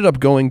so we ended up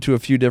going to a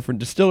few different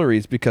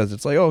distilleries because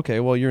it's like,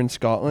 okay, well, you're in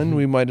Scotland,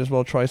 we might as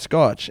well try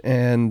Scotch.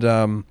 And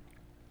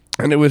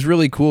it was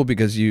really cool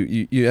because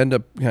you end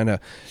up kind of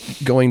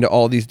going to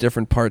all these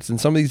different parts, and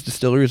some of these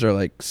distilleries are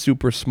like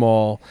super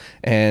small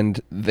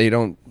and they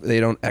don't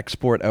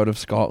export out of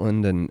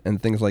Scotland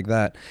and things like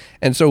that.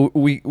 And so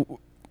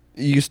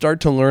you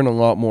start to learn a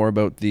lot more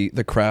about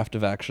the craft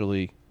of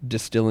actually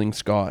distilling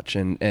Scotch,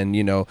 and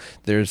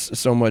there's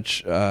so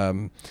much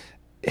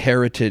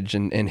heritage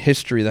and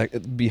history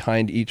that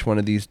behind each one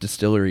of these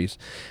distilleries,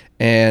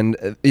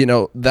 and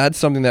that's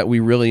something that we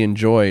really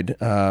enjoyed.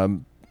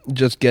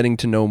 Just getting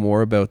to know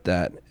more about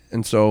that.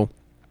 And so,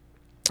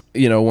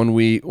 when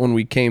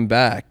we came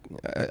back,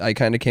 I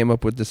kind of came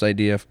up with this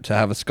idea to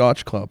have a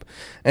Scotch club.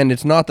 And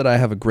it's not that I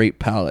have a great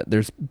palate.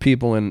 There's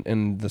people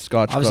in the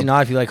Scotch club. Obviously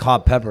not if you like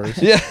hot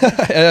peppers. Yeah,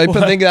 I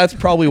think that's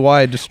probably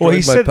why I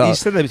destroyed my palate. He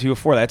said that to you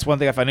before. That's one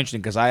thing I find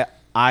interesting because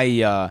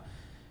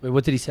Wait,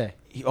 what did he say?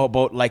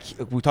 About like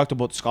we talked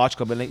about Scotch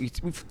Club, and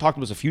we've talked about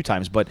this a few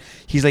times, but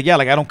he's like,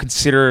 I don't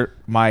consider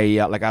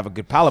my like I have a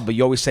good palate, but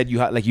you always said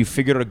you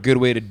figured out a good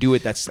way to do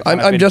it. That's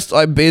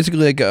I'm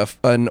basically like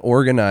an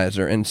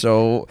organizer, and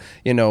so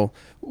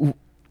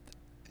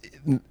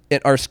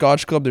at our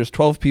Scotch Club there's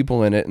 12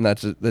 people in it, and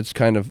that's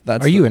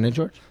Are you in it,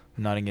 George?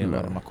 Not in it.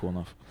 I'm not cool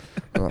enough.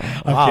 I'm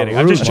kidding.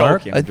 I'm just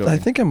joking. I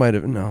think I might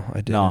have. No,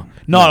 I didn't.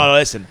 No.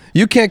 Listen,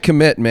 you can't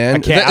commit, man. I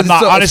can't. I'm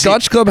not. Honestly,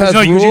 Scotch Club has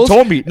rules.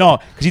 Because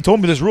he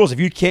told me there's rules.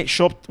 If you can't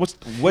show up, what?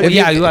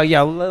 Yeah.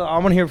 I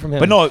want to hear from him.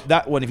 But no,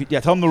 that one.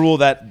 Tell him the rule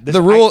that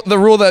the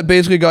rule that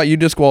basically got you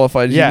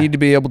disqualified. Is you need to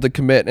be able to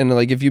commit, and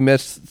like if you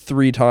miss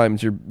 3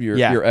 times,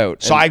 you're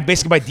out. So I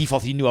basically by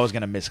default he knew I was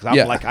gonna miss because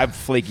I'm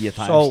flaky at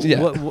times.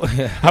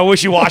 So I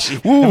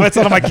wishy-washy. It's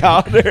not on my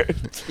calendar.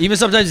 Even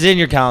sometimes it's in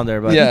your calendar,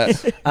 but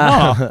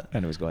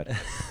Anyways, go ahead.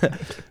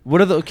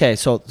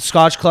 So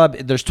Scotch Club,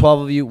 there's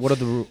 12 of you. What are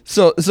the rules?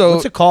 So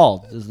what's it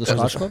called? Is the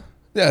Scotch Club?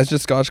 Yeah, it's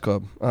just Scotch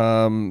Club.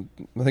 I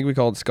think we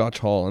call it Scotch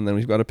Hall, and then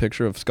we've got a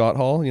picture of Scott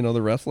Hall, you know,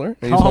 the wrestler.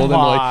 And he's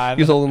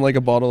holding like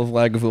a bottle of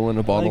Lagavulin and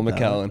a bottle of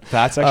Macallan.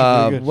 That's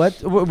actually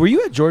pretty good. Were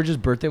you at George's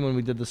birthday when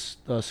we did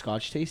the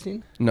Scotch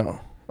tasting?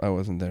 No, I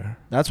wasn't there.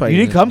 That's why You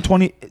didn't come.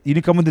 You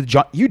didn't come with the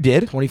John. You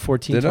did.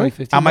 2014, Did I?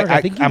 2015. I'm Mark,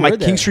 I think you at were my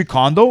there. King Street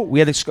condo. We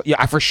had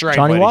I for sure. I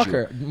Johnny invited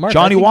Walker. you. Mark,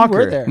 Johnny I think Walker.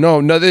 You were there. No,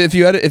 if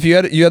you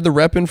had the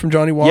rep in from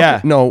Johnny Walker.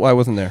 Yeah. No, I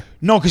wasn't there.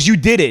 No, because you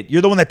did it.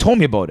 You're the one that told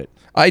me about it.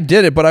 I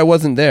did it, but I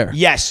wasn't there.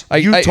 Yes, I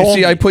you told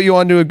me. I put you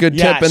onto a good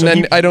Yeah, tip, and so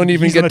then I don't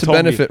even he's get gonna to tell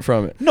me. benefit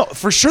from it. No,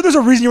 for sure. There's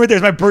a reason you were there.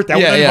 It's my birthday. I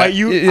Yeah, wouldn't invite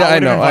you. Yeah, I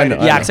know.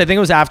 Yeah, because I think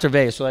it was after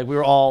Vegas. So like we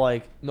were all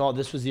like, no,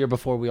 this was the year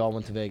before we all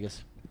went to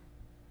Vegas.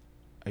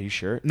 Are you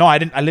sure? No, I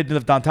didn't. I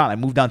lived downtown. I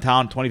moved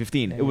downtown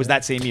 2015. It was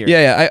that same year.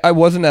 Yeah. I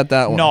wasn't at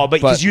that one. No, but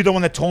because you're the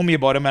one that told me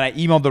about him, and I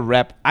emailed the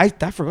rep. I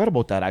forgot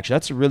about that.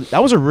 Actually,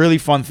 that was a really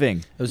fun thing.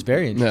 It was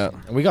very interesting.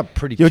 Yeah. And we got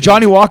pretty. Yo, cute.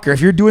 Johnny Walker,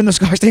 if you're doing the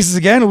Scotch tastings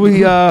again,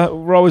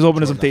 we're always open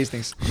to some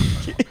tastings.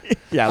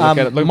 Yeah, look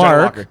at it. Look at Johnny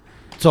Mark. Walker.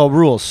 So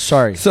rules.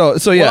 Sorry. So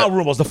Well, yeah. not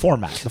rules, the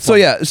format. So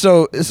yeah,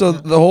 so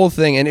the whole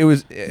thing, and it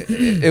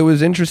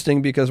was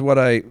interesting because what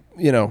I'm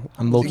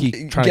low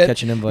key trying to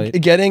catch an invite.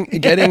 Getting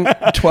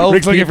 12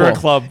 Rick's looking people, for a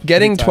club.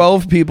 getting Anytime.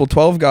 12 people,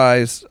 12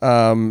 guys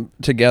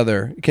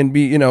together can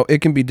be,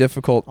 it can be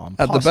difficult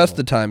at the best Impossible.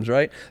 of times,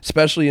 right?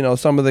 Especially,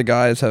 some of the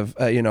guys have,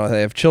 they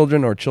have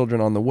children or children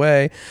on the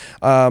way.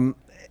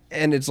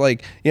 And it's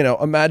like,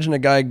 imagine a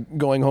guy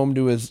going home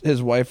to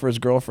his wife or his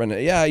girlfriend.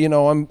 Yeah,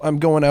 I'm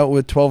going out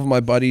with 12 of my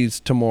buddies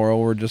tomorrow.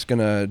 We're just going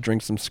to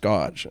drink some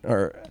scotch.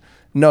 Or,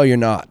 no, you're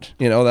not.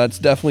 That's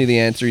definitely the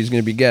answer he's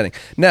going to be getting.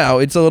 Now,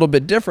 it's a little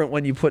bit different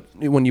when you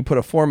put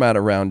a format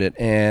around it.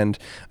 And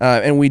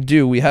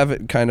we have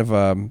it kind of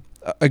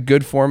a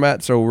good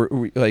format. So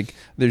we like,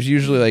 there's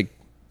usually like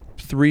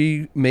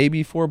 3,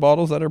 maybe 4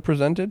 bottles that are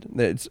presented.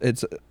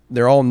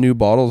 They're all new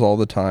bottles all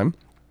the time.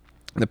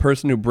 The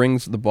person who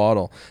brings the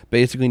bottle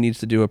basically needs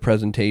to do a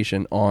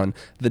presentation on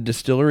the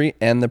distillery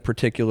and the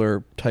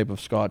particular type of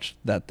scotch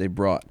that they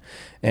brought.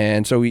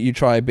 And so you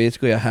try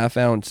basically a half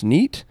ounce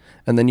neat,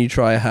 and then you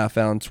try a half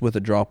ounce with a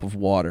drop of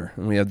water.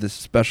 And we have this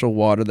special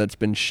water that's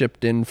been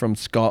shipped in from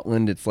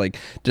Scotland. It's like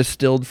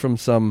distilled from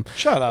some...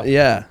 Shut up.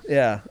 Yeah.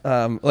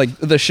 Like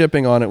the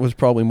shipping on it was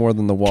probably more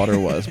than the water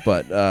was.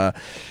 But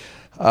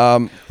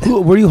Where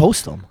do you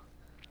host them?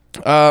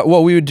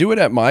 Well, we would do it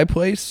at my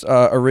place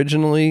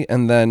originally,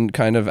 and then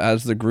kind of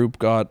as the group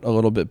got a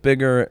little bit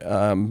bigger,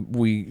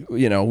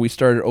 we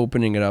started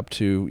opening it up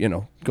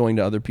to going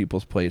to other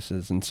people's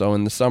places. And so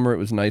in the summer, it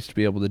was nice to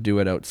be able to do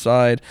it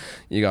outside.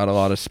 You got a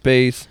lot of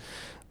space.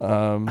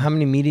 How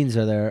many meetings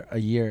are there a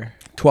year?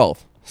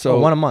 12. So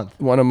one a month.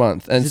 One a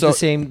month, and Is so it the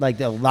same like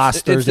the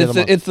last Thursday of the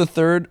month? It's the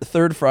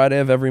third Friday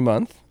of every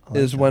month.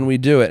 Is when we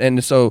do it.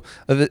 And so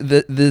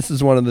this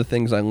is one of the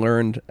things I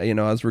learned,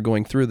 as we're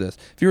going through this.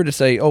 If you were to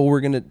say, "Oh, we're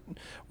going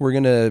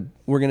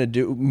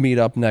to meet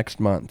up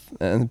next month."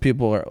 And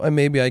people are,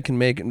 maybe I can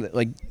make it,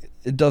 like,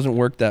 it doesn't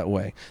work that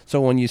way.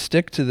 So when you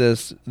stick to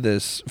this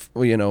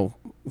format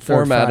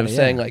Friday, of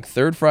saying yeah. like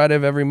third Friday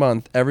of every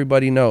month,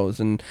 everybody knows.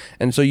 And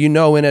so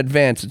in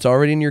advance, it's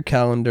already in your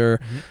calendar.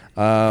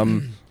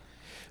 And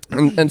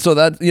so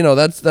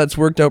that's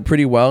worked out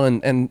pretty well,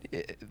 and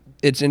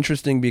it's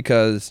interesting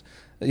because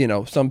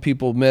some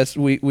people miss.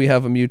 We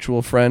have a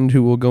mutual friend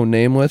who will go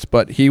nameless,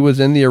 but he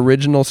was in the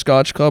original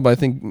Scotch Club. I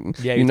think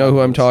you know who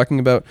I'm talking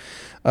about.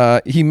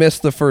 He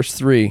missed the first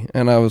 3,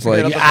 and I was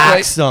like, You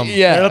axed him.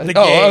 Yeah. Right up the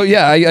gate. Oh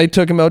yeah. I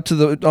took him out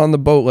on the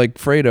boat like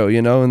Fredo,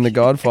 in The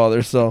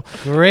Godfather. So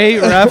Great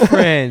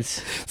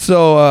reference.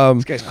 so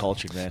This guy's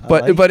cultured, man.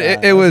 but like but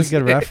that. it was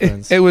That's a good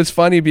reference. It was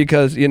funny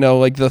because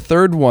like the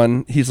third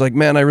one, he's like,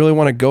 man, I really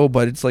want to go,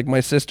 but it's like my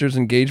sister's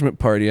engagement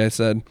party. I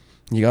said,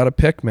 you got to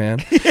pick, man.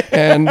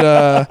 And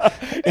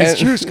It's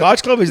true.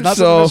 Scotch Club is not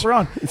so, to mess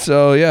around.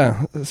 So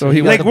yeah. So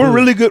he Like, went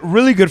we're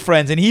really good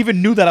friends, and he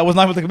even knew that I was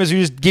not with the commission.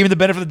 He just gave me the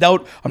benefit of the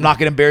doubt. I'm not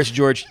gonna embarrass you,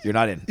 George. You're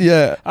not in.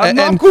 Yeah.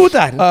 I'm cool with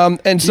that.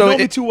 And so you know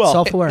me too well.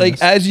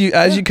 Self-awareness. like as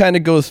you kind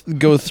of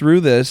go through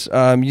this,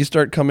 you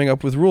start coming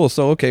up with rules.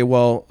 So okay,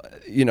 well,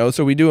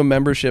 so we do a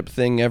membership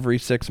thing every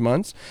 6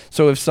 months.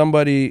 So if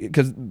somebody,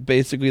 because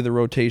basically the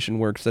rotation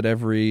works that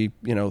every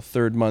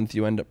third month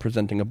you end up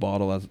presenting a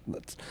bottle.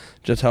 That's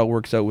just how it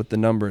works out with the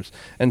numbers.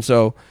 And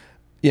so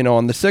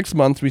on the 6th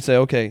month we say,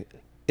 okay,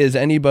 is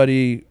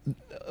anybody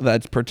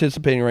that's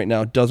participating right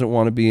now doesn't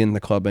want to be in the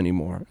club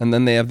anymore, and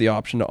then they have the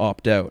option to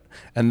opt out.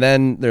 And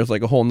then there's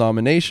like a whole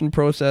nomination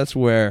process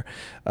where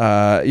you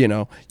got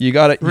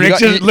to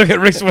Look at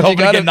Rick's you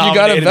got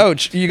to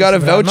vouch. You got to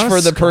vouch I'm not for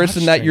a the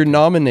person Scotch that you're drinker.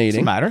 nominating.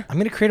 Doesn't matter. I'm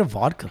gonna create a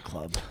vodka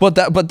club.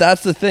 But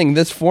that's the thing.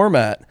 This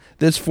format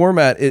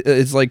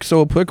is like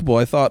so applicable.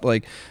 I thought,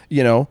 like,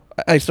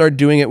 I started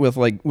doing it with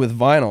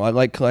vinyl. I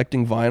like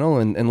collecting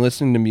vinyl and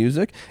listening to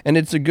music, and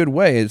it's a good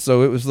way.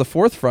 So it was the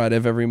fourth Friday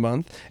of every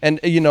month, and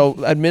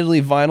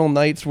admittedly, vinyl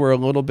nights were a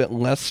little bit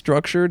less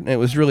structured. And it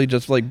was really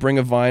just like bring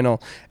a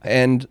vinyl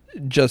and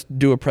just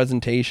do a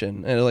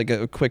presentation and like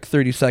a quick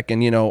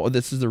 30-second.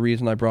 This is the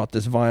reason I brought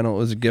this vinyl. It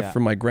was a gift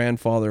from my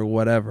grandfather or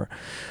whatever.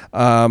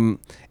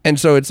 And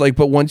so it's like,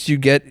 but once you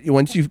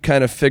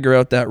kind of figure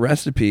out that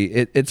recipe,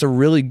 it's a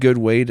really good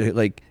way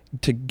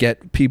to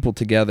get people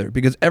together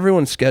because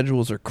everyone's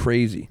schedules are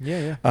crazy.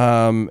 Yeah.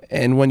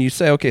 And when you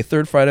say, okay,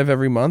 third Friday of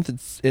every month,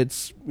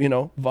 it's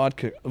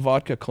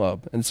vodka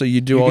club, and so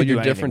you do all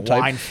your different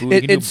types. Wine,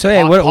 food.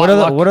 What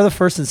are the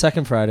first and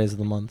second Fridays of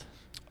the month?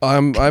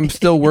 I'm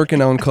still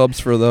working on clubs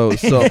for those,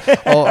 so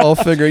I'll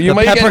figure. You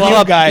might Pepper get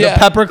Club guy. Yeah, the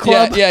Pepper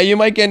Club. Yeah, you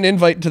might get an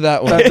invite to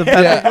that one. The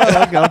Pepper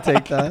Club. Okay, I'll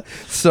take that.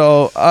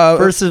 So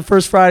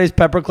first Friday's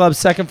Pepper Club.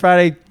 Second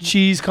Friday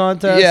cheese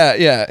contest.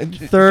 Yeah.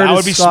 Third that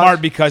would be Scotch.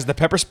 smart because the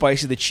pepper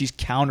spicy, the cheese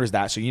counters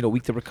that, so you need a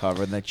week to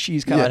recover, and the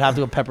cheese kind I'd of. have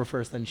to go pepper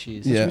first, then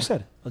cheese. That's Yeah. what you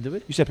said. I'll do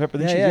it. You said pepper,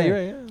 then Yeah, cheese. yeah,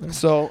 you're right. Yeah.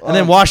 So And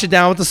then wash it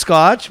down with the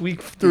Scotch. Week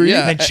 3.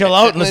 Yeah. And then chill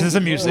out and listen to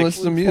some music.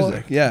 Listen to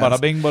music. Yeah.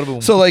 Bada bing, bada boom.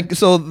 So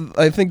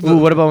I think Ooh,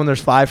 what about when there's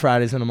 5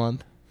 Fridays in a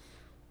month?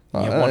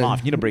 one off.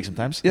 You need a break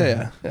sometimes.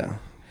 Yeah.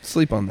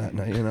 Sleep on that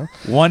night,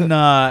 One.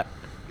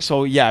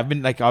 So yeah, I've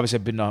been obviously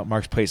I've been to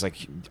Mark's place.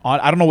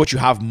 I don't know what you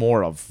have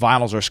more of,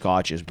 vinyls or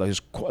scotches, but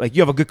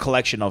you have a good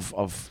collection of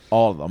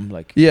all of them.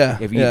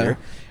 If either.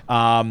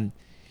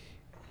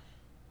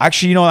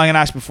 Actually, I'm gonna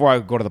ask before I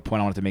go to the point.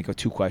 I wanted to make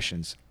 2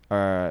 questions.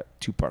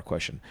 2-part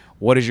question.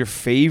 What is your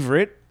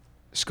favorite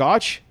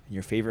scotch and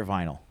your favorite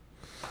vinyl?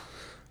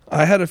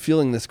 I had a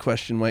feeling this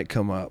question might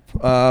come up.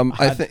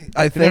 I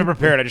think never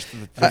prepared. I just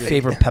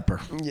Favorite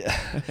pepper.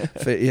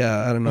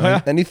 Yeah, I don't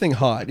know anything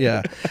hot.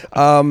 Yeah,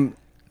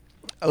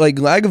 like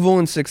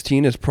Lagavulin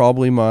 16 is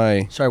probably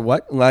my. Sorry,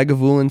 what?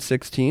 Lagavulin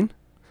 16.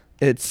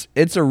 It's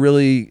a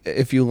really,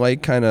 if you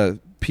like kind of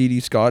peaty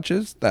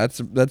scotches, that's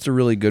a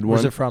really good one.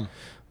 Where's it from?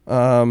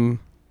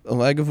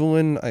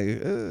 Lagavulin.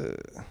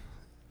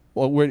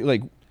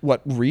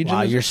 What region?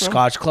 Wow, is your it from?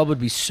 Scotch club would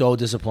be so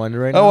disappointed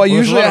right now. Oh, I There's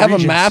usually a lot of have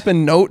regions. a map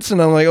and notes,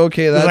 and I'm like,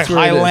 okay, There's that's like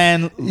where it is.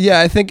 Highland.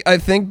 Yeah, I think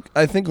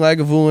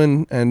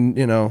Lagavulin,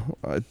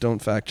 and don't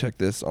fact check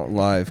this on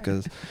live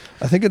because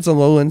I think it's a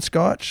lowland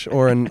Scotch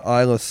or an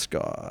Isla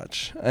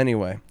Scotch.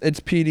 Anyway, it's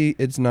peaty,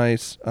 it's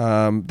nice.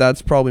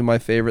 That's probably my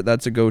favorite.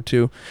 That's a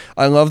go-to.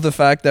 I love the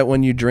fact that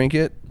when you drink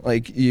it,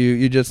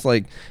 you just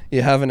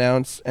you have an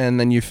ounce and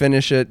then you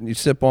finish it, and you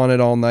sip on it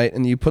all night,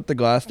 and you put the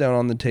glass down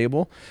on the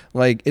table,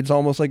 it's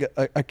almost like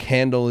a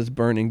candle is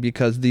burning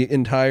because the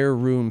entire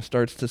room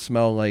starts to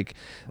smell like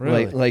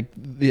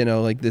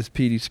this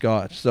peaty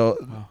Scotch.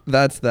 So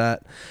that's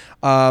that.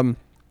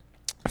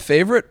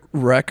 Favorite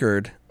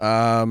record,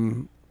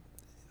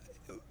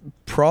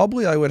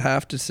 probably I would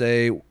have to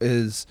say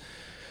is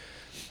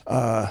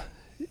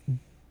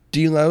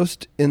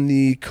Deloused in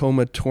the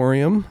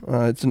Comatorium.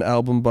 It's an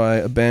album by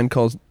a band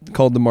called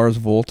the Mars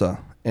Volta,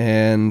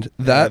 and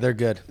they're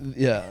good.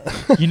 Yeah.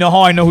 You know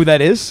how I know who that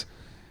is?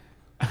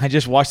 I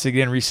just watched it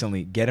again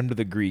recently. Get Him to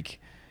the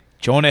Greek.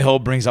 Jonah Hill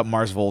brings up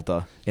Mars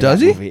Volta.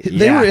 Does he? Movie.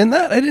 They were in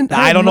that?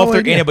 I don't know if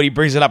they're in it, but he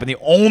brings it up. And the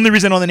only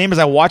reason I know the name is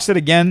I watched it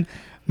again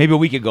maybe a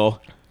week ago.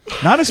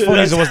 Not as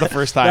funny as it was the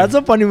first time. That's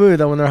a funny movie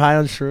though when they're high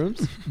on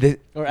shrooms.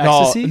 Or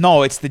ecstasy?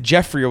 No, it's the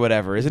Jeffrey or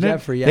whatever, isn't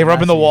Jeffrey, it? yeah, They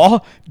rubbing the Matthews.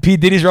 wall. P.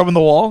 Diddy's rubbing the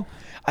wall.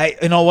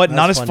 You know what? That's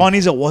Not as funny. funny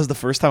as it was the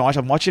first time I watched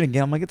it. I'm watching it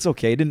again. I'm like, it's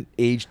okay. It didn't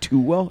age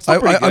too well. It's I'm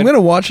pretty going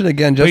to watch it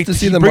again just to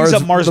see the brings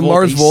Mars up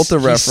Mars Volta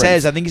He reference.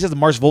 says, I think he says the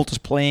Mars Volta's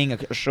playing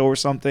a show or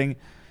something.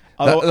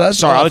 That's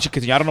Sorry, I'll off. let you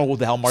continue. I don't know who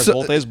the hell Mars So-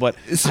 Volta is, but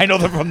I know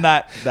them from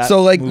that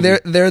So movie.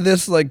 they're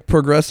this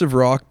progressive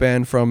rock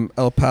band from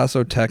El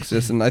Paso,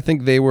 Texas, and I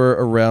think they were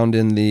around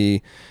in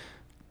the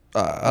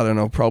I don't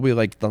know, probably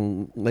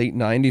the late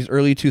 90s,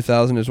 early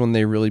 2000 is when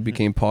they really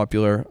became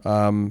popular.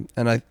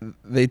 And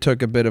they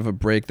took a bit of a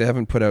break. They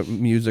haven't put out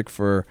music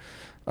for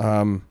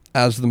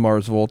as the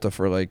Mars Volta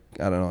for I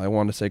don't know, I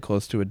want to say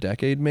close to a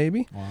decade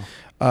maybe.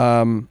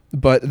 Wow.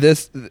 But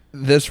this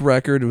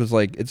record was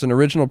it's an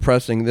original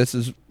pressing. This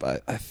is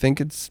I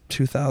think it's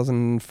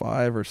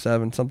 2005 or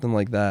 7, something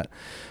like that.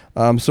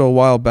 So a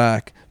while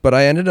back. But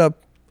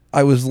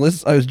I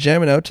was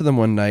jamming out to them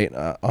one night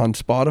on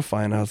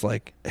Spotify, and I was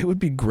like, it would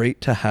be great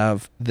to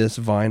have this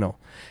vinyl.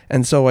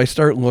 And so I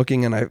start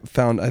looking, and I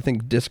found, I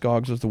think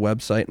Discogs was the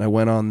website, and I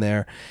went on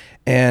there,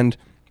 and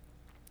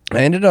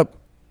I ended up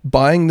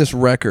buying this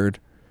record.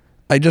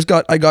 I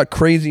got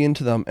crazy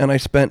into them, and I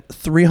spent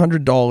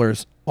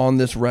 $300 on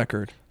this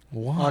record.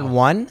 Wow. On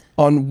one?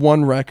 On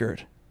one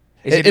record.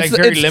 Is it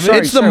very limited?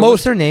 It's the Sorry, most.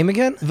 what's their name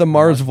again? The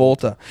Mars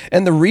Volta.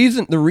 And the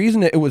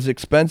reason it was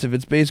expensive,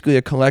 it's basically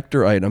a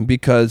collector item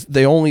because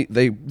they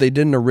did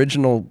an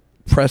original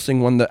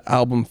pressing when the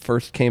album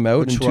first came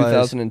out in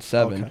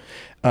 2007. Okay.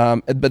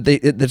 but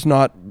it's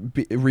not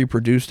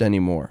reproduced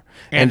anymore.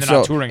 And they're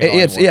not touring it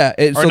it's anymore.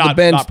 so Or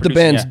the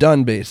band's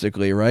done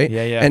basically, right?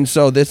 Yeah. And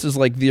so this is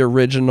like the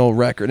original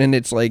record, and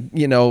it's like,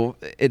 you know,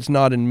 it's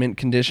not in mint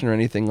condition or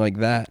anything like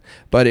that,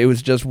 but it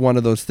was just one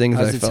of those things.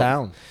 How does it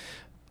sound?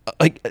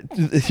 Like,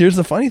 here's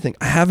the funny thing: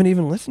 I haven't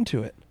even listened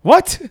to it.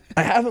 What?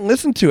 I haven't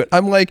listened to it.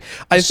 I'm like,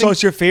 So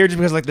it's your favorite just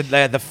because like the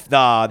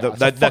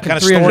kind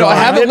of story. No, I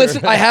haven't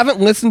listened. I haven't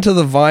listened to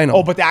the vinyl.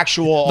 Oh, but the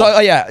actual.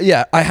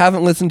 Yeah. I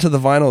haven't listened to the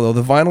vinyl though.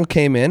 The vinyl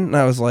came in, and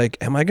I was like,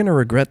 "Am I going to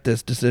regret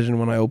this decision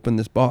when I open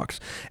this box?"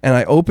 And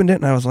I opened it,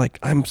 and I was like,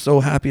 "I'm so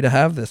happy to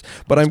have this,"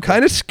 but I'm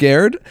kind of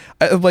scared.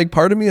 Like,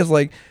 part of me is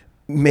like,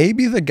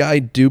 maybe the guy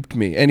duped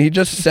me, and he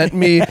just sent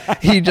me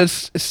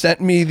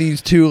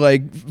these two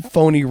like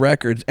phony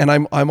records, and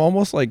I'm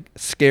almost like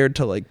scared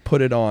to like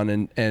put it on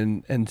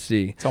and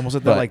see. It's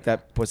almost like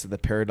that. What's the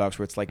paradox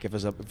where it's like if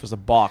there's a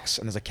box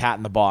and there's a cat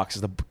in the box,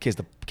 is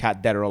the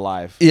cat dead or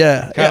alive?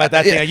 Yeah, kind of like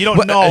that thing. You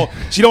don't know,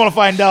 so you don't want to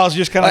find out. So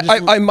you just kind of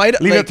I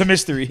might leave like, it to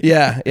mystery.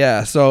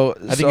 Yeah. So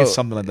I think it's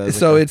something like that.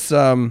 So it's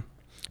so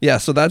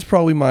that's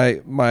probably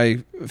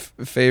my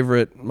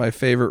favorite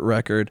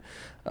record.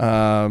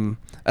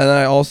 And then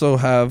I also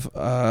have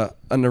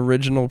an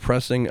original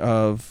pressing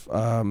of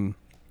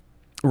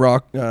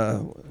Rock.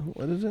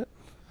 What is it?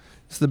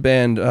 It's the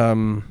band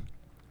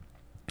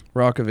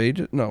Rock of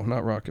Ages. No,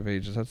 not Rock of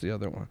Ages. That's the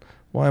other one.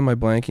 Why am I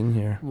blanking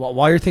here? Well,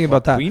 while you're thinking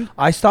about that, Queen?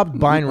 I stopped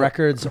buying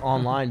records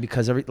online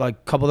because a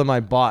couple of them I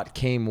bought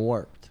came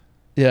warped.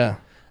 Yeah.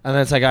 And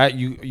then it's like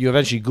you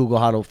eventually Google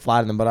how to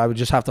flatten them, but I would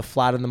just have to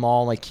flatten them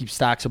all and like keep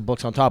stacks of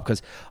books on top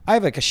because I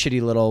have like a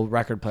shitty little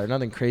record player,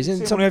 nothing crazy.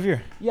 Same one we have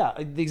here. Yeah,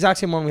 the exact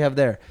same one we have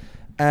there.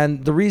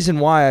 And the reason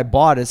why I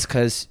bought it is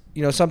because,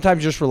 you know,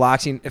 sometimes just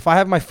relaxing. If I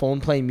have my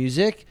phone playing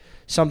music,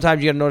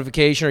 sometimes you get a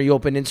notification or you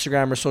open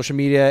Instagram or social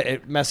media,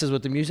 it messes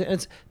with the music.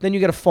 And then you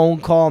get a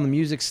phone call and the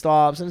music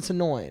stops and it's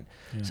annoying.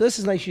 Yeah. So this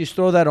is nice. You just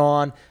throw that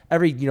on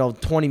every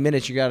 20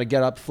 minutes. You got to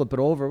get up, flip it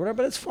over, whatever.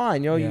 But it's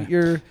fine. You know,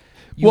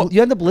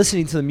 you end up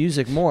listening to the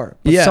music more.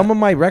 But some of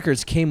my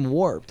records came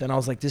warped, and I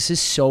was like, this is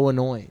so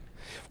annoying.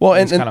 Well,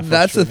 and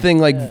that's the thing.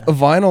 Like,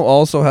 vinyl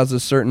also has a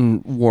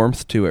certain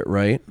warmth to it,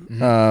 right?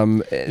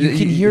 Mm-hmm. You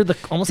can hear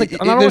almost like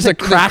there's a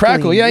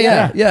crackle.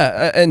 Yeah.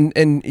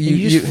 And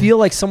you just feel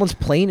like someone's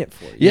playing it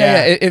for you.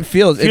 Yeah. It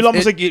feels. You feel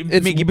almost like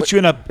it puts you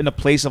in a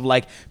place of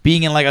like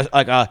being in like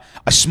a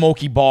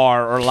smoky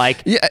bar or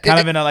like kind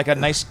of in a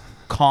nice.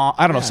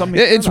 I don't know. Something.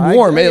 It's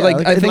warm.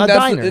 I think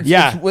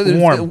that's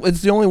warm.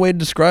 It's the only way to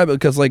describe it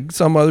because like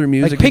some other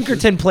music, like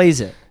Pinkerton plays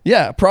it.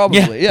 Yeah,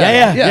 probably.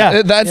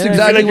 Yeah. That's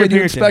exactly what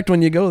you expect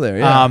when you go there.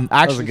 Yeah.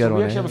 Actually, we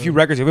actually have a few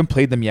records. We haven't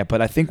played them yet,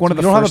 but I think one of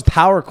the don't have a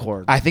power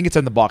chord. I think it's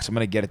in the box. I'm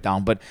gonna get it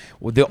down, but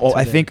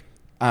I think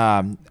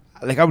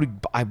like I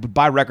would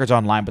buy records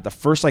online, but the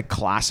first like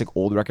classic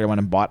old record I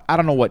went and bought, I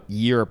don't know what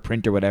year or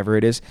print or whatever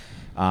it is,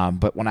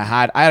 but when I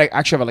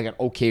actually have like an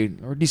okay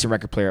or decent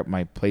record player at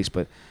my place,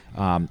 but. So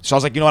I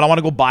was like, you know what? I want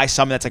to go buy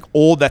something that's like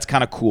old, that's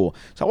kind of cool.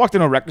 So I walked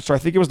into a record store. I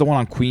think it was the one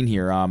on Queen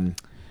here.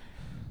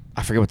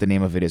 I forget what the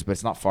name of it is, but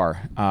it's not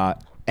far.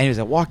 Anyways,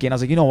 I walk in. I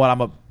was like, you know what? I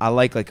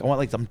want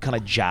like some kind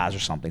of jazz or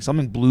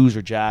something blues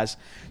or jazz.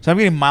 So I'm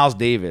getting Miles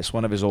Davis,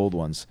 one of his old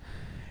ones.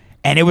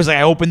 And it was like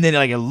I opened it,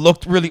 like it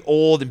looked really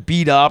old and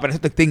beat up, and I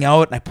took the thing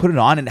out and I put it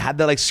on, and it had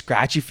that like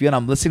scratchy feel. And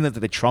I'm listening to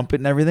the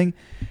trumpet and everything.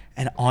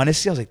 And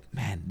honestly, I was like,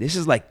 man, this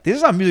is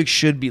how music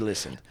should be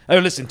listened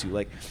to.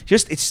 Like,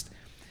 just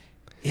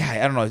yeah, I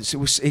don't know.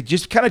 It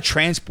just kind of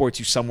transports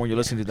you somewhere you're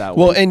listening to that.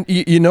 Well, and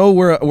you know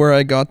where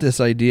I got this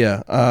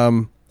idea.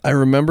 I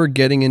remember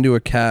getting into a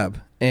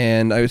cab,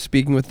 and I was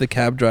speaking with the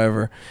cab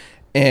driver,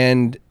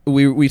 and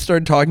we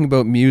started talking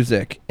about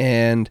music,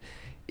 and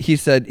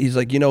he's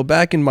like, you know,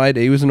 back in my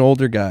day, he was an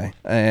older guy.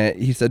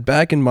 He said,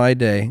 back in my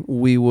day,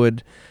 we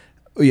would,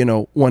 you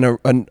know, when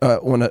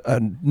a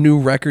new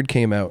record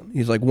came out,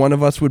 he's like, one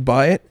of us would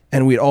buy it,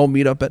 and we'd all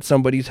meet up at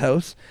somebody's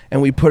house,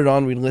 and we'd put it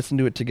on, we'd listen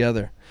to it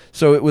together.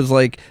 So it was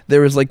like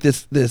there was like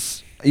this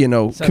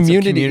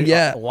community.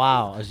 Yeah.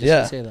 Wow. I was just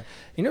gonna say that.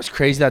 You know what's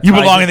crazy? That you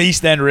belong in the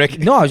East End, Rick.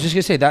 No, I was just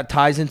gonna say that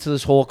ties into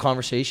this whole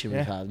conversation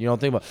we've had. You know,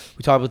 think about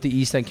we talked about the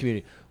East End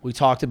community. We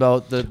talked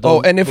about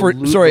the and if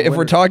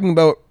we're talking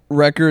about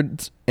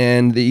records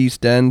and the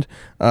East End,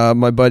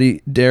 my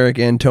buddy Derek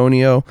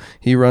Antonio,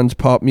 he runs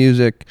Pop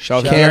Music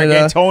Shout Canada.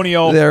 Derek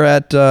Antonio. They're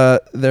at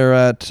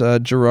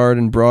Gerrard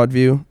and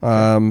Broadview.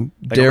 Like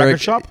Derek, a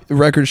record shop?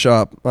 Record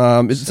shop.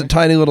 It's a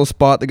tiny little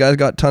spot. The guy's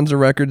got tons of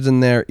records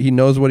in there. He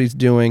knows what he's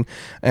doing,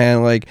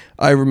 and like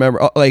I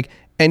remember, like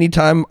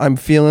anytime I'm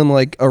feeling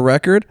like a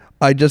record,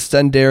 I just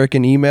send Derek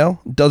an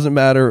email. Doesn't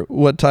matter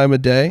what time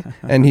of day.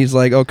 And he's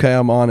like, okay,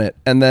 I'm on it.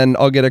 And then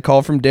I'll get a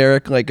call from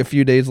Derek like a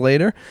few days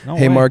later. No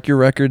hey, way. Mark, your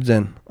record's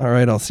in. All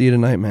right, I'll see you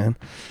tonight, man.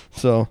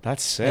 So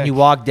that's sick. And you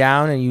walk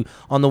down, and you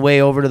on the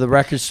way over to the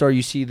record store,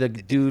 you see the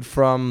dude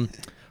from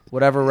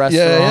whatever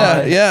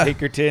restaurant. Yeah.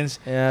 Pinkertons.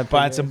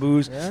 Buying some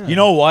booze. Yeah. You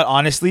know what?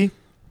 Honestly,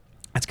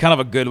 it's kind of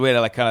a good way to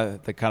like kind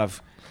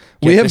of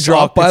We have this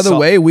dropped, up, by it's the up.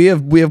 way, we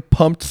have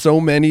pumped so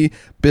many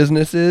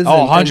businesses.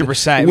 Oh, and-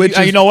 100%. Which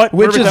is, You know what?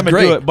 Which Perfect is time to do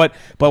great. it.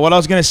 But what I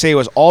was gonna say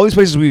was all these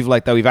places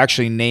that we've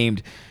actually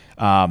named.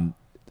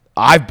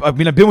 I've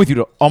been with you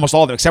to almost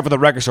all of them except for the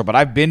record store. But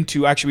I've been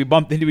to we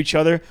bumped into each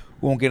other.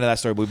 We won't get into that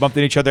story. But we bumped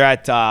into each other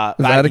at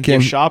Vatican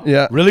Gift Shop.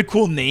 Yeah. Really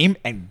cool name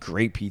and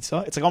great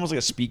pizza. It's like almost like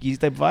a speakeasy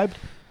type vibe.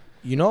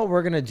 You know what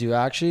we're gonna do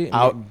actually?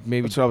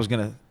 Maybe That's what I was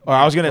gonna. Or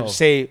I was gonna Oh.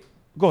 say.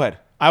 Go ahead.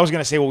 I was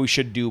gonna say what we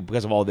should do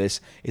because of all this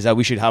is that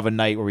we should have a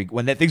night where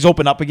when things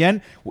open up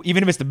again,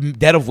 even if it's the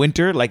dead of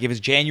winter, like if it's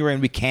January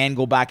and we can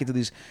go back into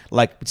these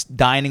like it's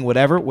dining,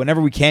 whatever. Whenever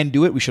we can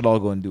do it, we should all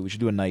go and do it. We should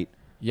do a night.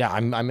 Yeah,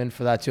 I'm in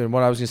for that too. And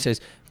what I was gonna say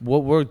is,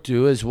 what we'll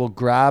do is we'll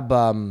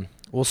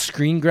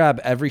screen grab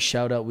every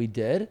shout out we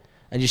did,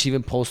 and just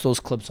even post those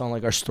clips on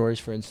like our stories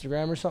for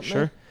Instagram or something.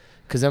 Sure.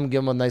 Because then give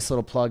them a nice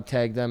little plug,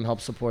 tag them,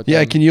 help support them.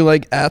 Yeah, can you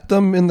like at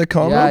them in the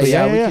comments?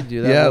 Yeah, Yeah, we yeah. could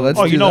do that. Yeah, We'll- let's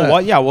Oh, do you know that.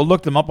 what? Yeah, we'll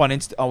look them up on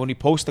Insta. When we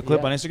post the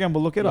clip Yeah. on Instagram,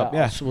 we'll look it up.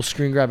 Yeah. So we'll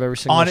screen grab every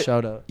single On it,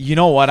 shout out. you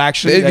know what?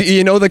 Actually, that's-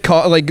 You know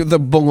the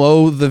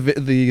below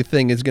the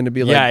thing is going to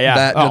be like yeah.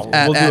 that. Oh,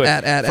 just we'll do it.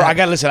 at. I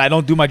got to listen. I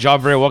don't do my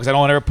job very well because I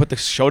don't ever put the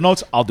show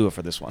notes. I'll do it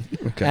for this one.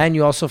 Okay. And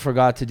you also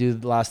forgot to do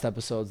the last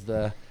episodes.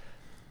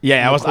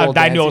 Yeah, Nicole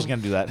I knew I was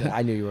dancing. gonna do that.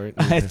 I knew you were.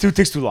 It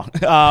takes too long.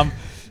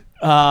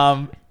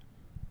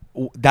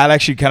 That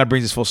actually kind of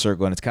brings us full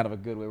circle, and it's kind of a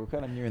good way. We're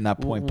kind of nearing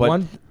that point, but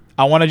One-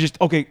 I want to just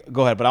go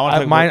ahead. But I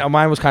want to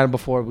mine was kind of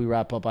before we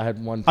wrap up. I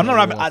had one. I'm not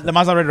wrapping. The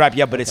mine's not ready to wrap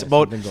yet, but it's Okay,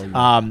 about. so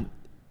then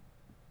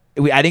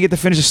go, I didn't get to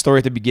finish the story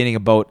at the beginning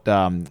about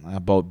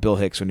Bill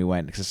Hicks when we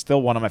went because it's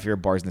still one of my favorite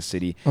bars in the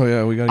city. Oh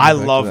yeah, we got. I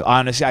love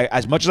honestly.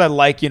 As much as I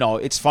like,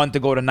 it's fun to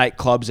go to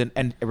nightclubs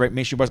and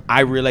mainstream bars. I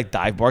really like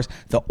dive bars.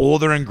 The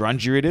older and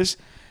grungier it is,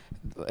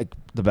 like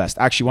the best.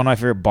 Actually, one of my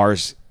favorite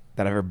bars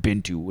that I've ever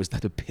been to was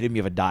the epitome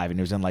of a dive, and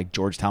it was in like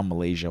Georgetown,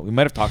 Malaysia. We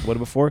might have talked about it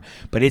before,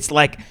 but it's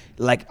like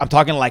I'm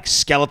talking like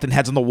skeleton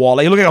heads on the wall.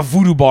 Like, you look like a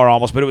voodoo bar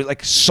almost, but it was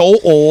like so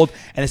old,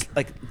 and it's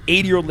like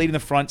 80-year-old lady in the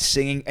front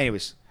singing.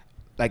 Anyways,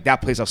 like that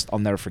place, I'll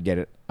never forget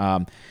it.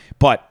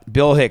 But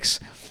Bill Hicks,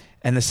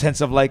 and the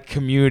sense of like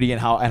community and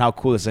how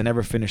cool it is. I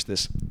never finished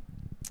this.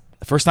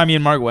 The first time me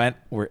and Mark went,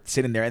 we're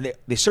sitting there, and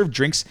they serve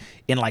drinks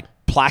in like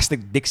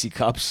plastic Dixie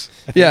cups.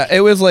 Yeah,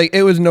 it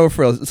was no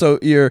frills. So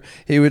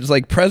he was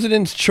like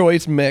President's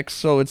Choice mix.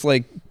 So it's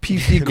like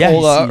PC Yeah,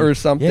 Cola PC. or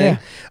something.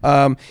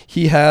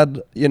 He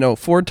had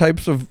 4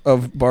 types of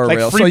bar Like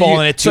rails. free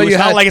balling it too. So It's you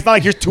not had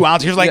like here's 2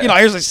 ounces. Here's like Yeah.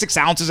 here's like 6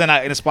 ounces in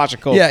a splash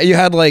of Coke. Yeah, you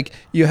had like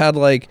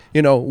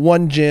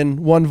 1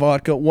 gin, 1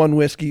 vodka, 1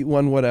 whiskey,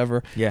 1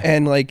 whatever. Yeah.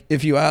 And like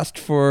if you asked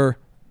for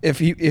if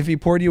he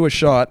poured you a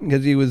shot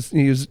because he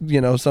was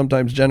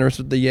sometimes generous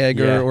with the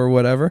Jaeger Yeah. or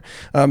whatever,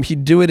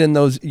 he'd do it in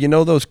those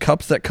those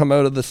cups that come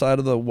out of the side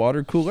of the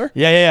water cooler.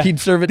 Yeah. He'd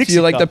serve it Dixie to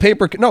you like cup. the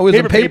paper. No, it was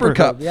a paper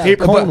cup. Yeah,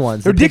 Paper cone cup.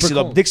 ones. They're the paper Dixie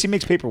though. cone. Dixie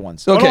makes paper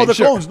ones. Okay, Oh, no, the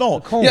sure. cones. No.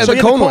 cones. Yeah, So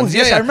the cone ones.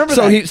 Yes, Yeah, I remember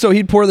so that.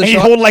 he'd pour the And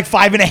shot. he'd hold like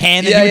 5 in a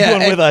hand, and he was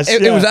doing with us.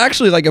 It was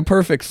actually like a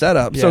perfect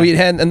setup. So Yeah. he'd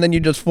hand, and then you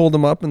just fold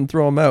them up and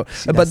throw them out.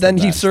 See, But that's then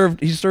the he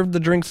best. served the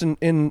drinks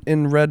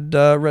in red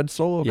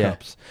Solo Yeah.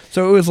 cups.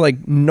 So it was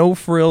like no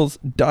frills,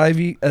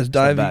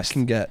 divey best.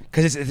 can get.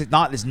 Because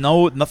there's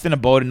nothing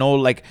about it, no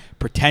like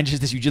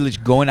pretentiousness. You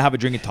just go in and have a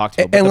drink and talk to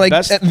people. And But like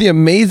the best, the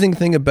amazing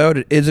thing about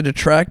it is it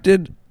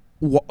attracted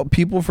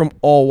people from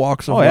all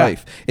walks of Oh, yeah.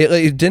 life.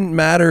 It didn't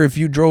matter if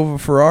you drove a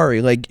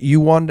Ferrari. Like you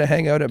wanted to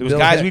hang out at there was Bill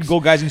guys. Hicks. We'd go.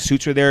 Guys in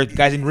suits were there.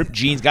 Guys in ripped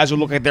jeans. Guys who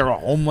look like they were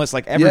homeless.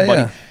 Like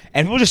everybody. yeah.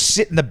 And people just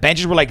sit. And the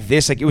benches were like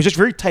this. Like it was just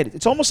very tight.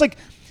 It's almost like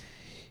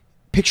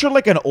picture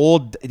like an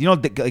old.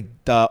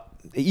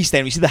 The East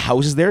End. You see the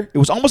houses there. It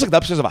was almost like the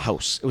upstairs of a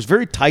house. It was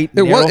very tight.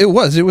 It narrow.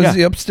 was Yeah.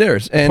 the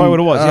upstairs. And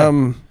probably what it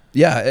was,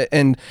 yeah,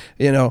 and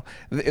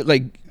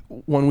like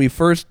when we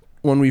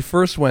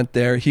first went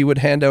there, he would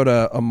hand out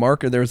a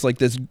marker. There was like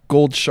this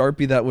gold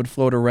Sharpie that would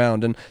float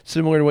around, and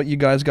similar to what you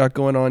guys got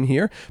going on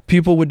here,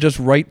 people would just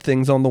write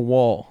things on the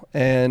wall,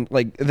 and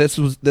like this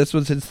was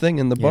his thing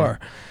in the bar.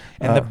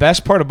 And the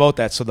best part about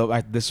that,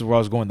 this is where I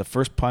was going. The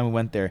first time we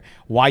went there,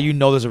 why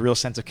there's a real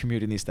sense of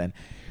community in the East End.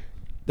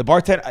 The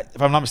bartender,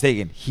 if I'm not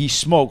mistaken, he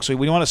smoked. So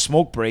when you want a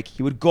smoke break,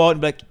 he would go out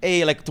and be like,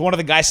 hey, like to one of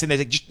the guys sitting there,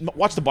 like, just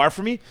watch the bar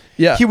for me.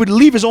 Yeah. He would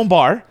leave his own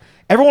bar.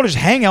 Everyone would just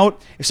hang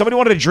out. If somebody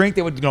wanted a drink,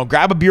 they would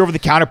grab a beer over the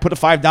counter, put a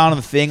 $5 down on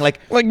the thing. Like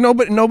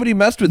nobody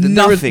messed with it.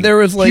 nothing. There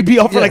was like he'd be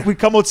out for yeah. like we'd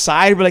come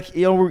outside, we're like,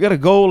 we're gonna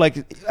go. Like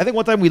I think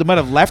one time we might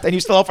have left, and he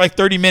was still out for like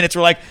 30 minutes.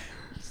 We're like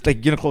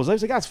close. I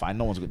was like, that's fine.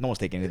 No one's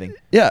taking anything.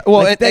 Yeah,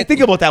 well, Like, think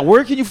about that.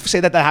 Where can you say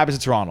that happens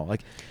in Toronto?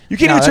 Like you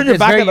can't even turn your it's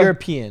back. very on the-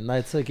 European.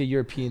 It's like a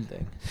European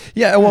thing.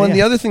 Yeah, well, and the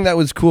Yeah. other thing that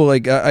was cool,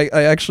 like I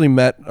actually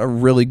met a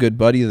really good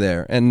buddy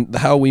there, and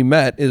how we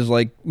met is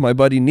like my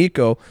buddy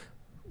Nico,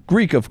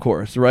 Greek, of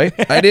course, right?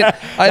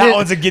 That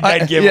one's a good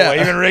night giveaway.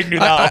 Even Rick knew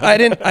that one.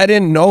 I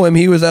didn't know him.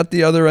 He was at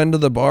the other end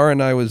of the bar,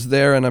 and I was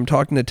there, and I'm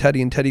talking to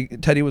Teddy, and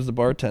Teddy was the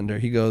bartender.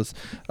 He goes,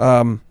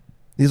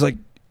 he's like,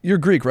 "You're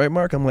Greek, right,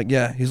 Mark?" I'm like,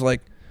 "Yeah." He's like,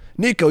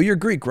 Nico, you're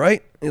Greek,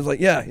 right? He's like,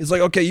 yeah. He's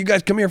like, okay, you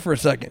guys come here for a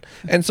second.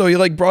 And so he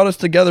like brought us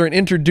together and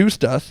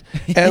introduced us.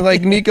 And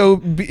like Nico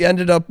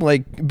ended up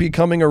like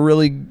becoming a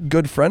really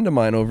good friend of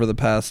mine over the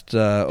past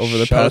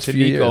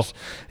few years.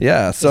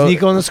 Yeah. So Is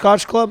Nico in the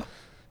Scotch Club?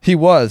 he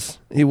was.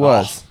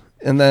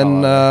 And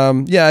then,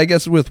 I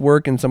guess with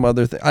work and some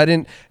other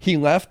thing, he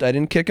left. I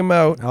didn't kick him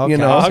out. Okay. You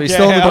know, So he's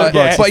still in the good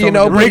books. but you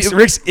know,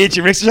 Rick's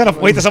itchy. Rick's trying to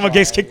wait till someone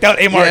gets kicked out.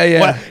 Hey, Mark. Yeah.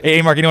 What?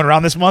 Hey, Mark, anyone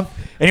around this month?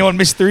 Anyone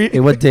missed 3? Hey,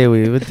 what day?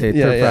 Third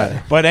Yeah.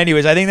 Friday. But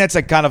anyways, I think that's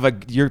like kind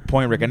of your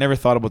point, Rick. I never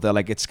thought about that.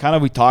 Like it's kind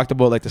of, we talked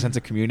about like the sense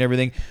of community and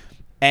everything.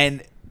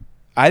 And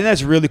I think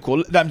that's really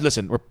cool.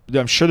 Listen,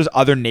 I'm sure there's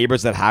other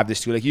neighbors that have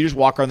this too. Like you just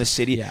walk around the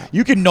city,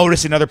 you can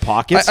notice in other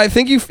pockets. I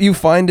think you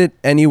find it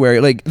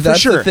anywhere. Like that's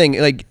sure. the thing.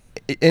 Like,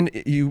 and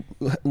you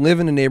live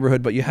in a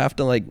neighborhood, but you have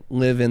to like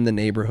live in the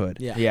neighborhood.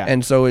 Yeah.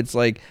 And so it's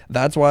like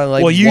that's why I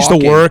like. Well, you used to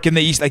walking. work in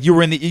the East. Like you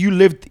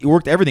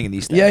worked everything in the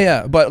East.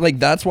 Yeah. But like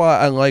that's why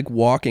I like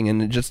walking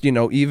and just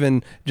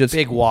even just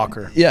Big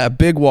walker. Yeah,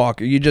 big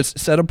walker. You just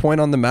set a point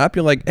on the map.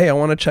 You're like, hey, I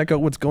want to check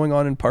out what's going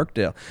on in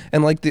Parkdale.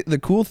 And like the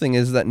cool thing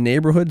is that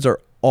neighborhoods are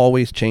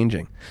always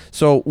changing.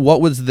 So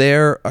what was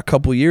there a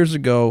couple years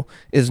ago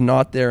is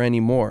not there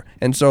anymore.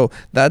 And so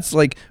that's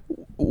like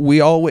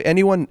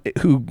anyone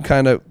who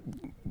kind of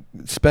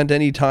spent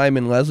any time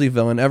in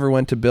Leslieville and ever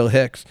went to Bill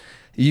Hicks,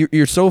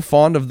 you're so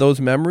fond of those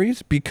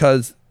memories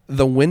because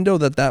the window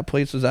that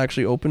place was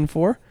actually open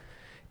for,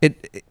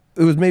 it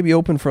was maybe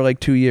open for like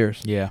 2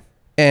 years. Yeah.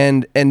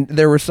 And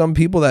there were some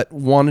people that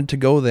wanted to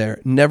go there,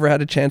 never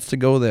had a chance to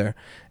go there.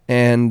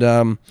 And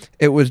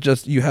it was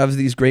just, you have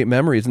these great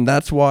memories. And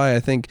that's why I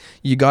think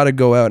you got to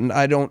go out. And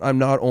I'm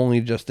not only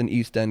just an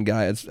East End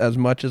guy. As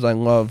much as I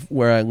love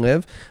where I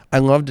live, I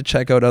love to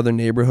check out other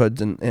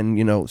neighborhoods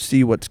and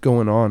see what's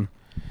going on.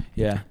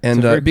 Yeah.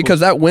 And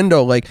because that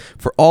window, like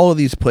for all of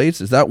these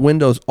places, that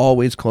window's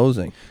always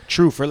closing.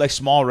 True. For like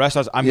small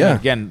restaurants,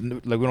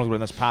 again, like we don't go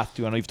down this path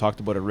too. I know you've talked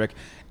about it, Rick.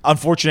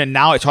 Unfortunate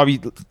now, it's probably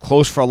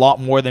closed for a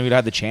lot more than we'd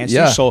had the chance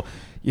to. So,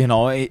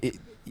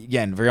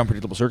 again, very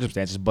unpredictable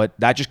circumstances, but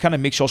that just kind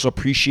of makes you also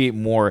appreciate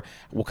more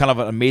what kind of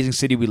an amazing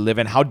city we live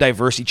in, how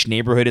diverse each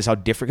neighborhood is, how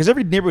different, because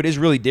every neighborhood is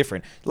really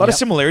different. A lot of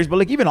similarities, but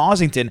like even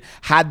Ossington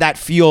had that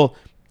feel.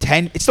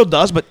 It still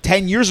does, but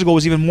 10 years ago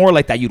was even more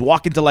like that. You'd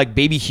walk into like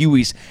Baby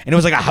Huey's and it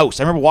was like a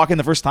house. I remember walking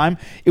the first time.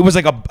 It was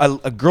like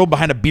a girl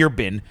behind a beer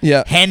bin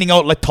handing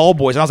out like tall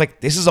boys. And I was like,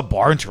 this is a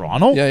bar in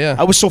Toronto? Yeah.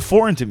 I was so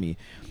foreign to me.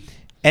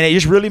 And it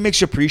just really makes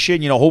you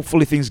appreciate,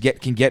 hopefully things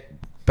can get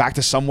back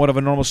to somewhat of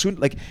a normal soon.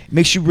 Like, it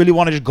makes you really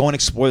want to just go and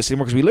explore the city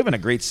more because we live in a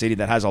great city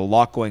that has a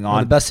lot going on.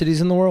 One of the best cities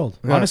in the world.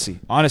 Yeah.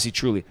 Honestly,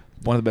 truly.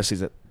 One of the best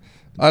cities that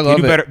I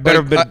love it.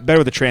 Better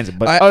with the transit,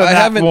 but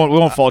we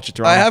won't fault you,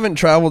 Toronto. I haven't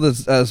traveled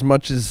as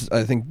much as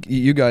I think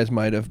you guys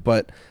might have,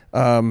 but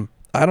I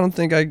don't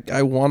think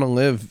I want to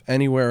live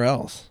anywhere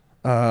else.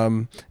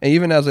 And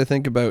even as I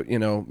think about,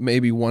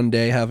 maybe one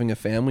day having a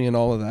family and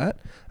all of that,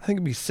 I think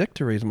it'd be sick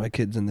to raise my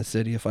kids in the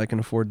city if I can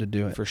afford to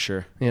do it. For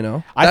sure.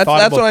 That's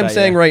what I'm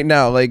saying right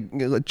now. Like,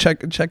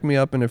 check me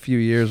up in a few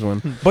years when.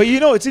 But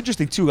it's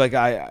interesting too. Like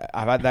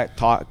I've had that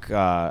talk.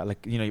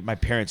 My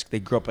parents, they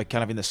grew up like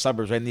kind of in the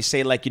suburbs, right? And they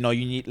say like, you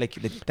need like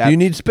that. You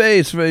need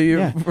space for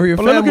your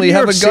family.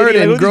 Have a City,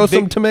 garden, grow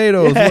some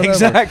tomatoes. Yeah, whatever.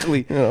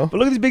 exactly. But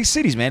look at these big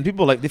cities, man.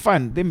 People like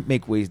they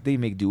make ways, they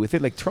make do with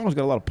it. Like Toronto's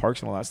got a lot of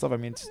parks and all that stuff. I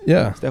mean, it's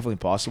definitely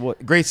possible.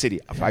 Great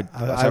city.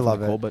 I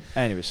love it. Cool, but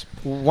anyways,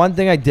 one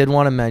thing I did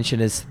want to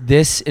mention is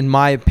this, in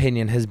my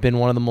opinion, has been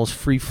one of the most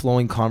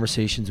free-flowing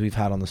conversations we've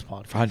had on this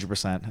podcast.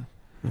 100%.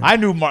 I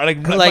knew Mark.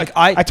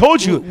 I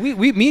told you.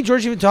 Me and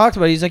George even talked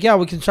about it. He's like, yeah,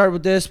 we can start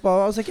with this.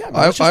 But I was like, yeah.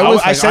 I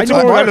said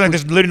to him,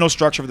 there's literally no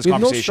structure for this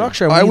conversation. No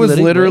structure. I was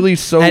literally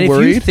so and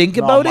worried. If you think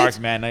about Mark, it,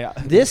 man,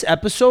 this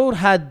episode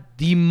had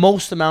the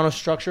most amount of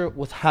structure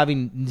with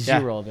having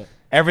zero of it.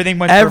 Everything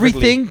went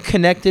perfectly.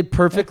 Connected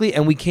perfectly,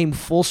 and we came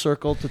full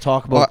circle to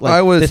talk about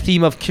the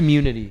theme of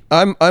community.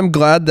 I'm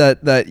glad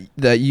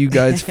that you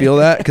guys feel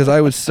that because I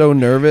was so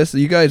nervous.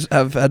 You guys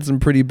have had some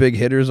pretty big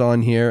hitters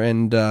on here,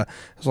 and I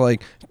was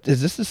like,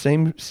 is this the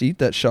same seat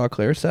that Shaw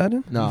Claire sat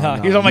in? No,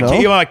 he was on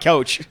my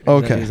couch.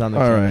 Okay, he's on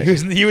the all right.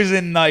 He was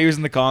in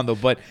the condo,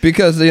 but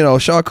because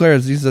Shaw Claire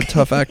he's a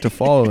tough act to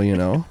follow.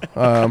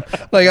 I'm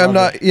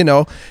not.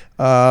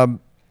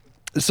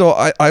 So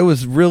I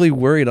was really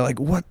worried. Like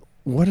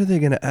what are they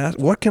going to ask?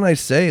 What can I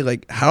say?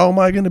 Like, how am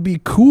I going to be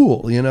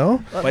cool,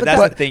 But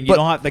that's the thing. You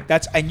don't have, like,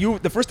 that's, and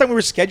the first time we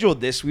were scheduled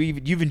this,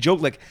 you even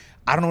joked, like,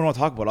 I don't know what I want to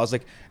talk about. I was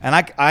like, and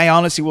I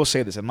honestly will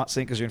say this. I'm not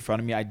saying because you're in front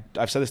of me.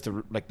 I've said this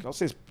I'll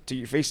say this to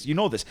your face. You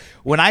know this.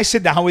 When I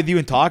sit down with you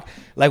and talk,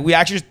 like,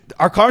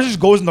 our conversation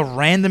goes in the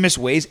randomest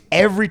ways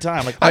every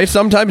time. Like, I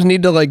sometimes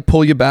need to, like,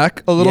 pull you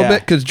back a little bit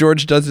because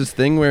George does his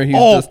thing where he's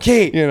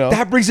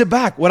that brings it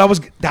back.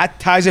 That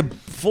ties it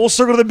full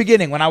circle to the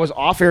beginning when I was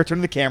off air,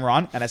 turning the camera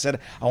on, and I said,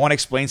 I want to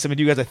explain something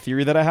to you guys, a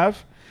theory that I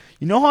have.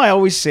 You know how I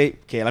always say,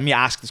 okay, let me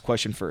ask this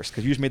question first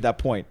because you just made that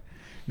point.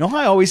 know how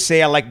I always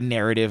say I like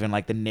narrative and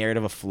like the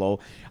narrative of flow?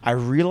 I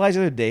realized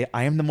the other day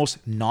I am the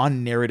most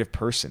non-narrative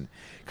person.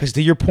 Because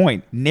to your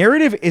point,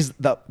 narrative is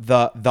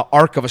the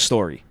arc of a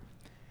story.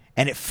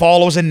 And it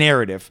follows a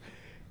narrative.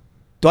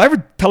 Do I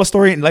ever tell a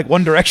story in like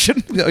one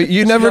direction? No,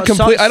 you never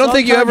complete. I don't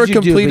think you ever sometimes you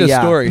do, complete but a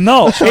yeah. story.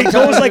 No, it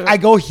goes like I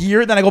go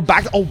here, then I go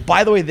back. Oh,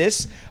 by the way,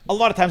 this. A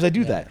lot of times I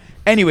do that.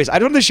 Anyways, I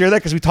don't want to share that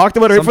because we talked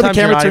about it right before the Sometimes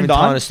you're camera not even turned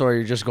telling on. a story.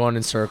 You're just going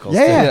in circles.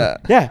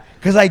 Yeah.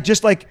 Because I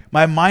just like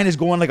my mind is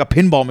going like a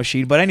pinball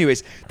machine. But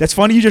anyways, that's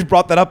funny you just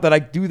brought that up that I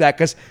do that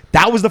because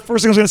that was the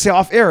first thing I was going to say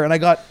off air, and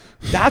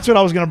that's what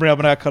I was going to bring up,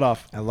 and I got cut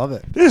off. I love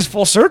it. This is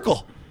full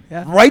circle.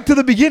 Yeah. Right to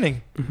the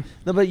beginning.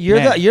 No, but you're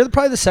Man. you're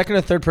probably the second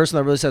or third person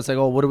that really says like,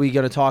 oh, what are we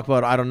going to talk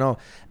about? I don't know.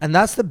 And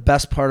that's the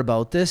best part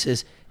about this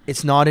is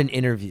it's not an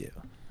interview.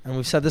 And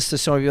we've said this to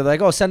some of you, like,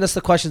 oh, send us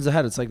the questions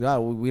ahead. It's like,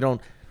 no, we don't.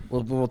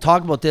 We'll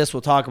talk about this. We'll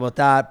talk about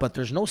that. But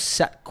there's no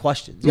set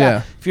questions.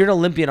 Yeah. If you're an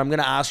Olympian, I'm going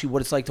to ask you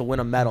what it's like to win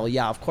a medal.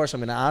 Yeah, of course I'm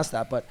going to ask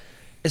that. But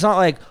it's not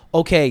like,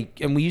 okay,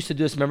 and we used to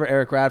do this. Remember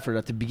Eric Radford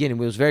at the beginning?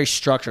 It was very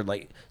structured,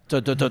 like,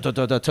 took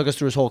us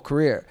through his whole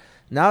career.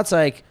 Now it's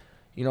like,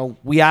 you know,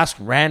 we ask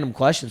random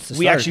questions to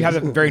We start. actually have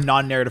a very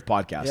non-narrative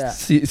podcast. Yeah.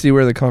 See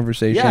where the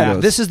conversation Yeah,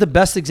 goes. this is the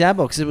best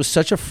example because it was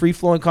such a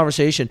free-flowing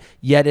conversation,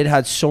 yet it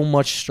had so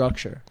much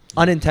structure,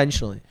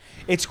 unintentionally.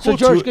 It's So cool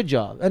George, too. good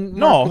job. And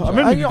No, Mark, I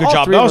mean, you know, good all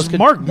job. three That of was us could-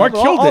 Mark no,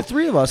 killed all it.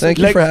 three of us. Thank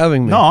you for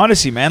having me. No,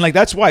 honestly, man, like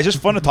that's why it's just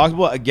fun to talk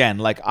about. Again,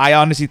 like I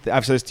honestly,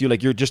 I've said this to you,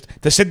 like you're just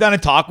to sit down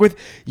and talk with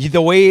you,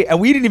 the way, and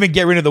we didn't even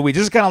get rid of the weeds.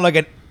 This is kind of like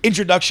an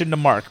introduction to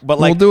Mark, but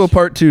like we'll do a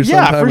part 2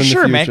 sometime yeah, for in the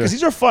sure, man, future. because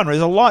these are fun. There's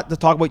a lot to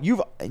talk about.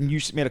 You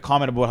made a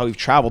comment about how you've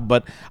traveled,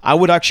 but I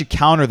would actually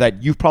counter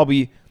that you've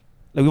probably.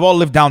 Like we've all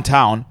lived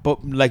downtown,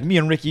 but like me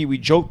and Ricky, we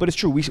joke, but it's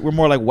true. We're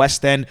more like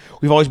West End.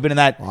 We've always been in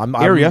that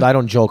area. I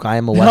don't joke. I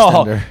am a West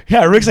Ender.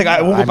 Yeah, Rick's like,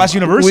 I won't go past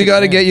university. We got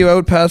to get you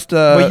out past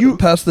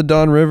past the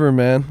Don River,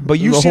 man. But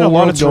you've There's seen a whole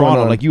lot of world going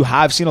Toronto. on. Like you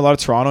have seen a lot of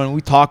Toronto, and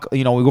we talk.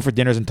 You know, we go for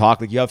dinners and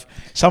talk. Like you have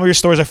some of your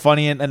stories are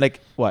funny and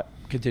like what?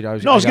 Continue.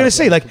 I was gonna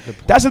say like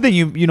that's the thing.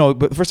 You know,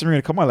 but the first time you're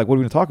gonna come on, like what are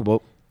we gonna talk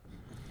about?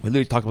 We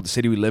literally talk about the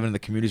city we live in, the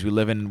communities we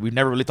live in. We've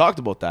never really talked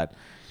about that,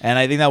 and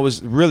I think that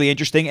was really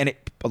interesting. And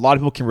a lot of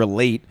people can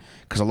relate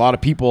because a lot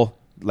of people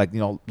like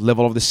live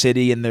all over the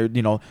city, and they're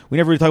we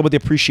never really talk about the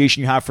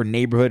appreciation you have for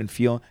neighborhood and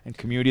feel and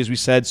community, as we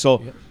said.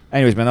 So,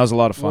 anyways, man, that was a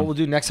lot of fun. What we'll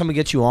do next time we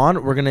get you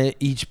on, we're gonna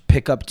each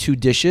pick up 2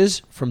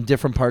 dishes from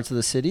different parts of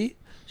the city.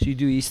 So you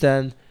do East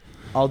End,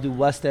 I'll do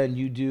West End,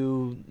 you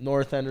do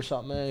North End or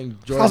something. And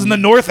I was in the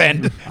North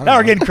End. Now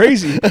we're getting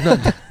crazy.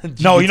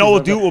 No, you know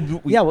what we'll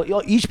do? Yeah, well,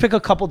 you'll each pick a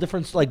couple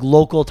different like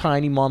local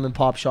tiny mom and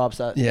pop shops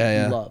that you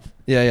love.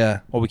 Yeah.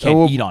 Well, we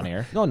can't eat on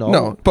air.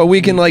 No, but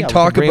we can like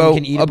talk we about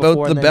can eat it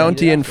before the and then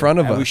bounty eat it in after. front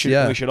of And us.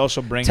 we should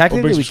also bring. Technically,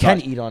 we'll bring we some can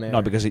scotch. eat on air.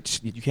 No, because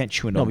you can't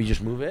chew in No, them. we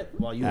just move it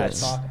while you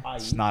guys talk.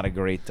 It's not a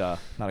great thing.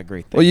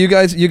 Well, you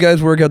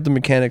guys work out the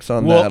mechanics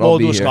on that. We'll I'll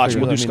do be a here. scotch.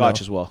 We'll do Let me scotch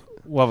know. as well.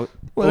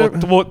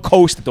 We'll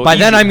coast it though. By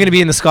then, I'm going to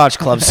be in the Scotch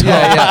Club. So.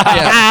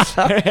 Yeah.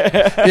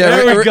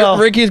 There we go.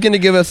 Ricky's gonna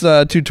give us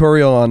a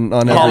tutorial on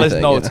all his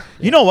everything. notes.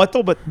 You know what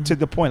though? But to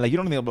the point, like you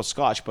don't know anything about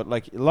scotch, but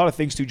like a lot of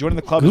things too. Joining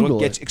the club is Google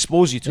what gets it.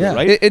 exposed you to Yeah. it,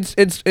 right?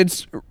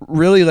 It's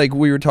really like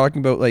we were talking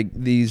about like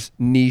these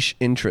niche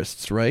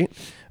interests, right?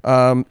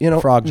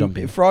 Frog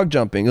jumping. Frog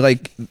jumping.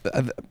 Like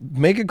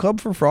make a club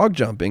for frog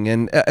jumping,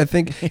 and I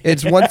think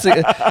it's once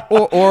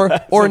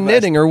or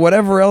knitting or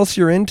whatever else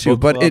you're into. Book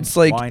but club, it's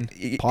like wine.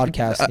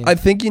 Podcasting. I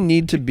think you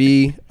need to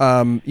be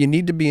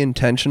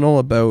intentional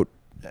about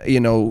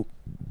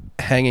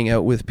hanging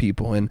out with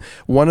people. And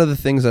one of the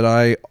things that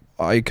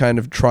I kind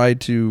of try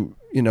to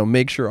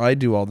make sure I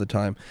do all the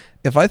time,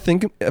 if I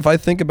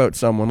think about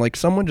someone, like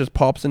someone just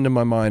pops into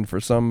my mind for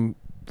some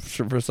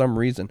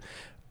reason,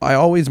 I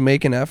always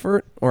make an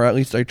effort, or at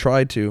least I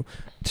try to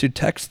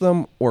text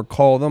them or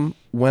call them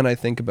when I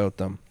think about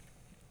them.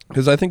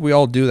 Because I think we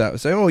all do that. We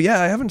say, oh yeah,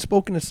 I haven't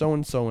spoken to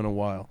so-and-so in a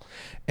while.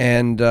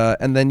 And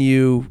then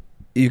you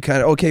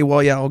kind of, okay,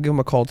 well, yeah, I'll give them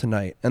a call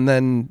tonight. And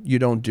then you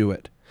don't do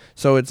it.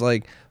 So it's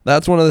like,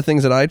 that's one of the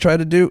things that I try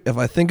to do. If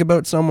I think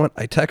about someone,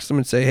 I text them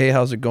and say, hey,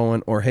 how's it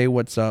going? Or, hey,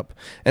 what's up?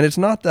 And it's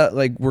not that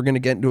like we're going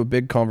to get into a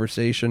big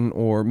conversation,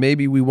 or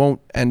maybe we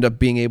won't end up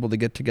being able to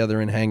get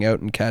together and hang out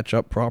and catch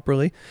up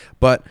properly.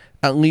 But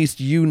at least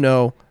you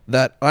know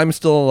that I'm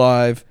still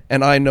alive,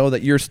 and I know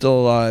that you're still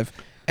alive,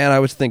 and I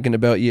was thinking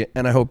about you,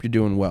 and I hope you're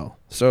doing well.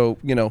 So,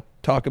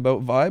 talk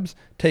about vibes,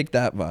 take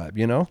that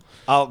vibe,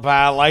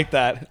 I like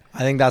that. I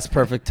think that's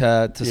perfect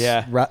to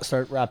Yeah.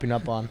 start wrapping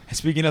up on.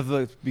 Speaking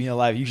of being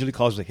alive, he usually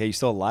calls like, "Hey, you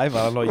still alive?"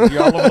 I don't know.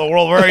 You're all over the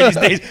world. Where are you these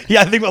days?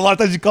 Yeah, I think a lot of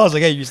times he calls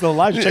like, "Hey, you still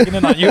alive?" Just checking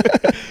in on you.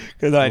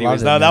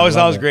 Anyways, that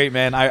was great,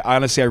 man. I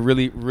honestly, I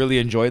really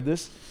enjoyed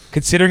this.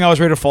 Considering I was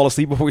ready to fall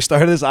asleep before we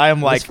started this, I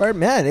am like,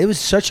 man, it was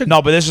such a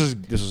no, but this is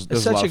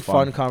such lot a of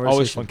fun conversation.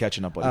 Always fun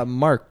catching up with you.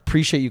 Mark,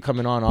 appreciate you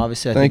coming on.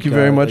 Obviously, Thank you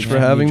very much for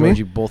having George, me.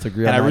 you both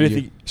agree And on I that. really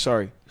think,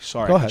 sorry,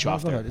 Sorry, Go I ahead. cut you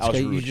off No, go there. ahead. It's I was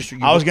okay. You rude. just-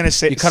 I was gonna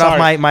say You cut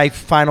sorry. off my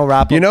final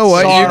wrap up. You know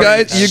what? Sorry.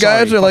 You guys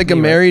Sorry. are like a Fuck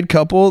me, married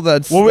couple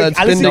that's Well, that's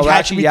at been least we together. catch,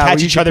 Actually, we yeah, catch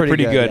we're each other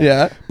pretty pretty good, good.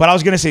 yeah. But I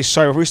was gonna say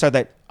sorry before we start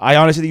that. I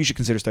honestly think you should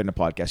consider starting a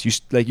podcast.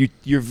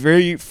 You're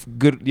very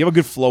good. You have a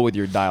good flow with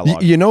your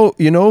dialogue. You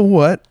know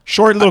what?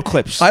 Short little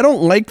clips. I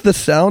don't like the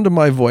sound of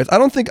my voice. I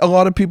don't think a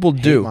lot of people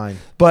do. mine.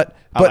 But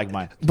I like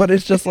mine. But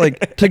it's just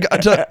like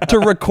to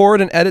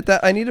record and edit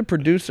that. I need a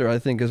producer. I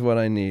think is what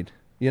I need.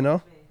 You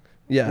know?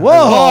 Yeah.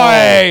 Whoa.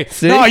 Hey,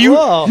 See? no,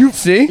 Whoa. you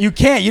See? You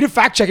can't. You didn't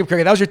fact check him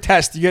correctly. That was your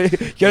test. You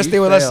gotta stay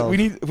with us. failed. We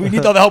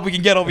need all the help we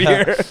can get over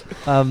here.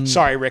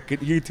 Sorry, Rick.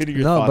 You continue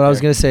your No, thought but I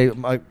was there. gonna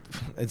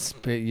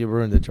say, you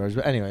ruined it, George.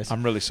 But anyways,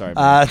 I'm really sorry.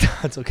 Man.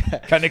 that's okay.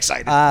 Kind of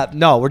excited.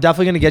 No, we're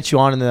definitely gonna get you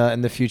on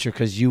in the future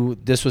because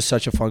this was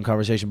such a fun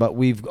conversation. But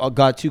we've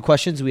got 2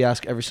 questions we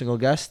ask every single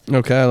guest.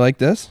 Okay, I like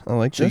this. So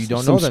this. you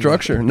don't Some know them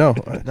structure. No.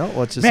 No,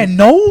 what's this? Man,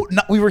 no,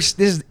 we were. This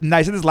is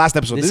nice. In this last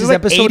episode, This is like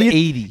episode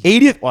 80th. 80.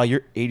 80th. Well,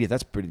 you're 80th.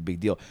 That's a pretty big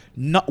deal.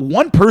 Not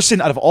one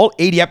person out of all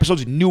 80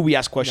 episodes knew we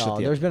asked questions. No, at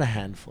the there's end. been a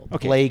handful.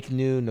 Okay. Blake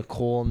knew,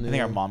 Nicole knew. I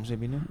think our moms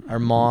maybe knew. Our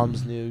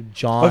moms knew.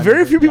 John. But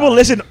very few people John.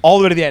 listen all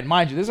the way to the end.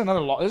 Mind you, this is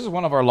this is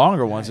one of our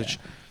longer ones. Which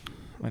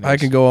I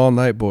can go all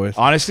night, boys.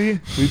 Honestly,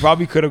 we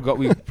probably could have got.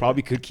 We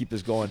probably could keep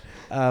this going.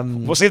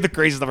 We'll save the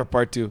crazy stuff for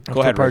part 2.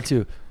 Go ahead, Part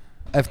Rick. 2.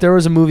 If there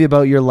was a movie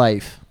about your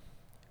life,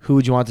 who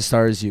would you want to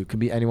star as you? Could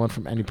be anyone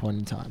from any point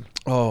in time.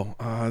 Oh,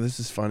 this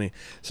is funny.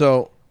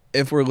 So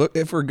if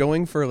we're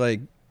going for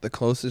like the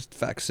closest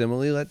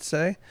facsimile, let's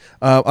say,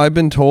 I've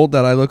been told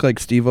that I look like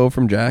Steve-O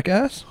from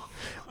Jackass,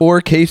 or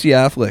Casey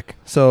Affleck.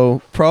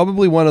 So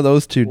probably one of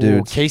those 2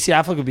 dudes. Ooh, Casey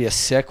Affleck would be a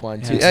sick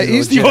one too. Yeah,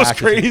 he's The the most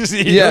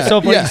crazy. Yeah. That's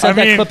so funny. yeah. You sent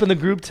I that mean- clip in the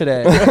group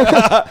today.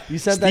 You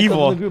sent that clip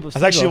in the group. I Of was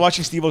actually Steve-O.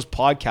 watching Steve-O's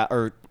podcast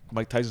or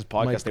Mike Tyson's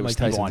podcast. Mike They were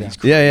Tyson's, Steve-O on. yeah. He's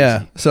crazy.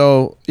 Yeah.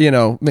 So That's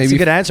a maybe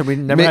good answer. We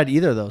never may- had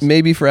either of those.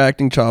 maybe for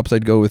acting chops,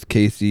 I'd go with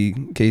Casey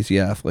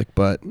Affleck.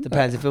 But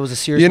Depends if it was a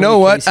serious. you know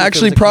movie, what? Casey, if it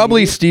Actually, was a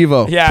probably comedy.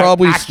 Steve-O. Yeah,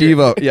 probably accurate.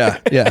 Steve-O. Yeah.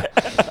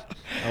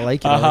 I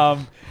like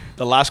it.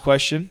 The last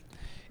question: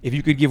 if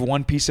you could give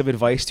one piece of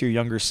advice to your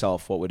younger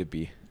self, what would it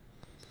be?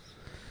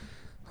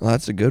 Well,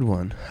 that's a good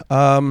one.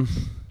 One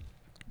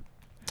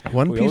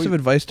We piece always- of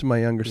advice to my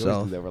younger We always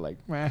self. do that. We're like,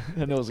 man,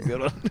 that was a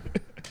good one.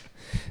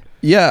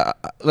 Yeah,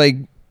 like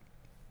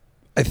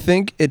I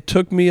think it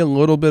took me a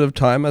little bit of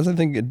time, as I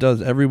think it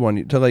does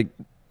everyone, to like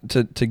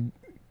to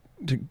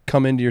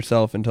come into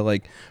yourself and to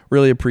like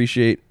really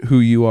appreciate who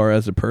you are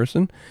as a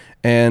person.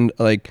 And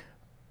like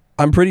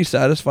I'm pretty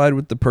satisfied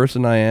with the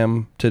person I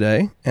am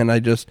today, and I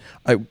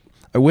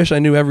wish I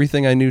knew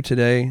everything I knew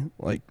today,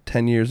 like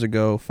 10 years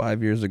ago,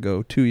 5 years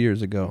ago, 2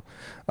 years ago.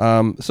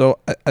 So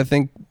I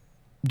think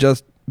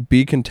just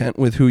be content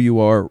with who you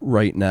are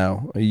right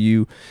now.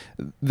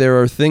 There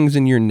are things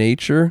in your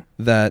nature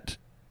that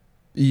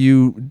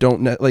you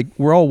don't like.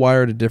 We're all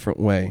wired a different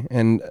way.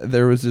 And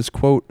there was this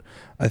quote,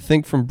 I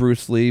think from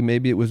Bruce Lee,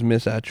 maybe it was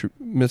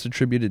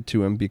misattributed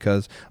to him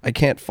because I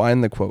can't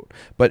find the quote,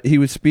 but he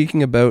was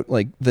speaking about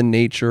like the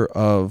nature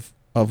of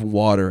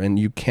water, and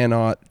you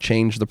cannot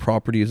change the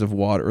properties of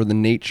water or the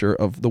nature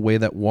of the way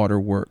that water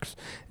works.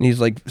 And he's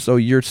like, so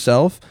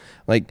yourself,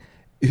 like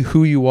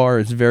who you are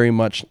is very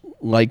much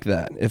like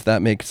that, if that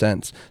makes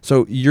sense.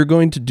 So you're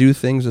going to do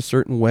things a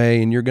certain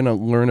way, and you're going to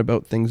learn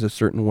about things a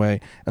certain way,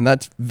 and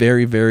that's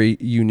very, very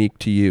unique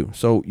to you.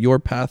 So your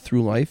path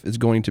through life is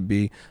going to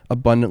be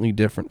abundantly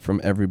different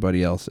from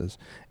everybody else's,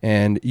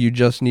 and you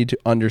just need to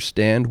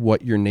understand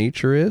what your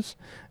nature is,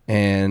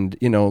 and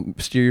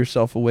steer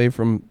yourself away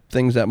from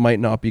things that might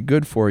not be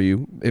good for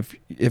you, if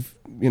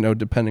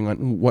depending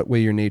on what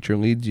way your nature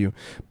leads you.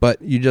 But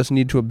you just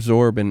need to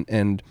absorb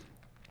and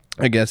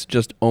I guess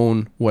just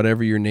own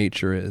whatever your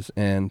nature is,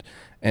 and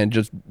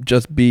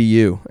just be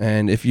you.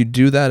 And if you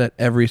do that at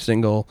every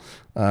single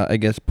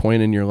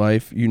point in your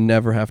life, you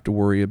never have to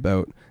worry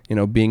about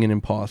being an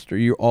imposter.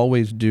 You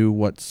always do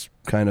what's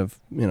kind of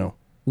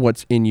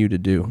what's in you to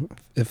do,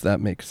 if that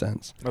makes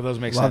sense. That does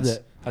make Loved sense.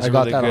 it. That's I got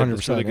really that good. 100%,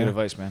 That's really good yeah.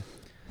 advice, man.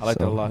 I like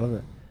that a lot.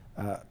 Love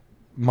it.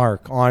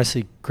 Mark,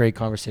 honestly, great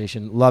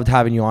conversation. Loved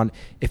having you on.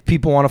 If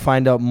people want to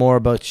find out more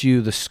about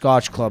you, the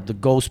Scotch Club, the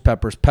Ghost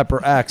Peppers,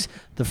 Pepper X,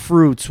 the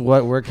fruits,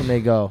 where can they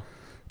go?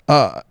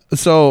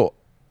 So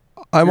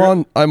I'm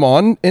on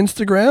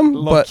Instagram,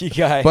 Low-key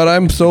guy. but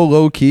I'm so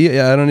low key.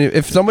 Yeah, I don't even.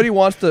 If somebody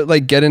wants to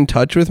like get in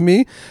touch with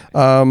me,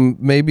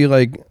 maybe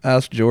like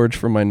ask George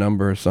for my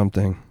number or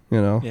something.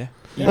 Yeah.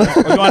 You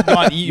want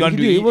to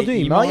do We'll do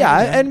email. Yeah,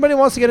 anybody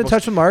wants to get in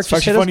touch with Mark, It's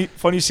just actually hit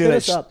us. funny you say hit that.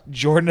 us up.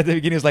 Jordan at the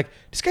beginning was like,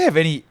 "Does this guy have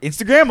any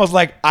Instagram?" I was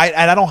like,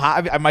 I don't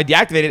have. I might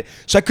deactivate it,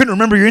 so I couldn't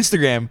remember your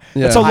Instagram.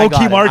 Yeah. That's how I low got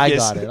key it, Mark I is.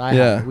 got it. I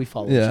Yeah. have it. We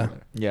follow each Yeah. other.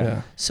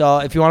 Yeah. So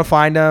if you want to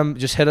find them,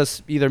 just hit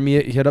us. Either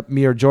hit up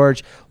me or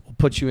George. We'll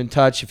put you in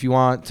touch. If you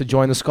want to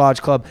join the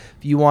Scotch Club,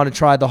 if you want to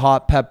try the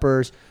hot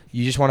peppers,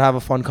 you just want to have a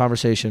fun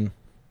conversation,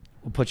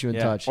 We'll put you in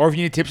touch. Or if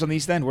you need tips on the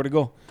East End, where to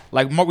go?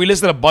 Like we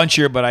listed a bunch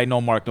here, but I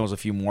know Mark knows a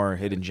few more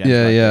hidden gems.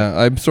 Yeah.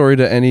 I'm sorry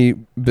to any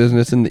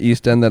business in the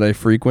East End that I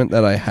frequent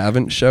that I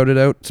haven't shouted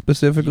out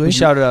specifically. We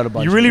shouted out a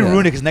bunch. You really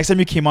ruined it because next time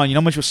you came on, you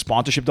know how much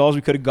sponsorship dollars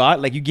we could have got?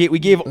 Like we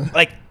gave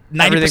like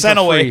 90%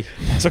 away.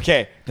 It's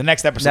okay. The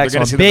next episode, they're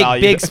going to see the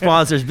value. Big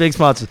sponsors, big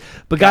sponsors.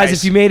 But guys,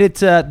 if you made it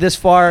this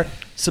far,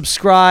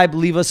 subscribe,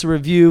 leave us a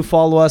review,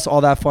 follow us,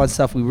 all that fun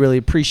stuff. We really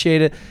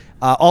appreciate it.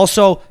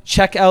 Also,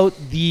 check out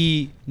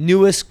the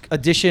newest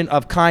edition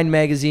of Kind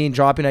Magazine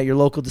dropping at your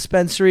local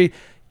dispensary.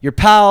 Your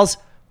pals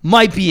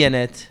might be in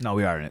it. No,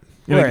 we are in it.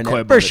 We're in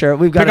it, for sure.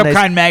 We've got Pick up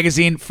Kind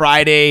Magazine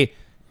Friday,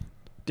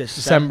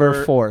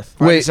 December 4th.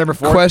 Wait, December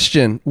 4th.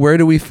 Question. Where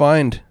do we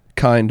find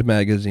Kind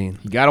Magazine?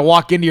 You got to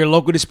walk into your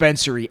local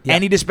dispensary,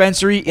 any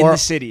dispensary in the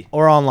city.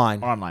 Or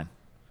online.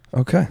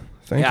 Okay.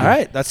 Thank you. All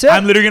right, that's it.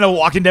 I'm literally going to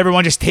walk into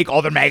everyone, just take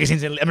all their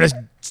magazines, and I'm going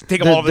to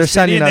take them all over They're the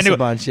city. sending us a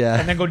bunch,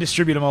 And then go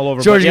distribute them all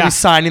over. George going to be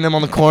signing them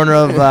on the corner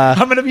of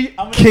I'm going to be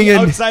King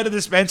and outside of the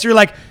dispensary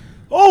like,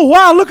 oh,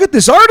 wow, look at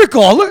this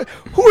article. Look,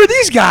 who are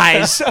these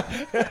guys?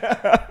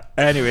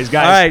 Anyways,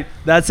 guys. All right,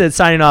 that's it.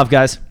 Signing off,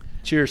 guys.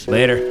 Cheers.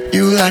 Later.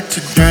 You like to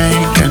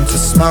drink and to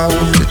smoke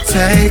to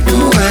take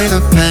away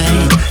the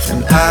pain,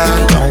 and I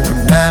don't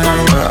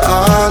remember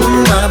all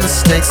of my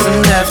mistakes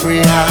and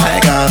every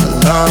high. Got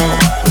alone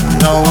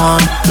with no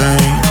one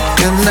thing.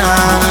 You're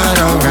not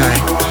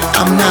alright.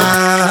 I'm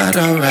not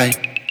alright.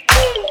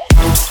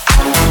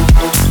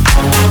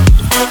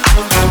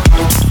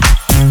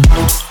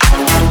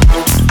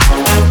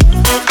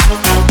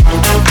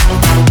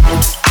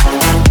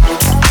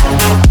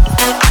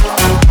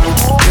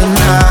 You're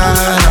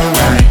not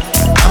alright.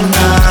 I'm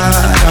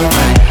not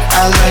alright. I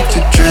like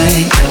to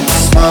drink and to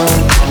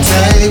smoke to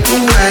take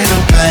away the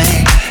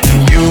pain,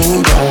 and you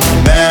don't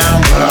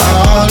remember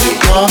all of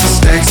your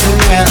mistakes, and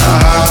when our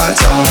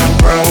hearts are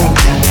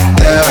broken,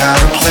 they're out.